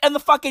nipples on the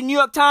fucking New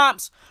York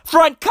Times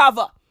front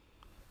cover.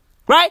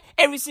 Right?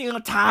 Every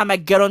single time I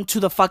get onto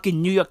the fucking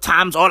New York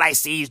Times, all I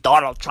see is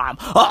Donald Trump.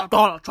 Oh,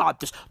 Donald Trump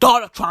this,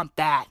 Donald Trump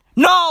that.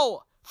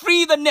 No!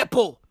 Free the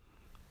nipple.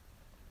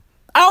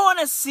 I want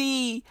to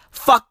see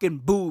fucking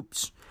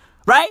boobs.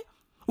 Right?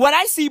 When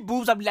I see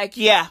boobs, I'm like,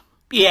 yeah,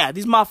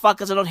 these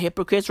motherfuckers are not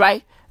hypocrites,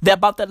 right? They're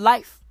about that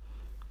life.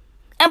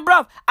 And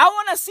bruv, I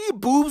want to see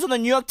boobs on the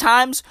New York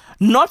Times,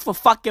 not for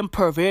fucking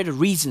perverted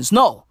reasons.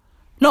 No,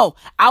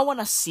 I want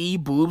to see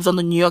boobs on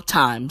the New York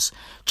Times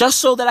just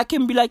so that I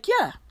can be like,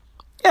 yeah,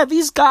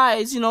 these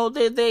guys,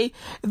 they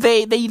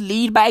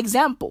lead by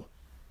example,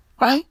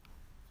 right?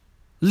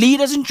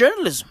 Leaders in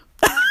journalism.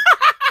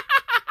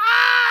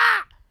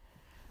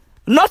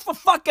 Not for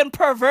fucking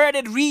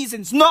perverted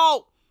reasons.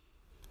 No.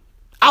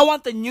 I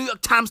want the New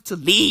York Times to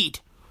lead.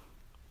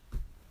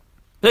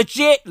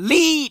 Legit,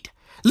 lead.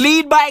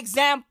 Lead by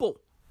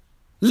example.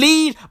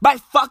 Lead by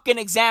fucking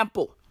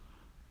example.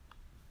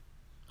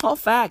 All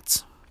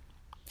facts.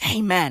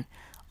 Hey, man.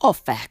 All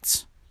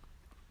facts.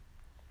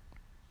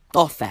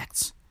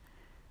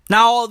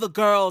 Now all the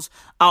girls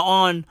are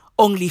on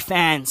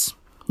OnlyFans.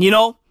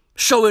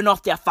 Showing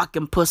off their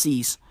fucking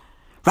pussies.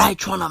 Right?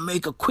 Trying to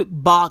make a quick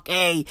buck.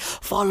 Hey,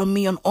 follow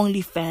me on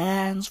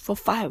OnlyFans for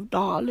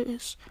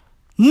 $5.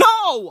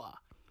 No.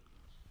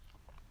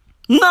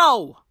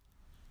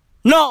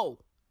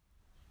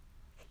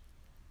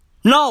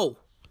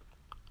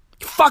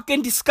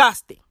 Fucking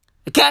disgusting.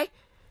 Okay?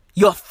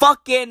 You're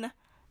fucking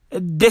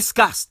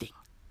disgusting.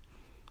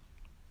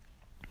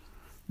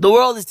 The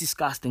world is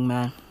disgusting,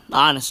 man.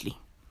 Honestly.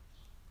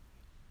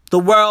 The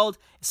world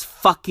is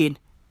fucking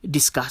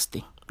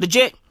disgusting.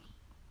 Legit.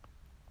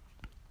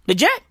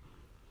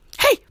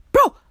 Hey,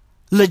 bro.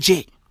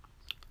 Legit.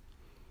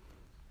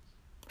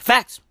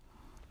 Facts.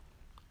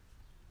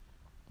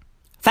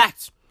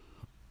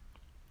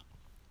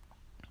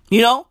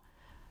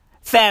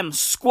 Fam,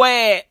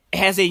 Square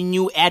has a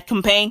new ad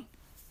campaign,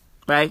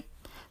 right?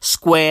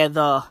 Square,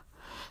 the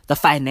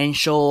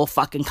financial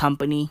fucking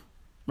company,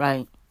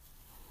 right?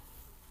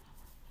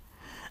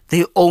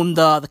 They own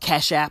the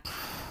Cash App.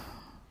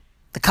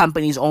 The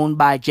company is owned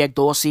by Jack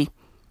Dorsey,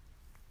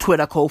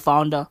 Twitter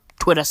co-founder,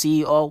 Twitter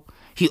CEO.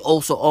 He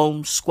also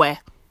owns Square,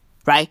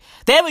 right?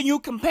 They have a new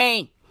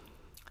campaign.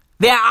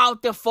 They're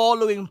out there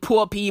following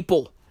poor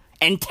people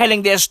and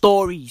telling their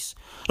stories.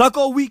 Like,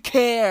 oh, we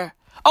care.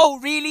 Oh,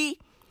 really?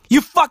 You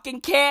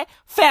fucking care?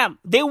 Fam,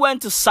 they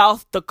went to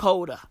South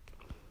Dakota,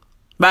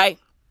 right?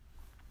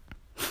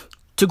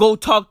 To go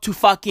talk to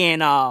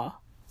fucking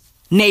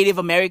Native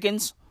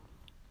Americans.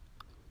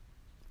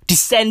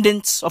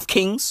 Descendants of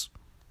kings.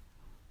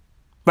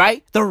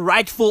 Right? The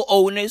rightful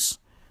owners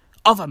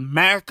of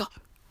America.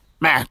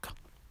 Right?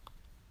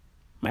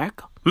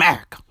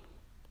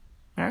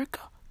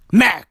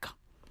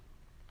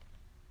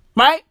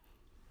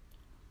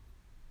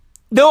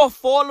 They were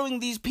following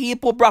these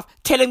people, bruv,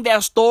 telling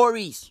their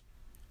stories.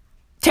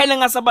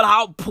 Telling us about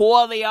how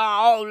poor they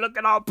are. Oh, look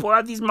at how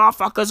poor these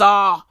motherfuckers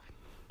are.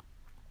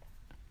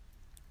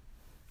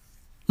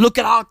 Look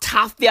at how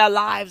tough their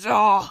lives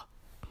are.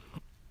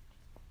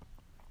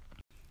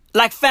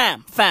 Like,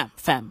 fam.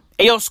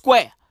 Ayo,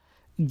 Square.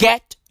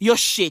 Get your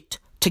shit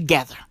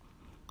together.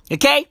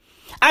 Okay?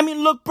 I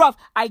mean, look, bruv,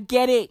 I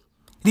get it.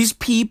 These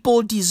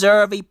people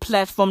deserve a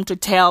platform to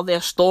tell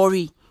their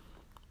story.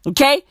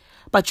 Okay?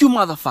 But you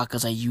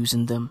motherfuckers are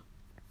using them.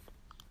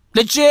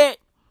 Legit.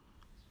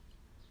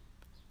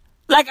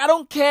 Like, I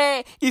don't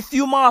care if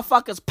you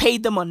motherfuckers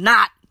paid them or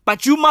not,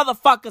 but you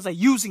motherfuckers are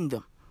using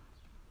them.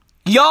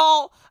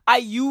 Y'all are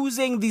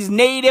using these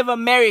Native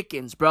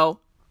Americans, bro,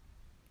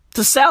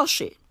 to sell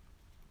shit.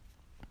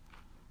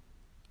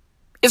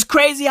 It's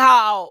crazy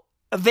how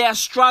their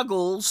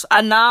struggles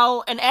are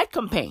now an ad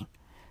campaign.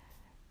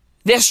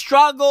 Their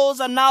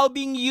struggles are now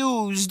being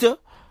used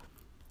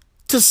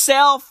to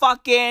sell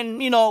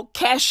fucking,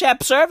 Cash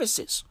App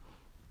services.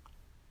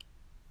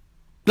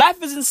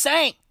 Life is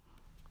insane.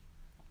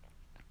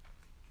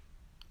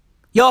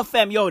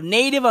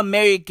 Native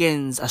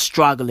Americans are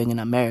struggling in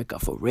America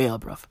for real,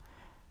 bruv.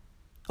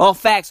 All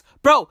facts.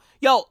 Bro,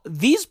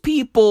 these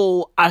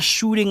people are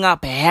shooting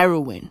up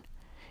heroin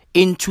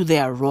into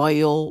their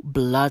royal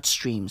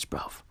bloodstreams,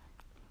 bruv.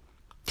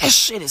 That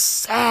shit is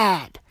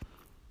sad.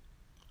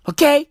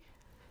 Okay?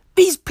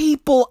 These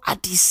people are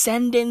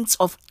descendants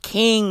of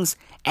kings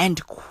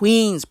and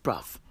queens,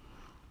 bruv.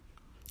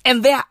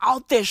 And they're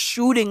out there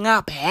shooting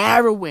up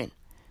heroin.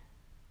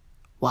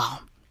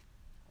 Wow.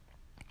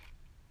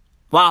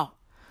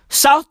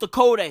 South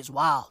Dakota is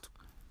wild.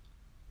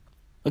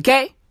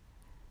 Okay?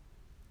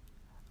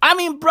 I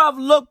mean, bruv,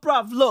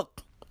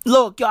 look.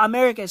 Look,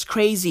 America is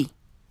crazy.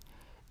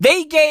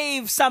 They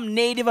gave some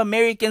Native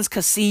Americans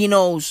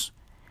casinos.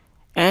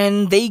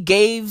 And they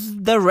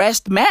gave the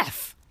rest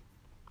meth.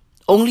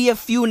 Only a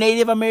few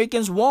Native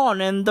Americans won.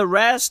 And the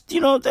rest,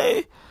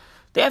 they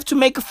have to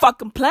make a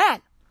fucking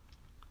plan.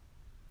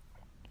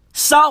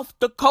 South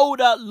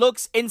Dakota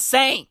looks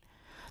insane.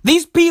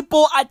 These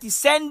people are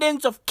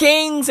descendants of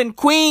kings and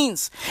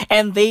queens.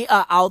 And they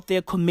are out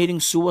there committing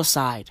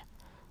suicide.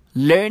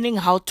 Learning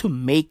how to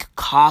make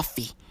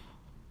coffee.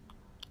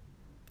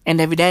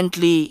 And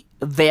evidently,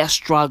 their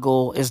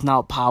struggle is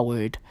now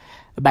powered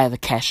by the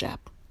Cash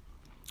App.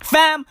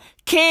 Fam,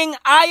 King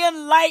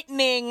Iron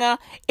Lightning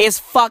is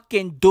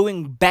fucking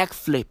doing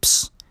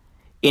backflips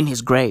in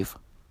his grave.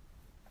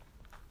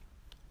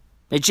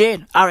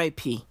 Legit,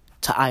 R.I.P.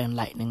 to Iron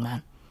Lightning,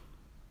 man.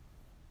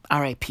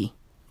 R.I.P.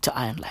 to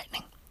Iron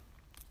Lightning.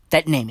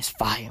 That name is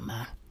fire,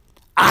 man.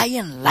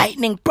 Iron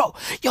Lightning, bro.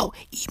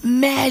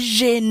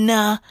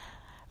 Imagine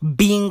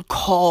being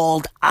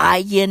called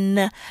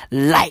Iron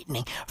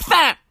Lightning.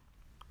 Fam.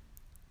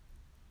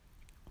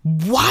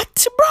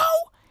 What, bro?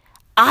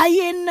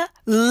 Iron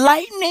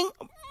Lightning?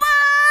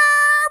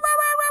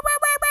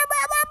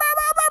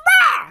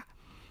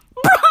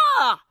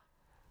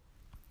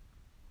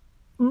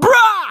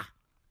 Bruh.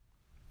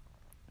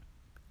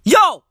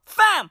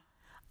 Fam.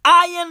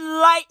 Iron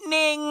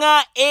Lightning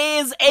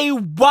is a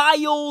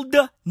wild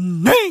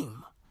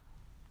name.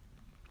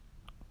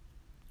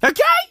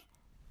 Okay?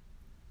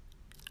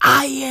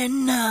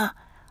 Iron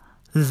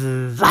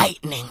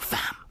Lightning,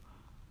 fam.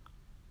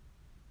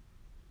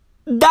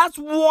 That's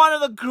one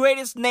of the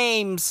greatest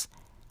names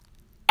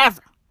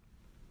ever.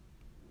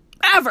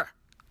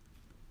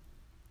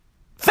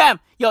 Fam,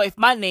 if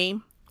my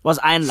name was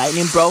Iron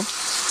Lightning, bro,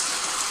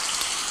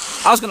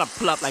 I was gonna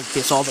pull up like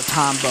this all the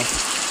time, bro.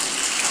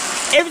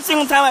 Every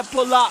single time I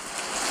pull up,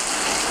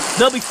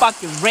 there'll be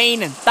fucking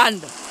rain and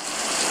thunder.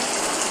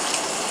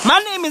 My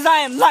name is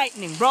Iron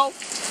Lightning, bro.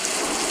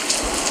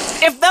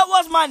 If that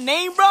was my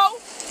name, bro,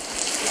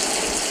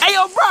 hey,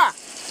 yo, bro,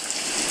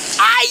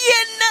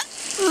 Iron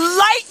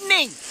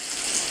Lightning.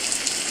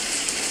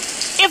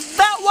 If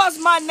that was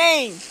my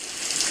name,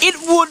 it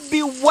would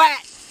be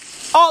wet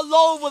all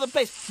over the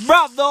place.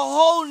 Bruh, the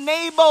whole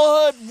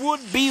neighborhood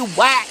would be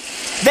wet.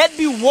 There'd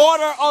be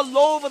water all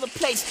over the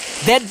place.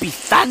 There'd be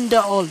thunder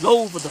all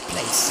over the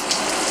place.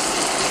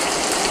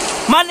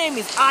 My name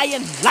is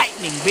Iron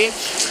Lightning,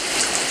 bitch.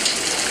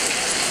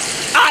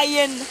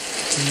 Iron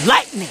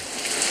Lightning.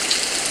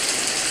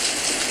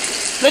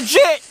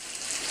 Legit.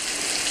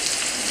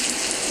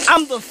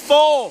 I'm the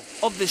Thor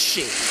of this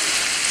shit.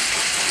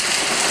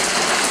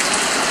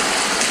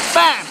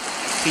 Fam,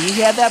 can you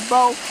hear that,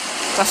 bro?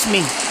 That's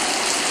me,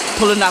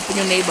 pulling up in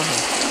your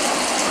neighborhood.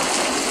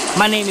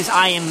 My name is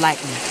Iron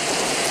Lightning.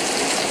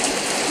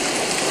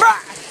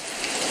 Bruh.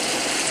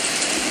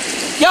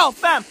 Yo,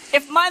 fam,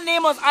 if my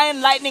name was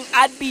Iron Lightning,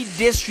 I'd be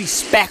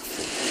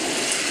disrespectful.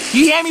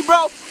 You hear me,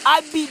 bro?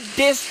 I'd be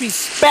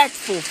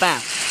disrespectful, fam.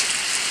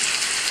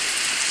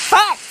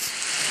 Facts.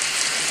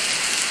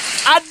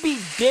 I'd be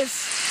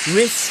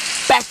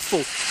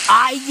disrespectful.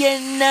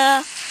 Iron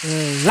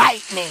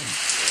Lightning.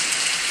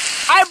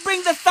 I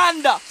bring the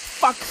thunder.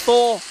 Fuck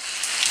Thor.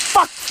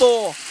 Fuck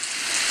Thor.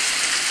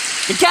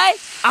 Okay?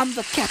 I'm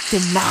the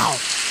captain now.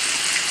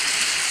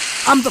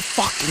 I'm the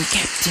fucking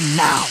captain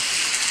now.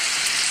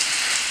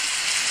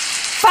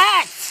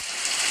 Facts.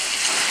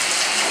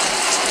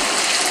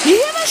 You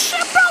hear that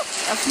shit, bro?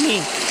 That's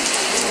me.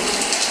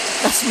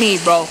 That's me,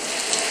 bro.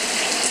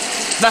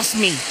 That's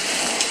me.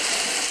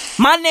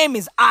 My name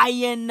is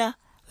Iron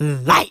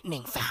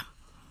Lightning, fam.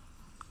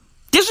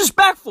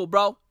 Disrespectful,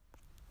 bro.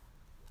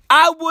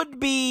 I would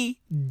be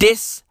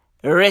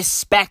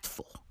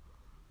disrespectful.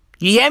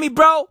 You hear me,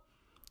 bro?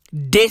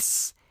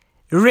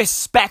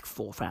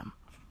 Disrespectful, fam.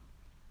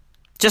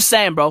 Just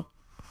saying, bro.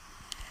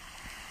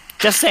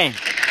 Just saying.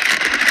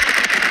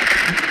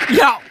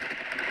 Yo,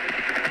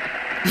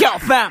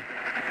 fam.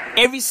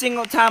 Every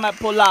single time I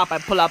pull up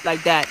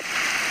like that.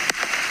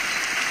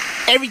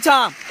 Every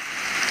time.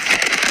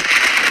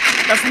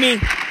 That's me.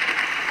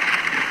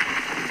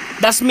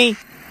 That's me.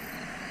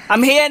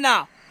 I'm here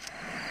now.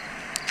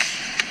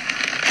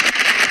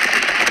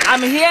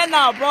 I'm here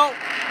now, bro.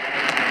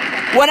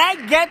 When I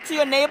get to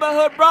your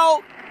neighborhood,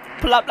 bro,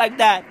 pull up like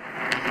that.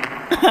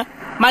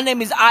 My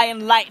name is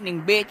Iron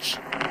Lightning, bitch.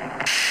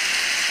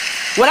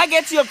 When I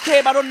get to your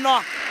crib, I don't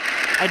knock.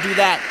 I do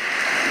that.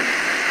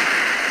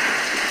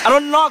 I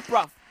don't knock,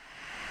 bro.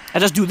 I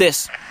just do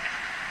this.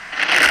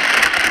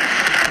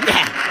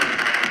 Yeah.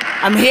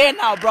 I'm here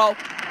now, bro.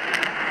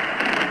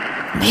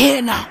 I'm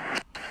here now.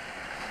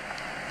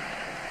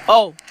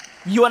 Oh,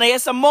 you wanna hear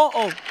some more?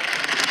 Oh.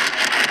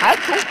 Alright,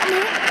 cool. I'm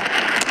here.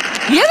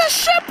 You hear that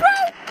shit, bro?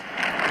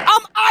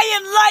 I'm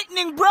Iron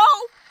Lightning, bro.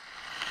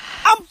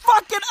 I'm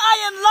fucking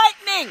Iron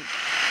Lightning.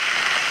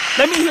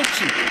 Let me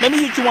hit you. Let me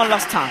hit you one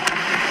last time.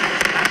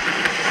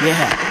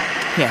 Yeah.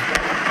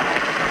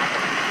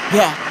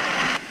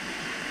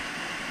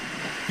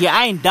 Yeah,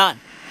 I ain't done.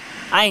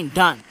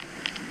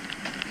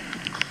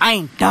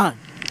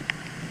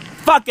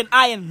 Fucking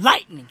Iron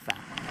Lightning, fam.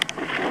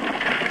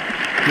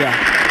 Yeah.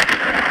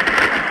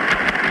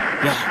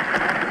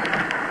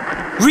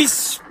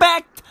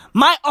 Respect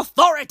my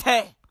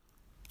authority.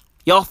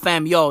 Yo,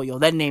 fam, yo,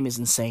 that name is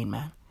insane,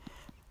 man.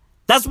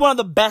 That's one of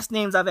the best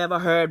names I've ever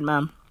heard,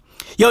 man.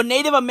 Yo,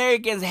 Native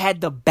Americans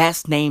had the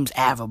best names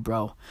ever,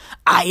 bro.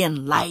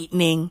 Iron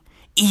Lightning,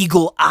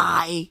 Eagle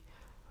Eye,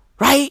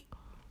 right?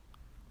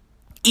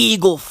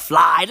 Eagle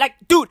Fly. Like,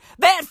 dude,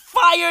 they had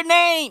fire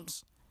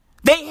names.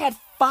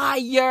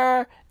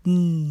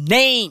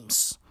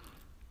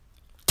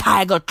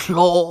 Tiger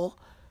Claw.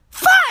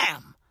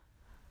 Fam.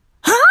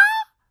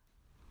 Huh?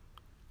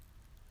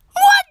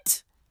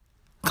 What?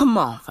 Come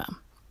on,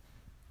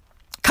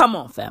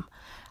 fam.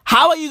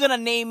 How are you gonna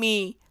name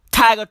me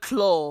Tiger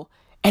Claw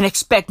and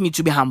expect me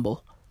to be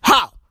humble?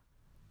 How?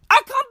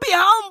 I can't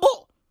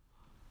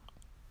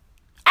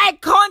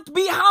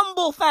be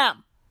humble,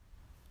 fam.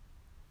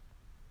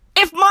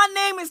 If my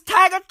name is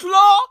Tiger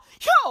Claw,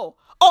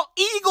 or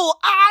Eagle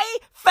Eye,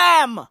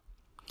 fam,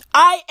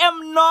 I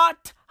am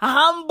not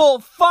humble.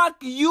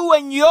 Fuck you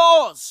and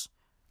yours.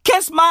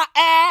 Kiss my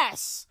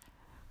ass.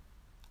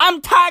 I'm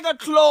Tiger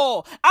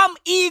Claw. I'm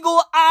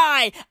Eagle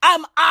Eye.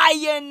 I'm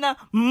Iron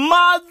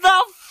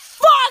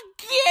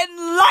motherfucking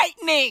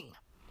Lightning.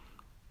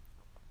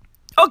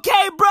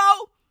 Okay,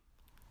 bro?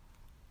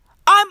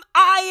 I'm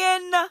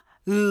Iron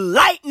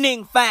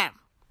Lightning, fam.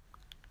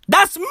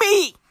 That's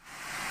me.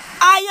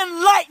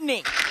 Iron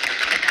Lightning.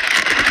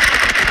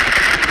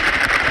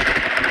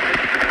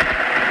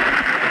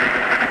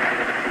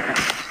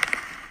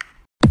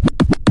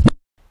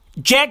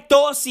 Jack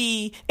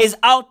Dorsey is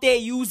out there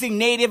using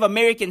Native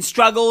American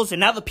struggles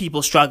and other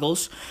people's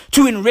struggles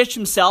to enrich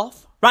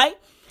himself, right?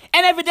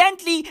 And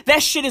evidently,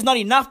 that shit is not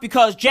enough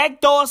because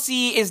Jack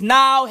Dorsey is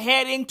now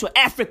heading to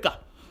Africa.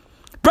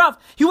 Bruv,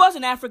 he was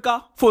in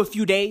Africa for a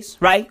few days,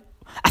 right?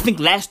 I think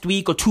last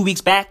week or 2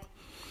 weeks back.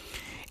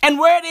 And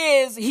word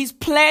is, he's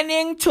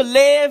planning to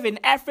live in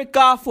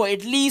Africa for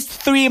at least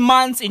 3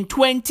 months in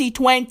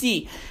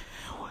 2020.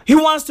 He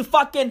wants to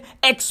fucking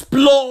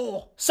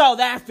explore South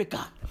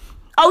Africa.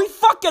 Are we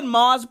fucking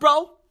Mars,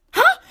 bro?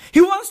 Huh?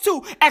 He wants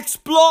to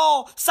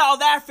explore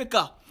South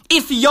Africa,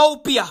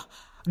 Ethiopia,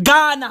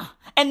 Ghana,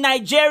 and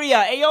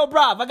Nigeria. Hey, yo,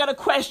 bruv, I got a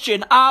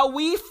question. Are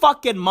we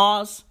fucking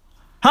Mars?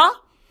 Huh?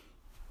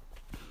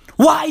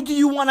 Why do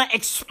you want to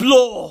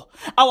explore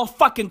our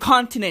fucking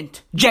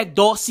continent, Jack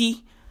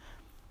Dorsey?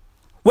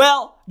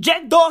 Well,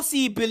 Jack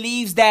Dorsey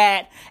believes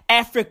that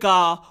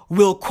Africa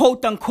will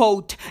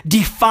quote-unquote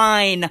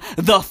define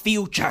the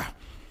future.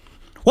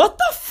 What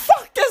the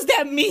fuck does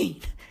that mean?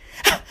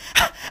 Hey,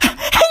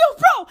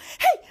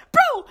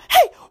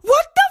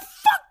 what the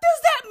fuck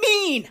does that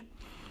mean?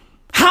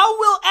 How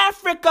will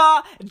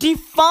Africa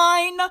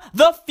define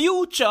the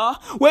future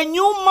when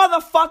you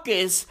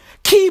motherfuckers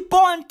keep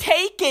on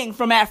taking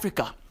from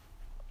Africa?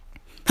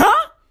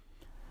 Huh?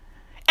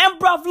 And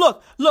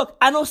bruv, look,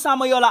 I know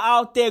some of y'all are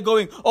out there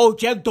going, oh,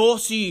 Jack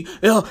Dorsey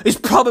is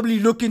probably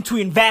looking to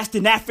invest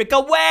in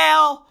Africa.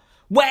 Well,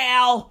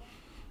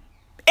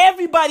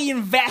 everybody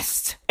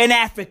invests in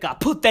Africa.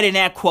 Put that in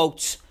air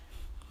quotes.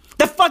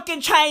 The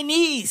fucking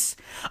Chinese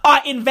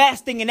are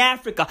investing in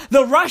Africa.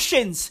 The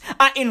Russians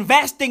are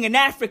investing in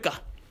Africa.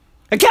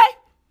 Okay?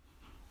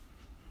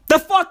 The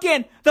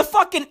fucking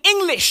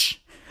English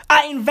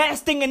are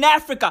investing in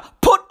Africa.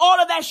 Put all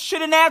of that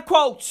shit in air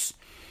quotes.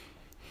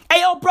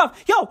 Hey, yo, bro.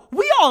 Yo,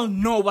 we all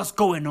know what's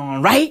going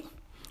on, right?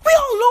 We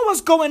all know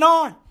what's going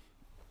on.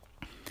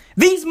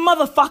 These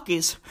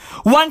motherfuckers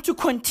want to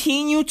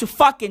continue to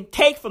fucking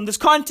take from this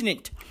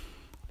continent.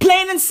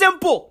 Plain and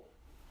simple.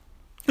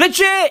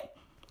 Legit.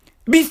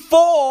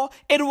 Before,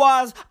 it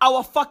was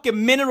our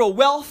fucking mineral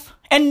wealth.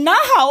 And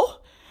now,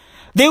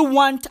 they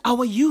want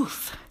our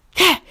youth.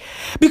 Yeah,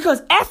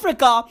 because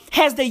Africa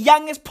has the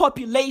youngest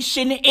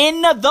population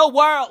in the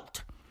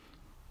world.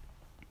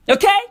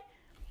 Okay?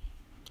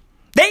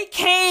 They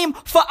came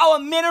for our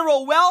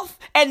mineral wealth,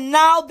 and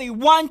now they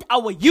want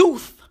our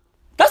youth.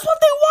 That's what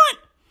they want.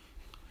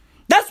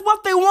 That's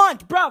what they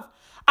want, bruv.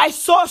 I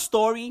saw a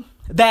story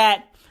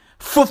that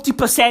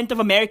 50% of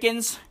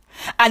Americans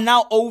are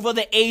now over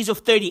the age of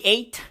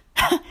 38.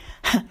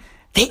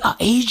 They are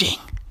aging.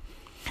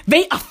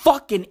 They are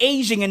fucking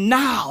aging, and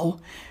now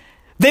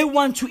they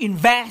want to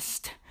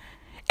invest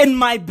in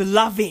my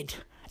beloved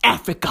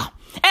Africa.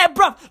 Hey,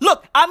 bruv,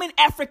 look, I'm in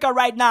Africa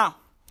right now,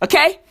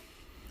 okay?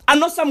 I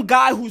know some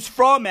guy who's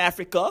from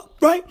Africa,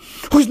 right?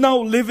 Who's now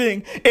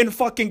living in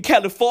fucking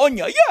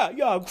California.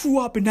 Yeah, I grew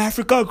up in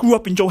Africa. I grew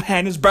up in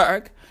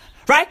Johannesburg,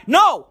 right?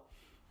 No.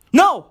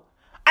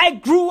 I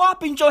grew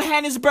up in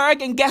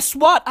Johannesburg, and guess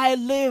what? I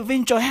live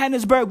in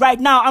Johannesburg right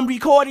now. I'm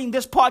recording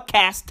this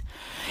podcast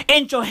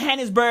in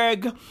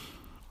Johannesburg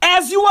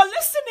as you are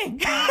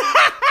listening.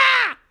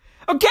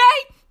 Okay?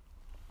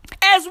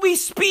 As we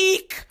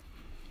speak,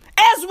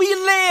 as we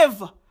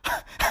live.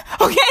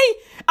 Okay?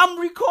 I'm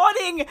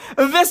recording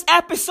this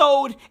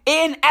episode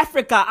in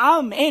Africa.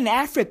 I'm in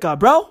Africa,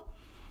 bro.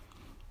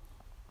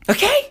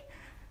 Okay?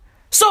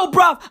 So,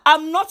 bruv,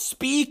 I'm not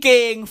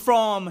speaking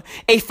from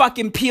a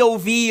fucking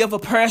POV of a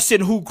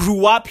person who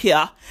grew up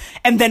here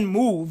and then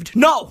moved.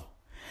 No.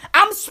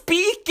 I'm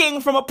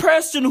speaking from a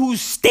person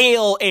who's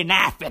still in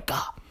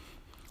Africa.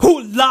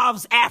 Who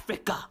loves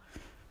Africa.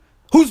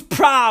 Who's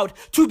proud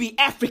to be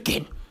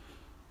African.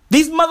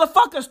 These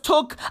motherfuckers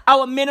took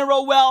our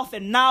mineral wealth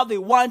and now they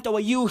want our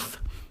youth.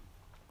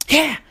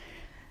 Yeah.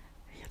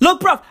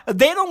 Look, bruv,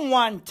 they don't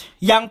want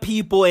young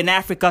people in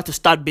Africa to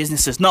start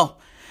businesses. No.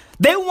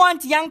 They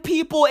want young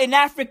people in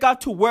Africa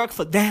to work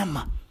for them.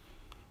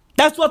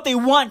 That's what they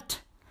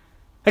want.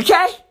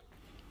 Okay?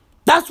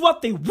 That's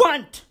what they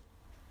want.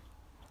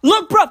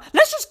 Look, bruv,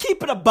 let's just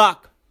keep it a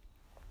buck.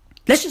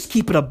 Let's just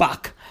keep it a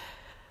buck.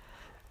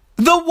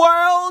 The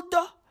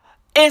world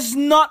is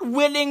not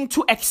willing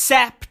to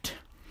accept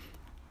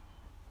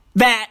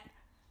that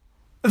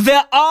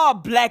there are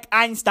black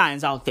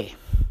Einsteins out there.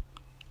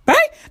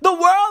 Right? The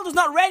world is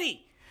not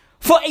ready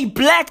for a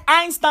black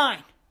Einstein.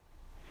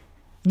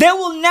 They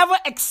will never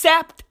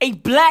accept a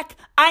black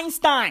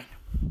Einstein.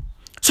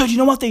 So do you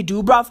know what they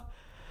do, bruv?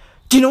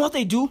 Do you know what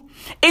they do?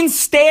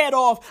 Instead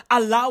of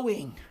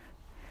allowing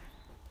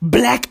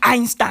black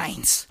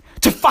Einsteins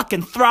to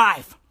fucking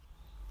thrive,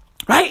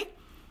 right?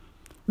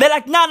 They're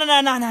like, nah.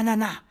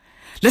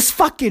 Let's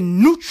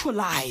fucking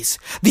neutralize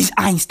these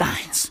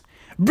Einsteins.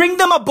 Bring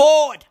them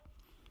aboard.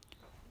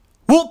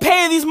 We'll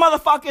pay these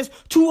motherfuckers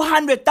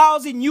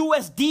 200,000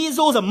 US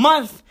diesels a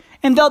month,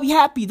 and they'll be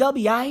happy. They'll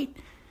be alright.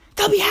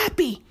 They'll be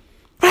happy,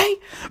 right?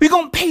 We're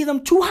going to pay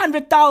them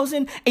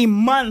 200,000 a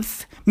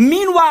month.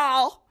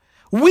 Meanwhile,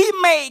 we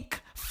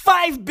make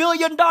 $5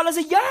 billion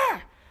a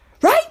year,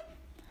 right?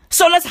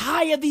 So let's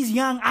hire these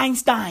young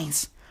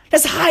Einsteins.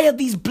 Let's hire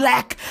these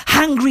black,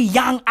 hungry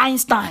young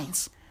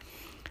Einsteins.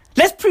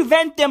 Let's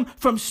prevent them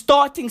from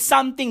starting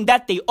something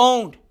that they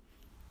own.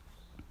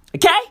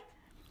 Okay?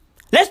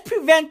 Let's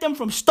prevent them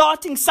from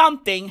starting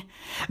something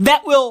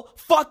that will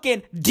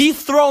fucking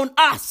dethrone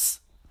us.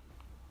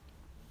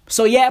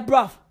 So yeah,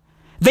 bruv,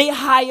 they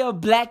hire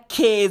black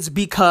kids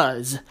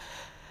because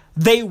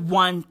they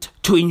want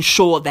to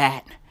ensure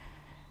that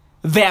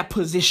their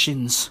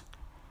positions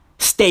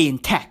stay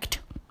intact.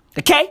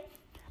 Okay?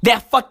 Their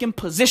fucking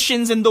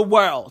positions in the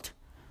world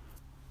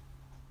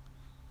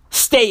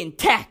stay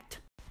intact.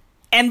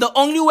 And the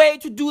only way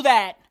to do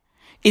that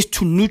is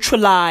to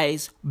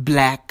neutralize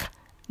black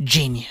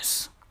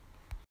genius.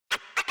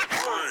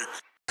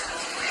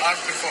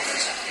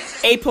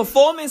 A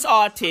performance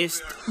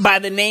artist by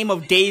the name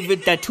of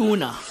David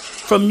Datuna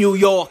from New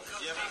York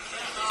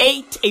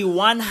ate a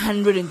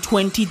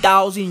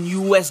 120,000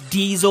 US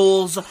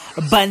diesels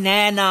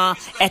banana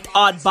at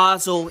Art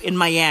Basel in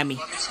Miami.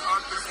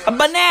 A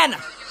banana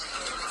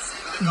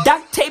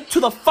duct taped to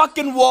the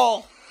fucking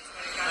wall.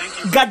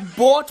 Got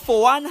bought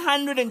for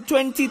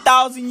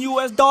 120,000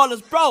 US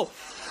dollars. Bro,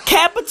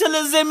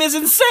 capitalism is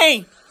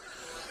insane.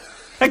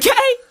 Okay?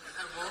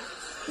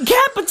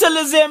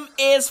 Capitalism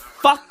is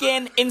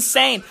fucking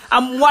insane.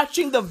 I'm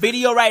watching the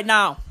video right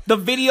now. The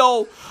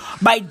video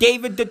by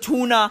David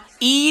Datuna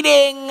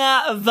eating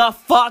the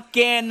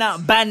fucking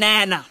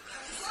banana.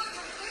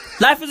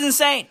 Life is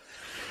insane.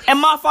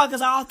 And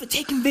motherfuckers are out there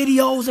taking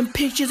videos and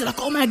pictures. They're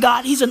like, oh my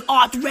God, he's an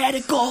art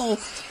radical.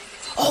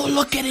 Oh,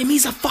 look at him.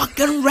 He's a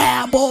fucking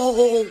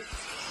rebel.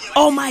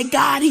 Oh my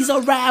God, he's a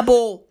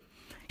rebel.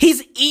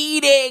 He's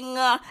eating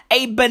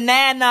a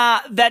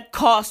banana that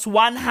costs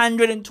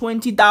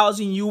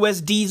 120,000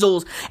 US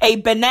diesels. A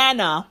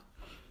banana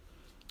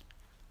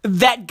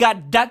that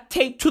got duct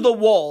taped to the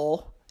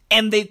wall.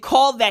 And they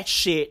call that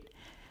shit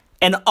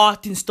an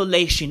art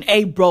installation.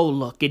 Hey, bro,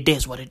 look, it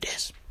is what it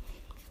is.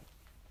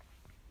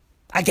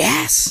 I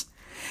guess.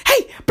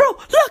 Hey, bro,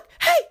 look,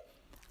 hey.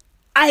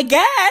 I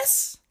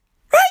guess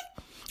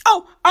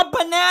Oh, a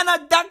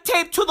banana duct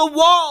taped to the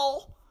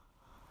wall.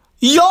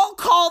 Y'all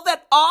call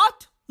that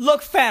art?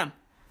 Look, fam.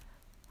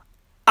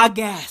 I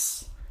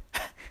guess.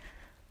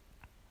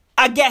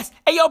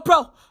 Hey, yo,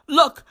 bro.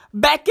 Look,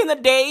 back in the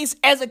days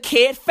as a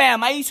kid,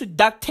 fam, I used to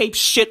duct tape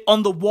shit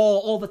on the wall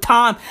all the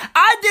time.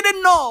 I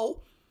didn't know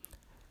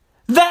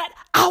that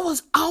I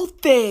was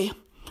out there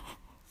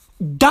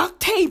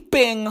duct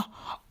taping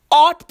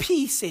art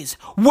pieces,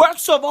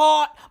 works of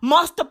art,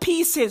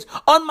 masterpieces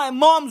on my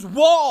mom's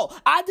wall.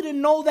 I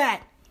didn't know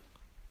that.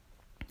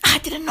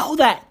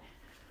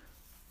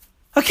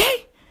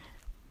 Okay?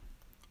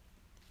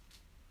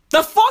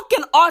 The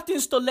fucking art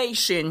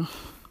installation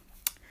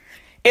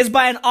is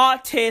by an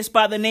artist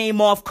by the name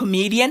of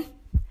Comedian,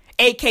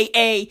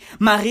 aka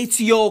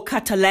Maurizio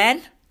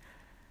Catalan.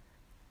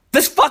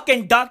 This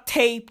fucking duct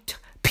taped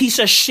piece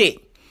of shit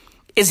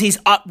is his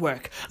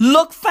artwork.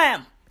 Look,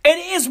 fam, it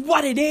is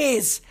what it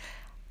is.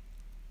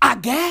 I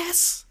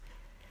guess.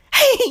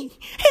 Hey,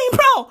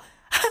 bro.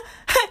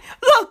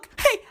 Look,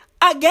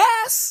 I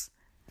guess.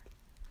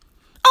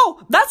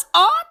 Oh, that's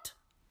art?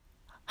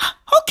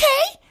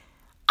 Okay.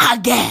 I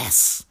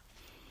guess.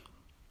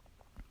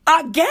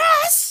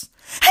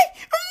 Hey,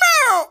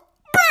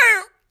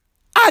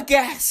 I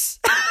guess.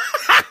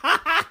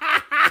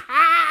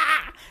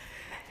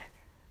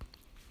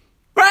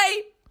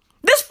 Right?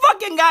 This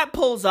fucking guy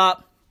pulls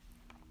up,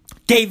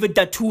 David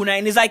Datuna,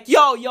 and he's like,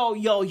 yo.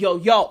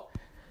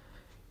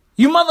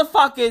 You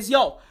motherfuckers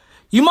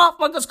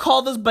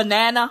call this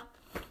banana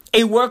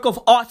a work of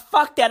art.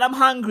 Fuck that, I'm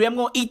hungry, I'm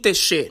gonna eat this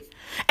shit.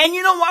 And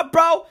you know what,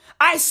 bro?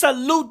 I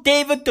salute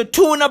David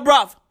Datuna,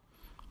 bruv.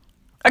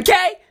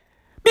 Okay?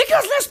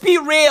 Because let's be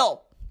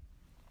real.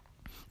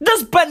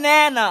 This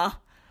banana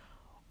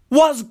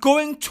was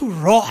going to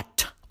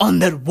rot on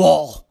that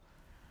wall.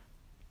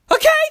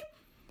 Okay?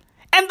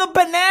 And the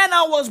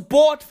banana was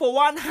bought for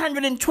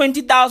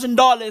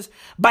 $120,000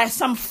 by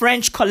some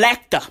French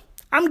collector.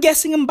 I'm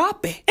guessing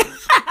Mbappe.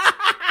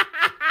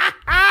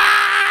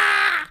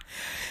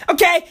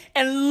 Okay?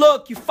 And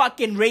look, you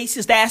fucking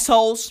racist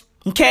assholes.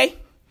 Okay?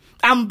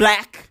 I'm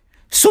black,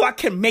 so I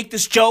can make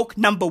this joke,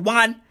 number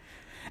one.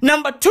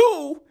 Number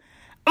two,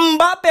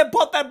 Mbappe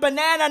bought that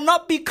banana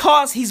not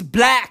because he's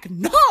black.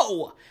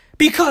 No,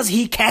 because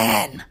he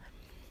can.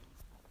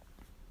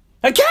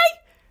 Okay?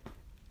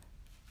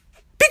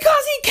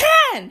 Because he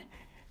can.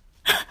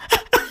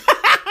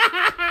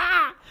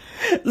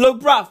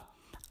 Look, bruv,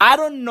 I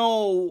don't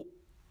know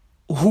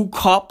who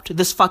copped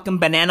this fucking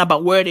banana,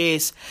 but word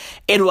is,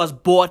 it was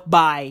bought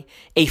by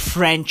a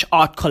French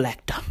art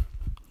collector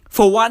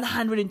for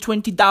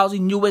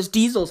 120,000 US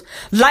diesels.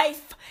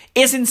 Life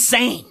is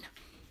insane.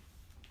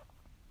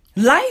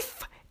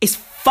 Life is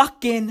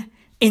fucking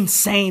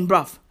insane,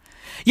 bruv.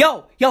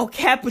 Yo,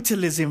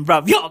 capitalism,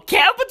 bruv. Yo,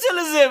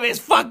 capitalism is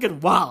fucking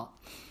wild.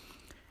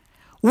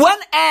 When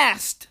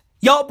asked,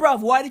 yo,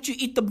 bruv, why did you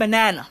eat the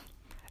banana?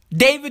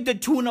 David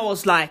Datuna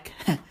was like,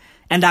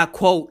 and I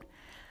quote,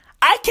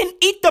 I can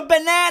eat the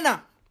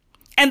banana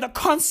and the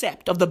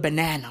concept of the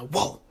banana.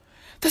 Whoa,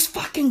 this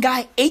fucking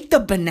guy ate the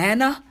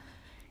banana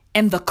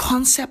and the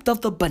concept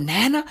of the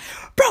banana?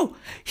 Bro,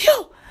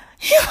 yo,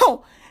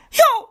 the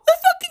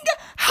fucking guy,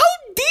 how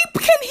deep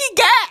can he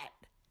get?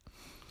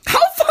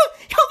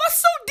 That's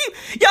so deep.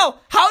 Yo,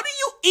 how do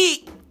you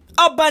eat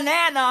a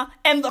banana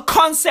and the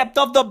concept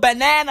of the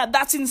banana?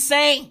 That's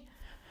insane.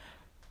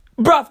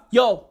 Bruv,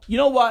 yo, you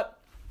know what?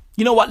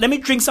 Let me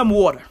drink some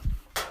water.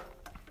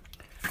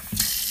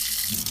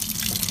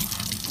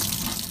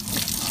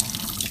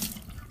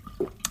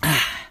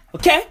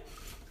 Okay?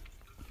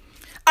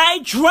 I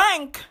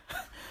drank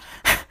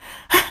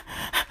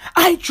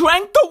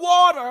the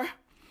water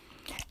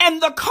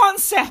and the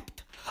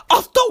concept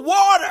of the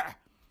water.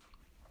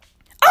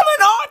 I'm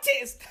an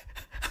artist.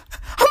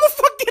 I'm a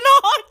fucking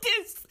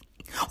artist.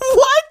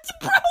 What,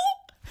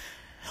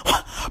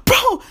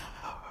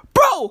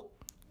 bro?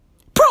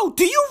 Bro,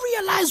 do you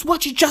realize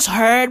what you just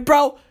heard,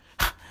 bro?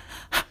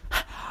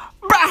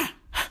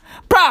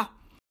 Bruh,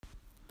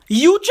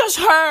 you just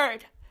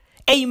heard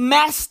a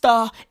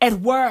master at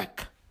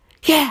work.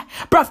 Yeah,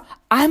 bruv,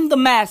 I'm the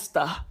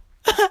master.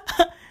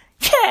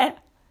 Yeah,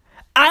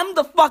 I'm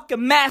the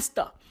fucking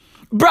master.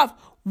 Bruv,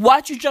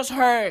 what you just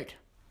heard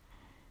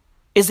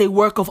is a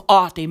work of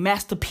art, a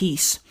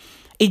masterpiece.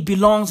 It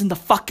belongs in the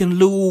fucking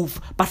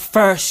Louvre. But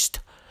first,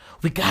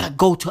 we gotta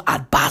go to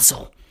Art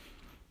Basel.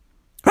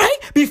 Right?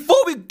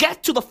 Before we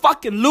get to the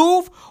fucking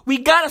Louvre, we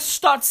gotta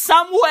start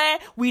somewhere.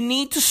 We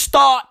need to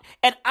start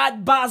at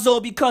Art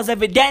Basel because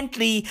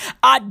evidently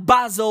Art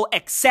Basel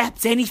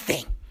accepts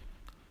anything.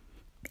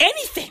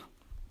 Anything.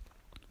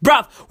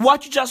 Bruv,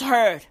 what you just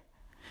heard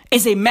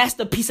is a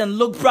masterpiece. And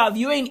look, bruv,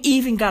 you ain't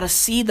even gotta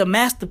see the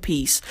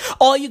masterpiece.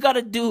 All you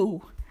gotta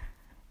do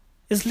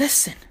is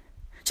listen.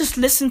 Just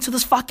listen to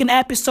this fucking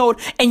episode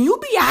and you'll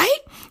be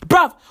alright.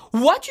 Bruv,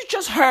 what you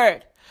just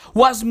heard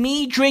was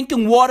me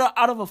drinking water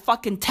out of a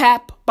fucking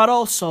tap, but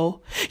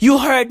also you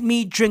heard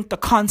me drink the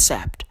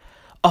concept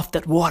of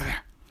that water.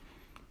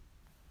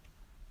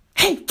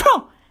 Hey,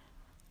 bro,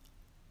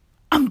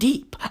 I'm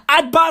deep.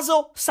 Art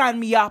Basel, sign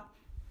me up.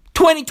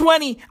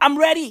 2020, I'm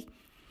ready.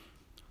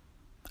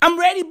 I'm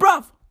ready,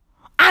 bruv.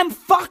 I'm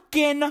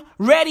fucking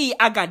ready.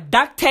 I got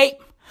duct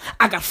tape.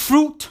 I got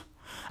fruit.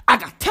 I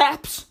got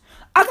taps.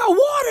 I got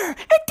water.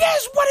 It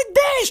is what it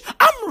is.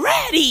 I'm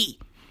ready.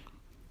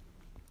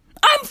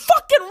 I'm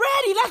fucking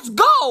ready. Let's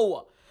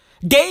go.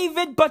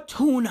 David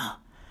Batuna,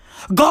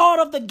 God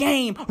of the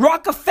game,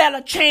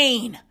 Rockefeller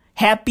chain.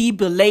 Happy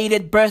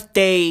belated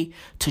birthday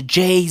to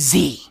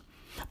Jay-Z.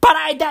 But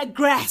I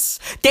digress.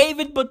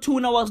 David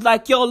Batuna was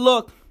like, yo,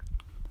 look,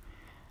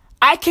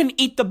 I can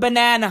eat the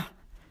banana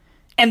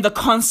and the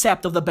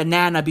concept of the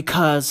banana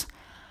because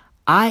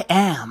I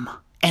am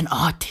an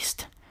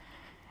artist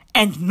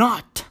and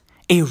not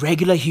a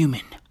regular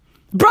human.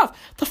 Bruv,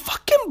 the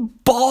fucking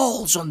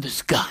balls on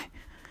this guy.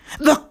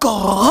 The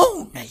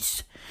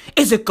cojones.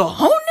 Is it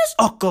cojones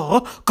or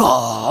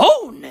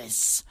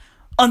cojones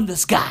on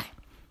this guy?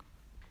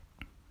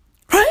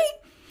 Right?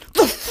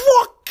 The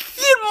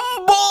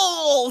fucking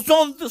balls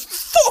on this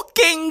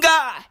fucking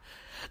guy.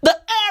 The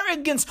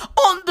arrogance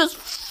on this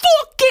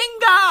fucking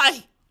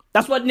guy.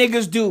 That's what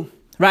niggas do,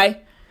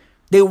 right?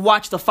 They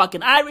watch The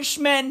fucking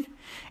Irishman,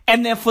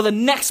 and then for the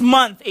next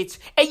month, it's,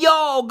 hey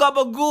yo,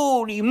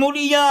 Gabagool,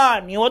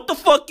 Muriani, what the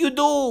fuck you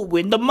do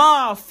in the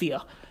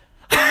mafia?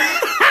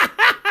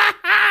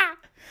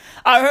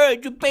 I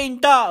heard you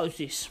paint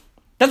houses.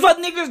 That's what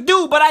niggas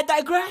do, but I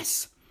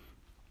digress.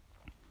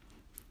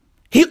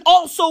 He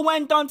also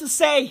went on to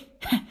say,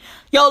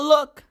 yo,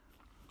 look,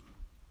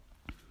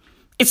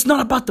 it's not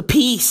about the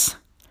piece.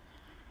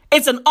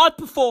 It's an art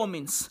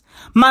performance.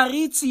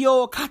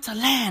 Maurizio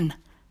Catalan,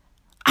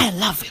 I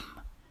love him.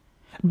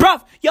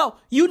 Bruv, yo,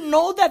 you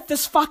know that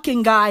this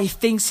fucking guy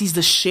thinks he's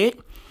the shit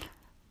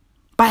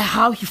by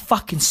how he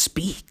fucking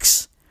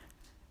speaks.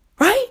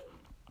 Right?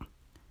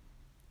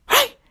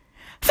 Right?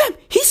 Fam,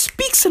 he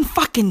speaks in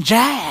fucking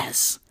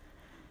jazz.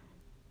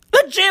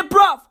 Legit,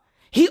 bruv.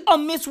 He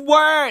omits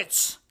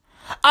words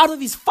out of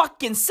his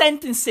fucking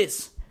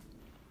sentences.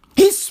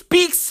 He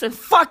speaks in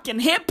fucking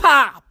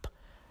hip-hop.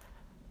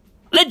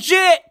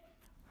 Legit.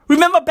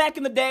 Remember back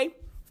in the day,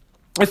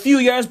 a few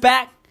years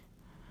back,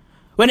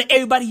 when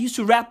everybody used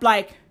to rap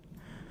like,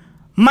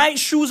 my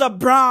shoes are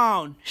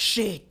brown.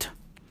 Shit.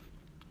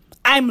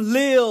 I'm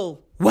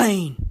Lil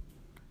Wayne.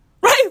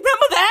 Right?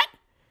 Remember that?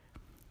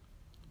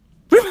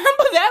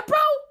 Remember that, bro?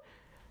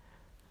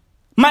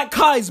 My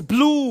car is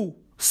blue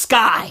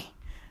sky.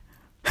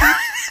 Remember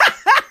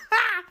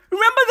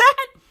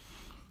that?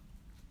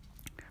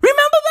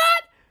 Remember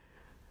that?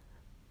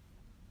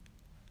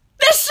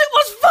 This shit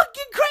was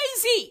fucking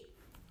crazy.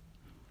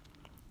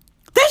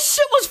 This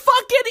shit was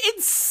fucking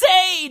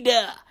insane.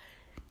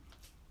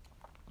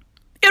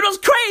 It was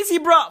crazy,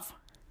 bruv.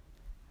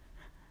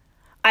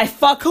 I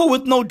fuck her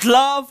with no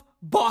glove,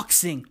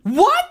 boxing.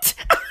 What?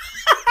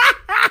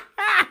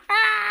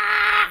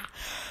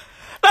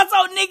 That's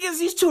how niggas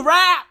used to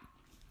rap.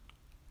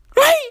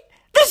 Right?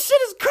 This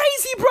shit is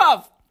crazy,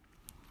 bruv.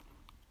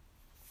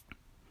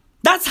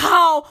 That's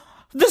how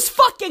this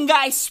fucking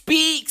guy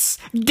speaks.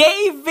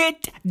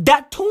 David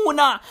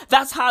Datuna.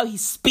 That's how he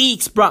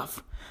speaks,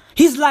 bruv.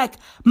 He's like,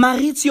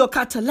 Maurizio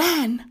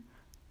Catalan.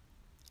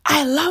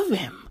 I love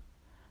him.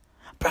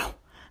 Bro,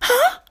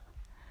 huh?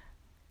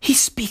 He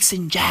speaks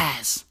in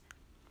jazz.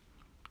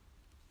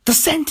 The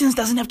sentence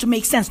doesn't have to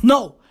make sense.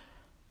 No.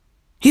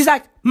 He's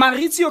like,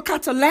 Maurizio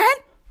Catalan?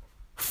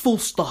 Full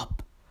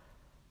stop.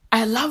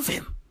 I love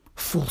him.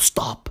 Full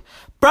stop.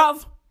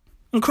 Bruv,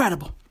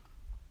 incredible.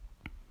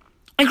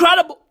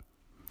 Incredible.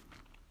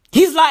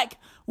 He's like,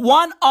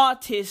 one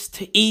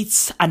artist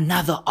eats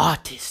another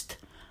artist.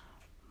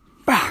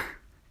 Bruh.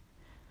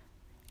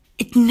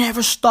 It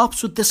never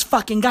stops with this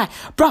fucking guy.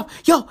 Bro,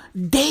 yo,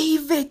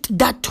 David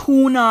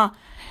Datuna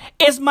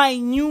is my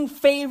new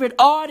favorite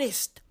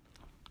artist.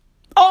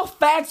 All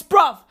facts,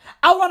 bruv.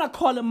 I want to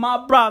call him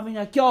my bruv. And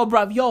like, yo,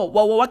 bruv, yo,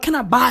 what can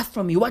I buy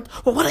from you?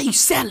 What are you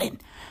selling?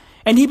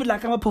 And he'd be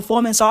like, I'm a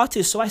performance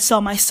artist, so I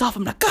sell myself.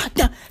 I'm like, God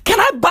damn, can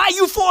I buy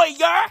you for a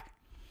year?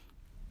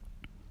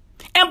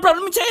 And bro,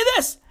 let me tell you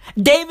this.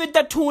 David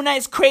Datuna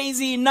is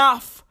crazy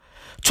enough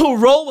to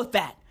roll with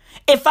that.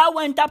 If I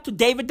went up to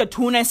David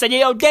Datuna and said,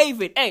 yo,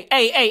 David, hey,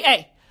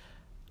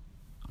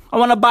 I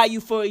want to buy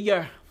you for a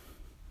year.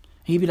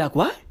 He'd be like,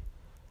 what?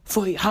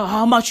 For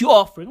how much you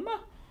offering?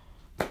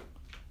 Let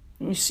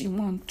me see,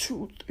 1,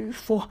 2, 3,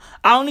 4.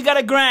 I only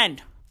got $1,000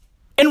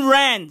 in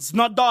rands,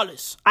 not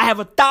dollars. I have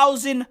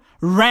 1,000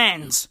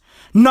 rands,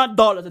 not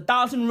dollars.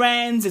 1,000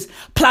 rands is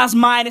plus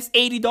minus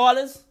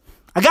 $80.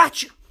 I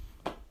got you.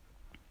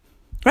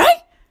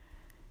 Right?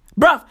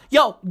 Bruv,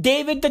 yo,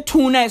 David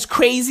Datuna is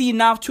crazy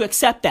enough to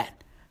accept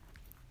that.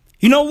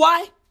 You know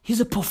why? He's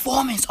a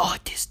performance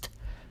artist.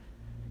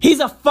 He's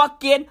a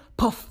fucking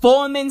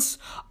performance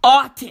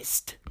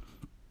artist.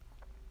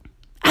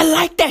 I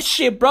like that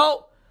shit,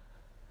 bro.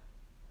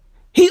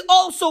 He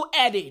also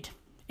added,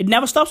 it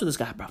never stops with this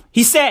guy, bro.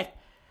 He said,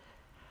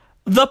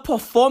 the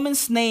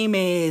performance name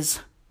is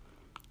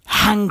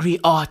Hungry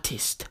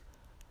Artist.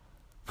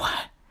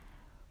 What?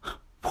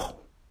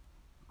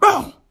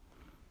 Bro.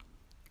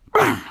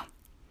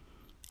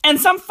 And And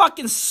some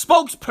fucking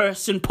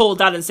spokesperson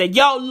pulled out and said,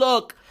 yo,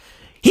 look,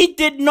 he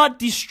did not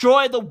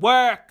destroy the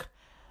work.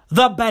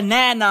 The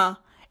banana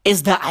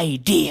is the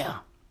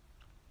idea.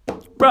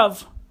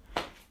 Bruv.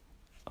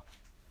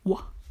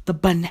 What?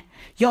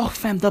 Yo,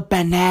 fam, the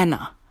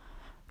banana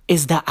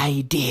is the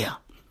idea.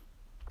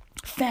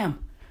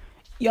 Fam,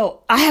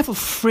 yo, I have a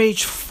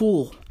fridge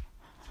full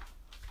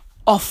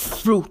of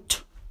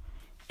fruit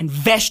and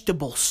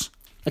vegetables,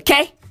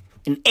 okay?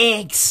 And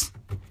eggs.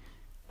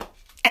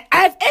 And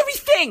I have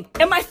everything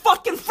in my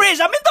fucking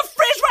fridge. I'm in the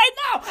fridge right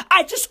now.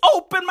 I just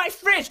opened my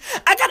fridge.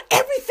 I got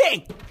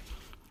everything.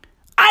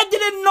 I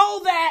didn't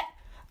know that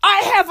I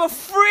have a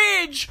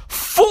fridge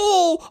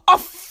full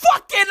of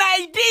fucking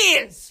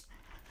ideas.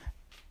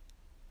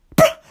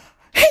 Bro,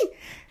 hey,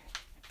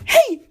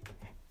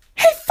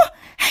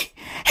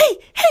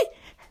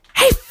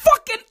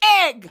 fucking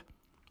egg.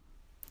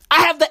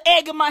 I have the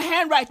egg in my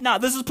hand right now.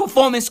 This is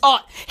performance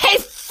art. Hey,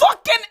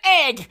 fucking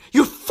egg.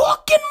 You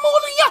fucking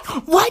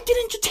Mulia. Why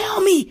didn't you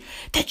tell me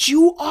that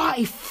you are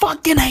a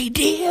fucking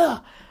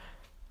idea?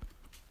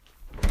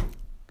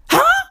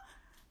 Huh?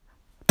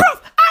 Bro,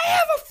 I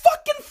have a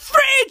fucking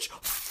fridge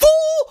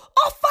full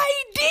of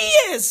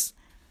ideas.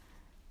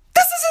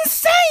 This is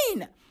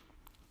insane.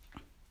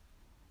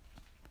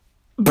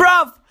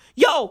 Bruv,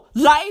 yo,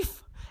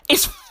 life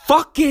is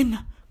fucking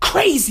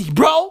crazy,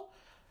 bro.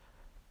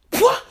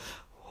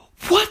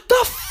 What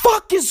the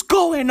fuck is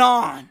going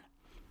on?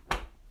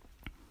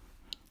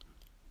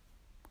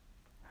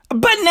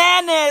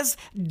 Bananas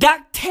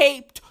duct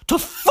taped to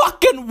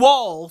fucking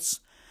walls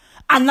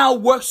are now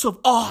works of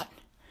art.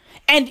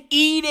 And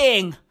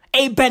eating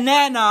a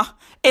banana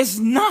is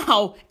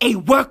now a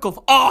work of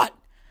art.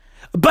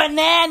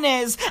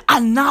 Bananas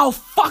are now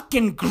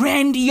fucking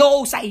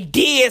grandiose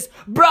ideas.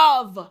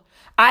 Bruv,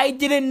 I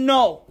didn't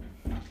know.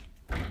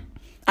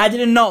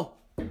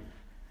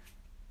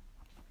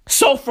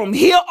 So from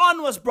here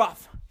onwards,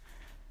 bruv,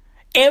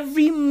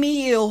 every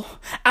meal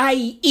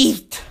I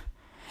eat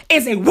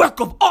is a work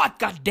of art,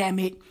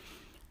 goddammit.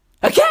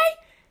 Okay?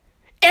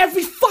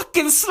 Every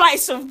fucking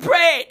slice of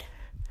bread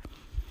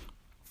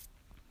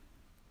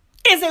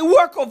is a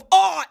work of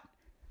art.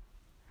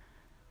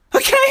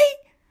 Okay?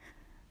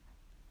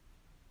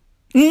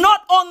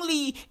 Not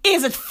only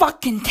is it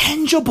fucking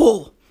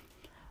tangible,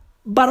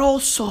 but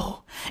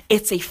also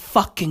it's a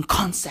fucking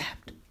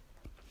concept.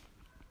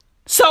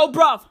 So,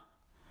 bruv,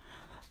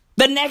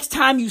 the next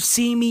time you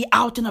see me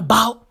out and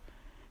about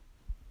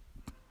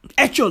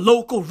at your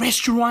local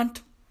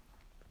restaurant,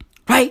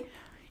 right?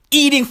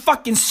 Eating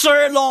fucking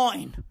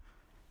sirloin,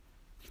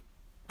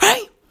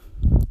 right?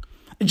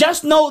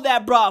 Just know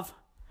that, bruv,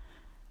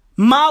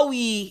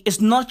 Maui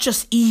is not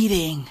just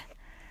eating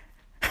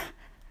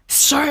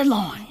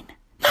sirloin.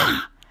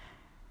 Nah.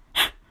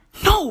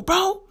 No,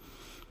 bro.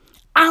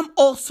 I'm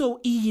also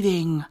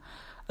eating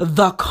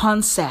the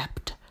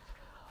concept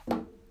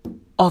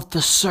of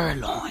the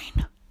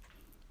sirloin.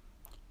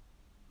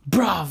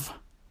 Bruv,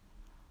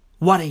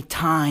 what a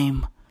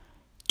time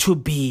to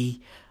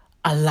be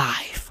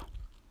alive.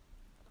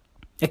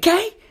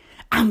 Okay?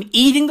 I'm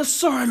eating the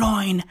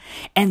sirloin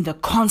and the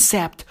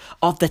concept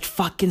of that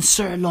fucking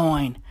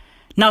sirloin.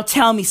 Now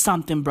tell me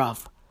something,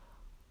 bruv.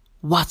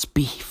 What's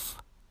beef?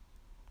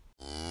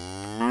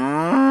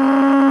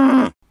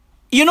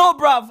 You know,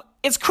 bruv,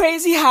 it's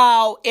crazy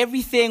how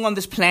everything on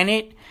this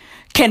planet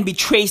can be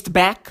traced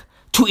back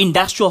to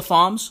industrial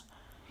farms.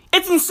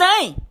 It's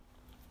insane.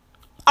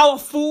 Our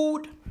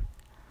food,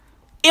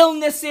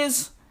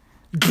 illnesses,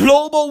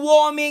 global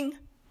warming,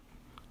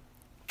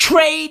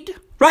 trade,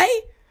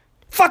 right?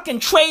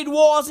 Fucking trade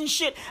wars and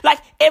shit. Like,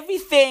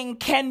 everything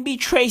can be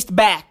traced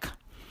back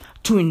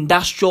to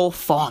industrial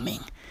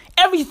farming.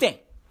 Everything.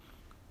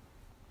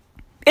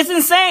 It's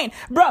insane.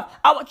 Bruh,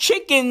 our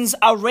chickens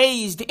are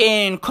raised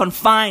in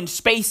confined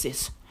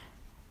spaces.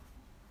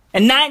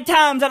 And 9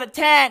 times out of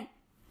 10,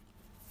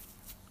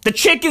 the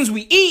chickens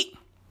we eat,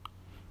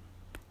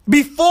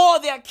 before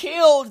they're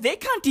killed, they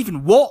can't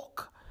even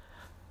walk.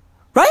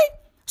 Right?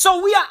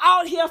 So we are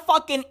out here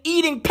fucking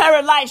eating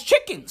paralyzed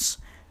chickens.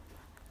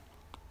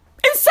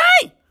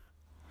 Insane.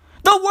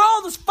 The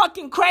world is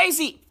fucking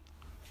crazy.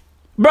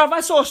 Bruv, I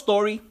saw a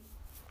story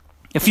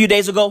a few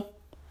days ago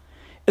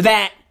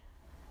that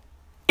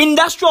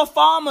industrial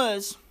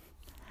farmers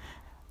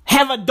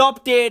have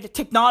adopted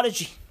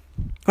technology,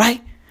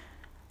 right?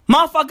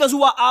 Motherfuckers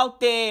who are out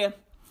there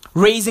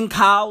raising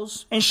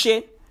cows and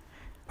shit,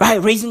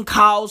 right? Raising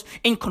cows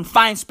in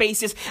confined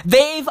spaces.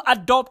 They've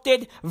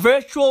adopted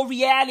virtual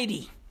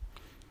reality.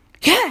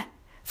 Yeah,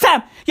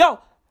 fam, yo,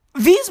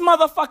 these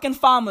motherfucking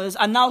farmers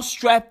are now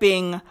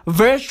strapping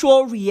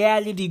virtual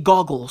reality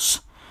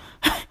goggles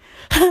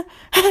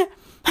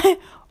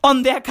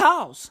on their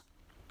cows.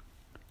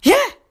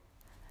 Yeah.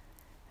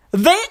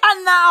 They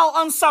are now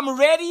on some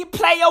Ready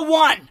Player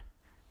One.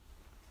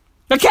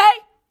 Okay?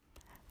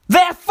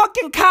 Their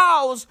fucking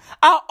cows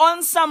are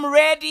on some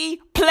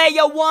Ready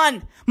Player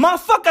One.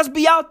 Motherfuckers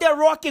be out there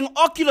rocking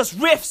Oculus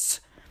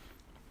Rifts,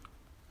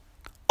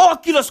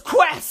 Oculus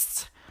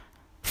Quests.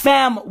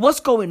 Fam,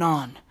 what's going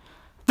on?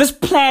 This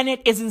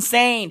planet is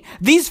insane.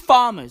 These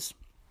farmers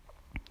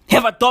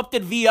have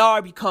adopted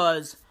VR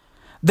because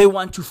they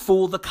want to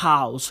fool the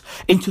cows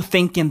into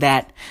thinking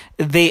that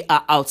they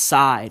are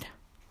outside.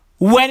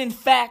 When in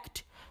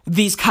fact,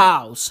 these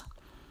cows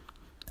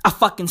are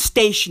fucking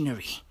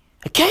stationary.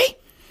 Okay?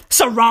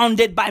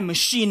 Surrounded by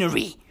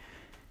machinery.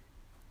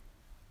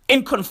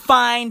 In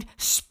confined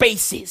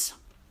spaces.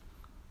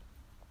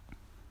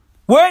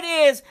 Word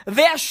is,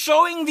 they're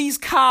showing these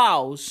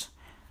cows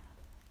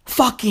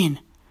fucking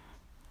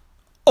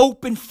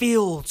open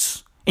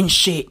fields and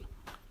shit.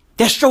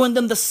 They're showing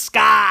them the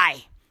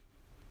sky.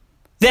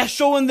 They're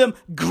showing them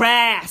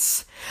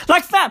grass.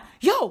 Like, fam,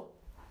 yo,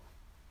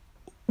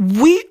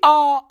 we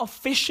are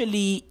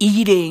officially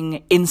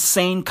eating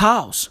insane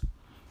cows.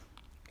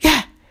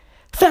 Yeah,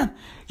 fam,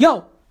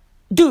 yo,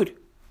 dude.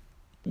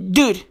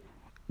 The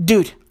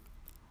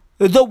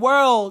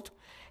world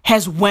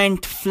has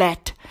went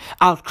flat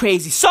out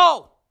crazy.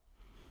 So,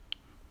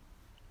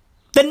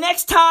 the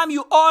next time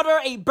you order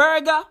a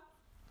burger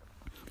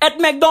at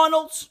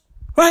McDonald's,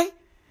 right?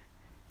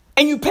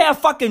 And you pay a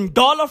fucking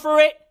 $1 for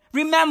it,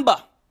 remember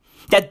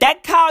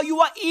that cow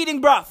you are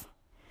eating, bruv,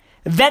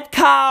 that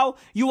cow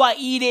you are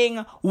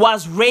eating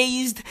was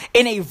raised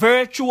in a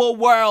virtual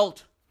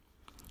world.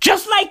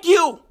 Just like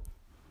you.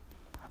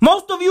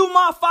 Most of you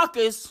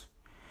motherfuckers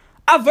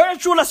are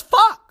virtual as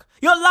fuck.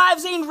 Your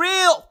lives ain't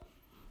real.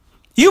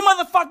 You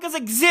motherfuckers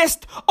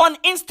exist on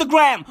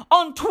Instagram,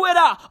 on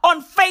Twitter,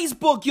 on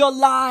Facebook. Your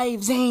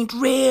lives ain't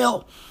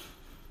real.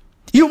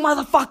 You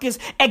motherfuckers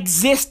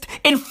exist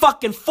in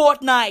fucking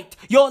Fortnite.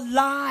 Your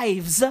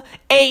lives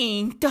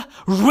ain't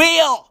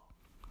real.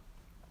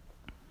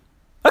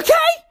 Okay?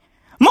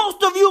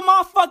 Most of you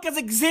motherfuckers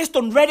exist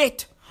on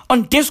Reddit,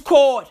 on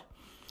Discord,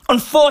 on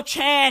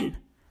 4chan.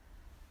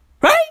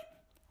 Right?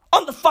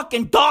 On the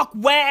fucking dark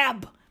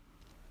web.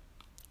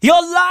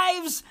 Your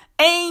lives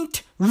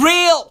ain't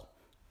real.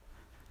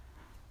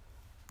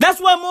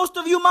 That's why most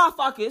of you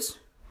motherfuckers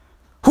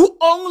who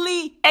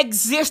only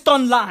exist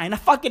online are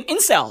fucking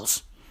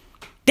incels.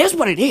 That's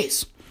what it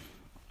is.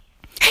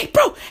 Hey,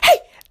 bro. Hey,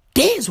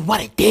 there's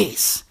what it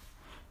is.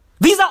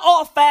 These are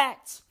all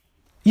facts.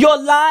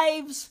 Your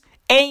lives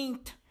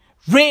ain't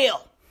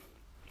real.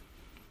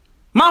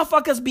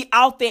 Motherfuckers be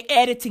out there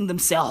editing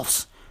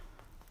themselves.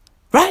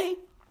 Right?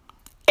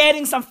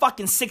 Adding some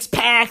fucking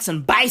 6-packs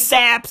and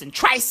biceps and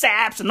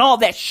triceps and all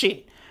that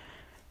shit.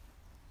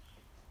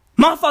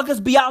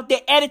 Motherfuckers be out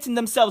there editing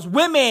themselves.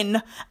 Women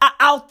are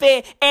out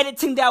there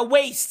editing their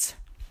waists,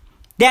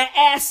 their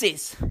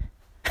asses.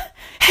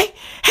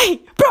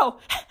 Hey, bro.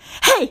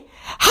 Hey,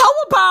 how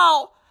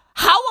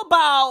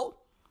about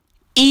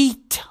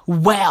eat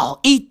well,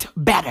 eat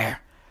better,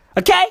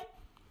 okay?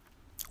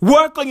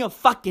 Work on your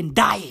fucking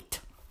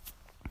diet.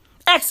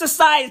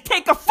 Exercise,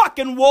 take a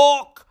fucking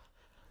walk.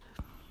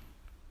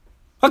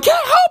 Okay,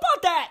 how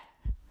about that?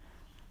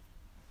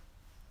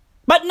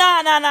 But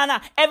nah.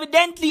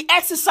 Evidently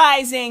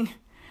exercising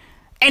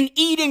and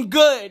eating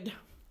good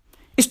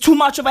is too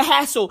much of a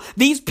hassle.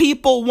 These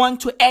people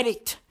want to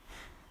edit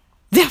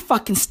their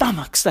fucking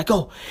stomachs. Like,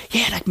 oh,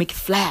 yeah, like make it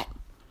flat.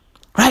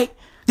 Right?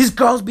 These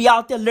girls be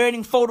out there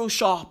learning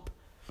Photoshop.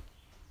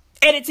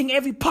 Editing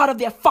every part of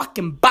their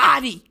fucking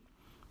body.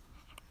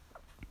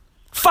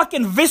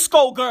 Fucking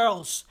visco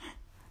girls.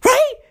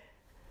 Right?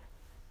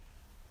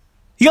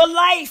 Your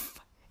life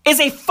is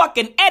a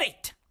fucking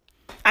edit.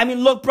 I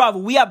mean, look, brother,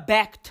 we are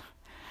backed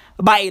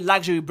by a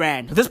luxury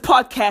brand. This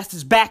podcast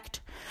is backed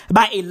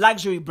by a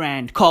luxury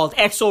brand called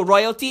XO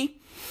Royalty.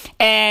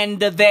 And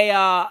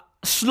their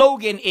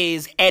slogan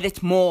is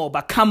edit more.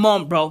 But come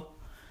on, bro.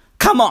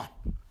 Come on.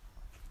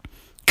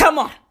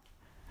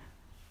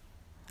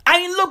 I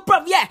mean, look,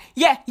 bro,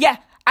 yeah.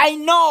 I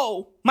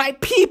know my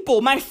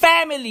people, my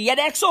family at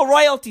XO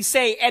Royalty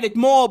say edit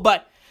more.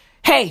 But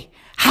hey,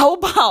 how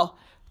about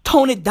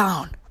tone it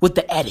down with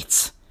the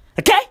edits?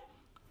 Okay?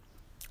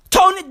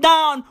 Tone it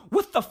down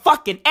with the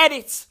fucking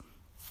edits.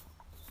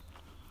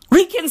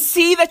 We can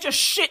see that your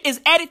shit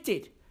is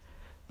edited.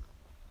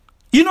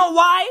 You know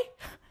why?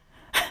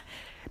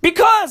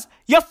 Because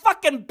your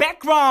fucking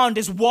background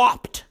is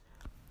warped.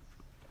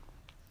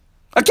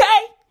 Okay?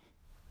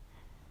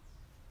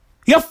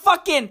 Your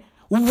fucking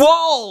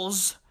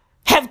walls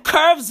have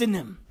curves in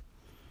them.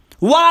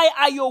 Why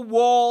are your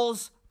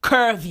walls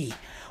curvy?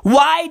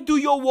 Why do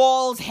your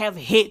walls have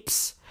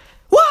hips?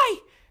 Why?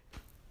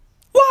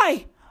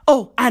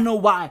 Oh, I know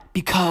why.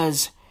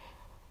 Because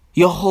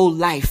your whole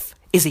life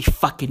is a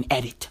fucking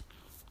edit.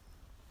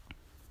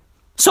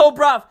 So,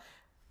 bruv,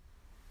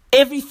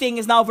 everything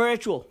is now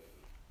virtual.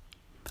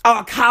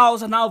 Our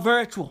cows are now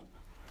virtual.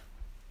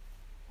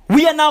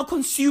 We are now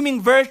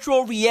consuming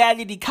virtual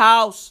reality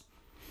cows.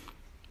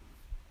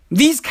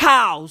 These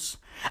cows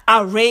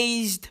are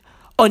raised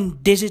on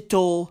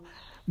digital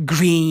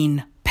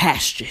green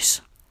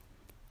pastures.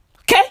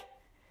 Okay?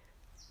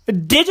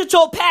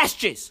 Digital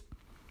pastures.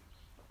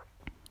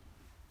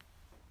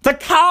 The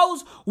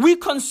cows we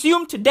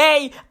consume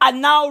today are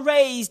now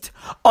raised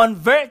on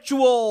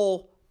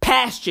virtual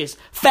pastures.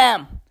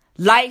 Fam,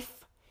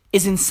 life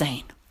is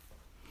insane.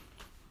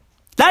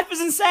 Life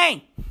is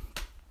insane.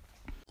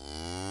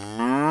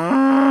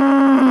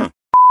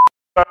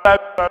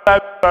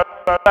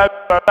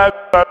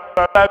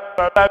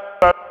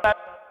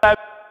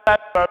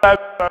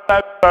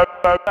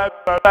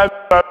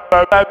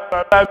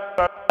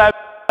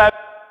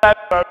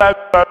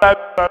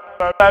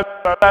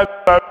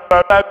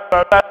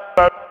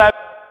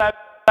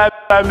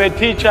 I'm a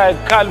teacher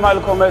at Karl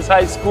Malcolm X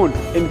High School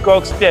in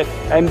Kokstad,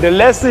 and the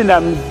lesson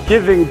I'm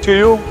giving to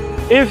you,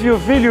 if you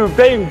feel you're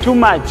paying too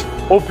much,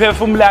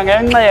 uphefumula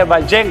ngenxeba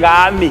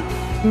njengami,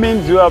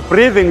 means you are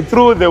breathing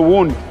through the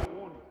wound.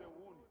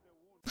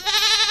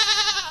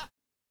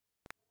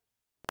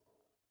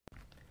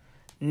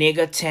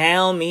 Nigga,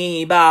 tell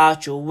me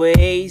about your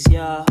ways,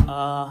 yeah.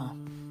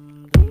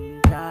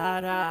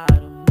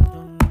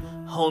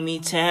 Homie,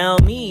 tell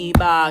me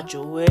about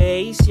your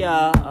ways,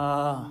 yeah.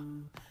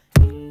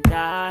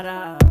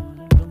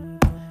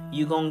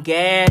 You gon'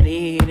 get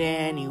it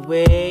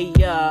anyway,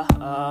 yeah.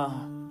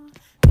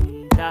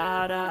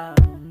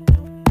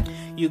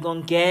 You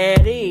gon'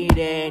 get it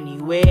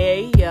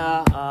anyway,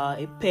 yeah.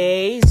 It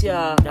pays,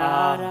 yeah.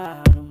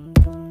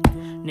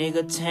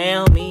 Nigga,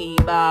 tell me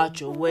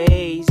about your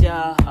ways,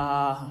 yeah.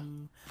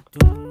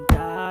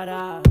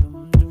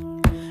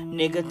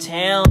 Nigga,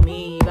 tell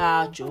me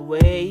about your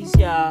ways,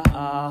 yeah.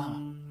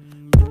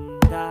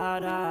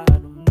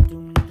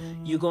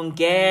 You gon'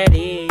 get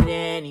it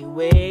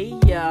anyway,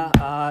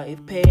 yeah.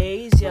 It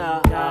pays,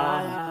 yeah.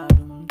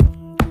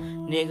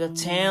 Nigga,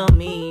 tell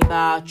me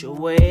about your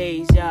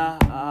ways, yeah.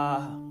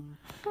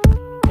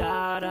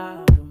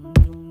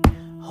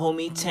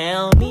 Homie,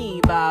 tell me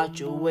about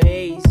your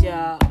ways,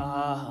 yeah.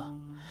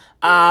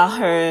 I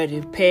heard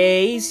it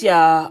pays,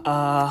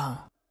 yeah.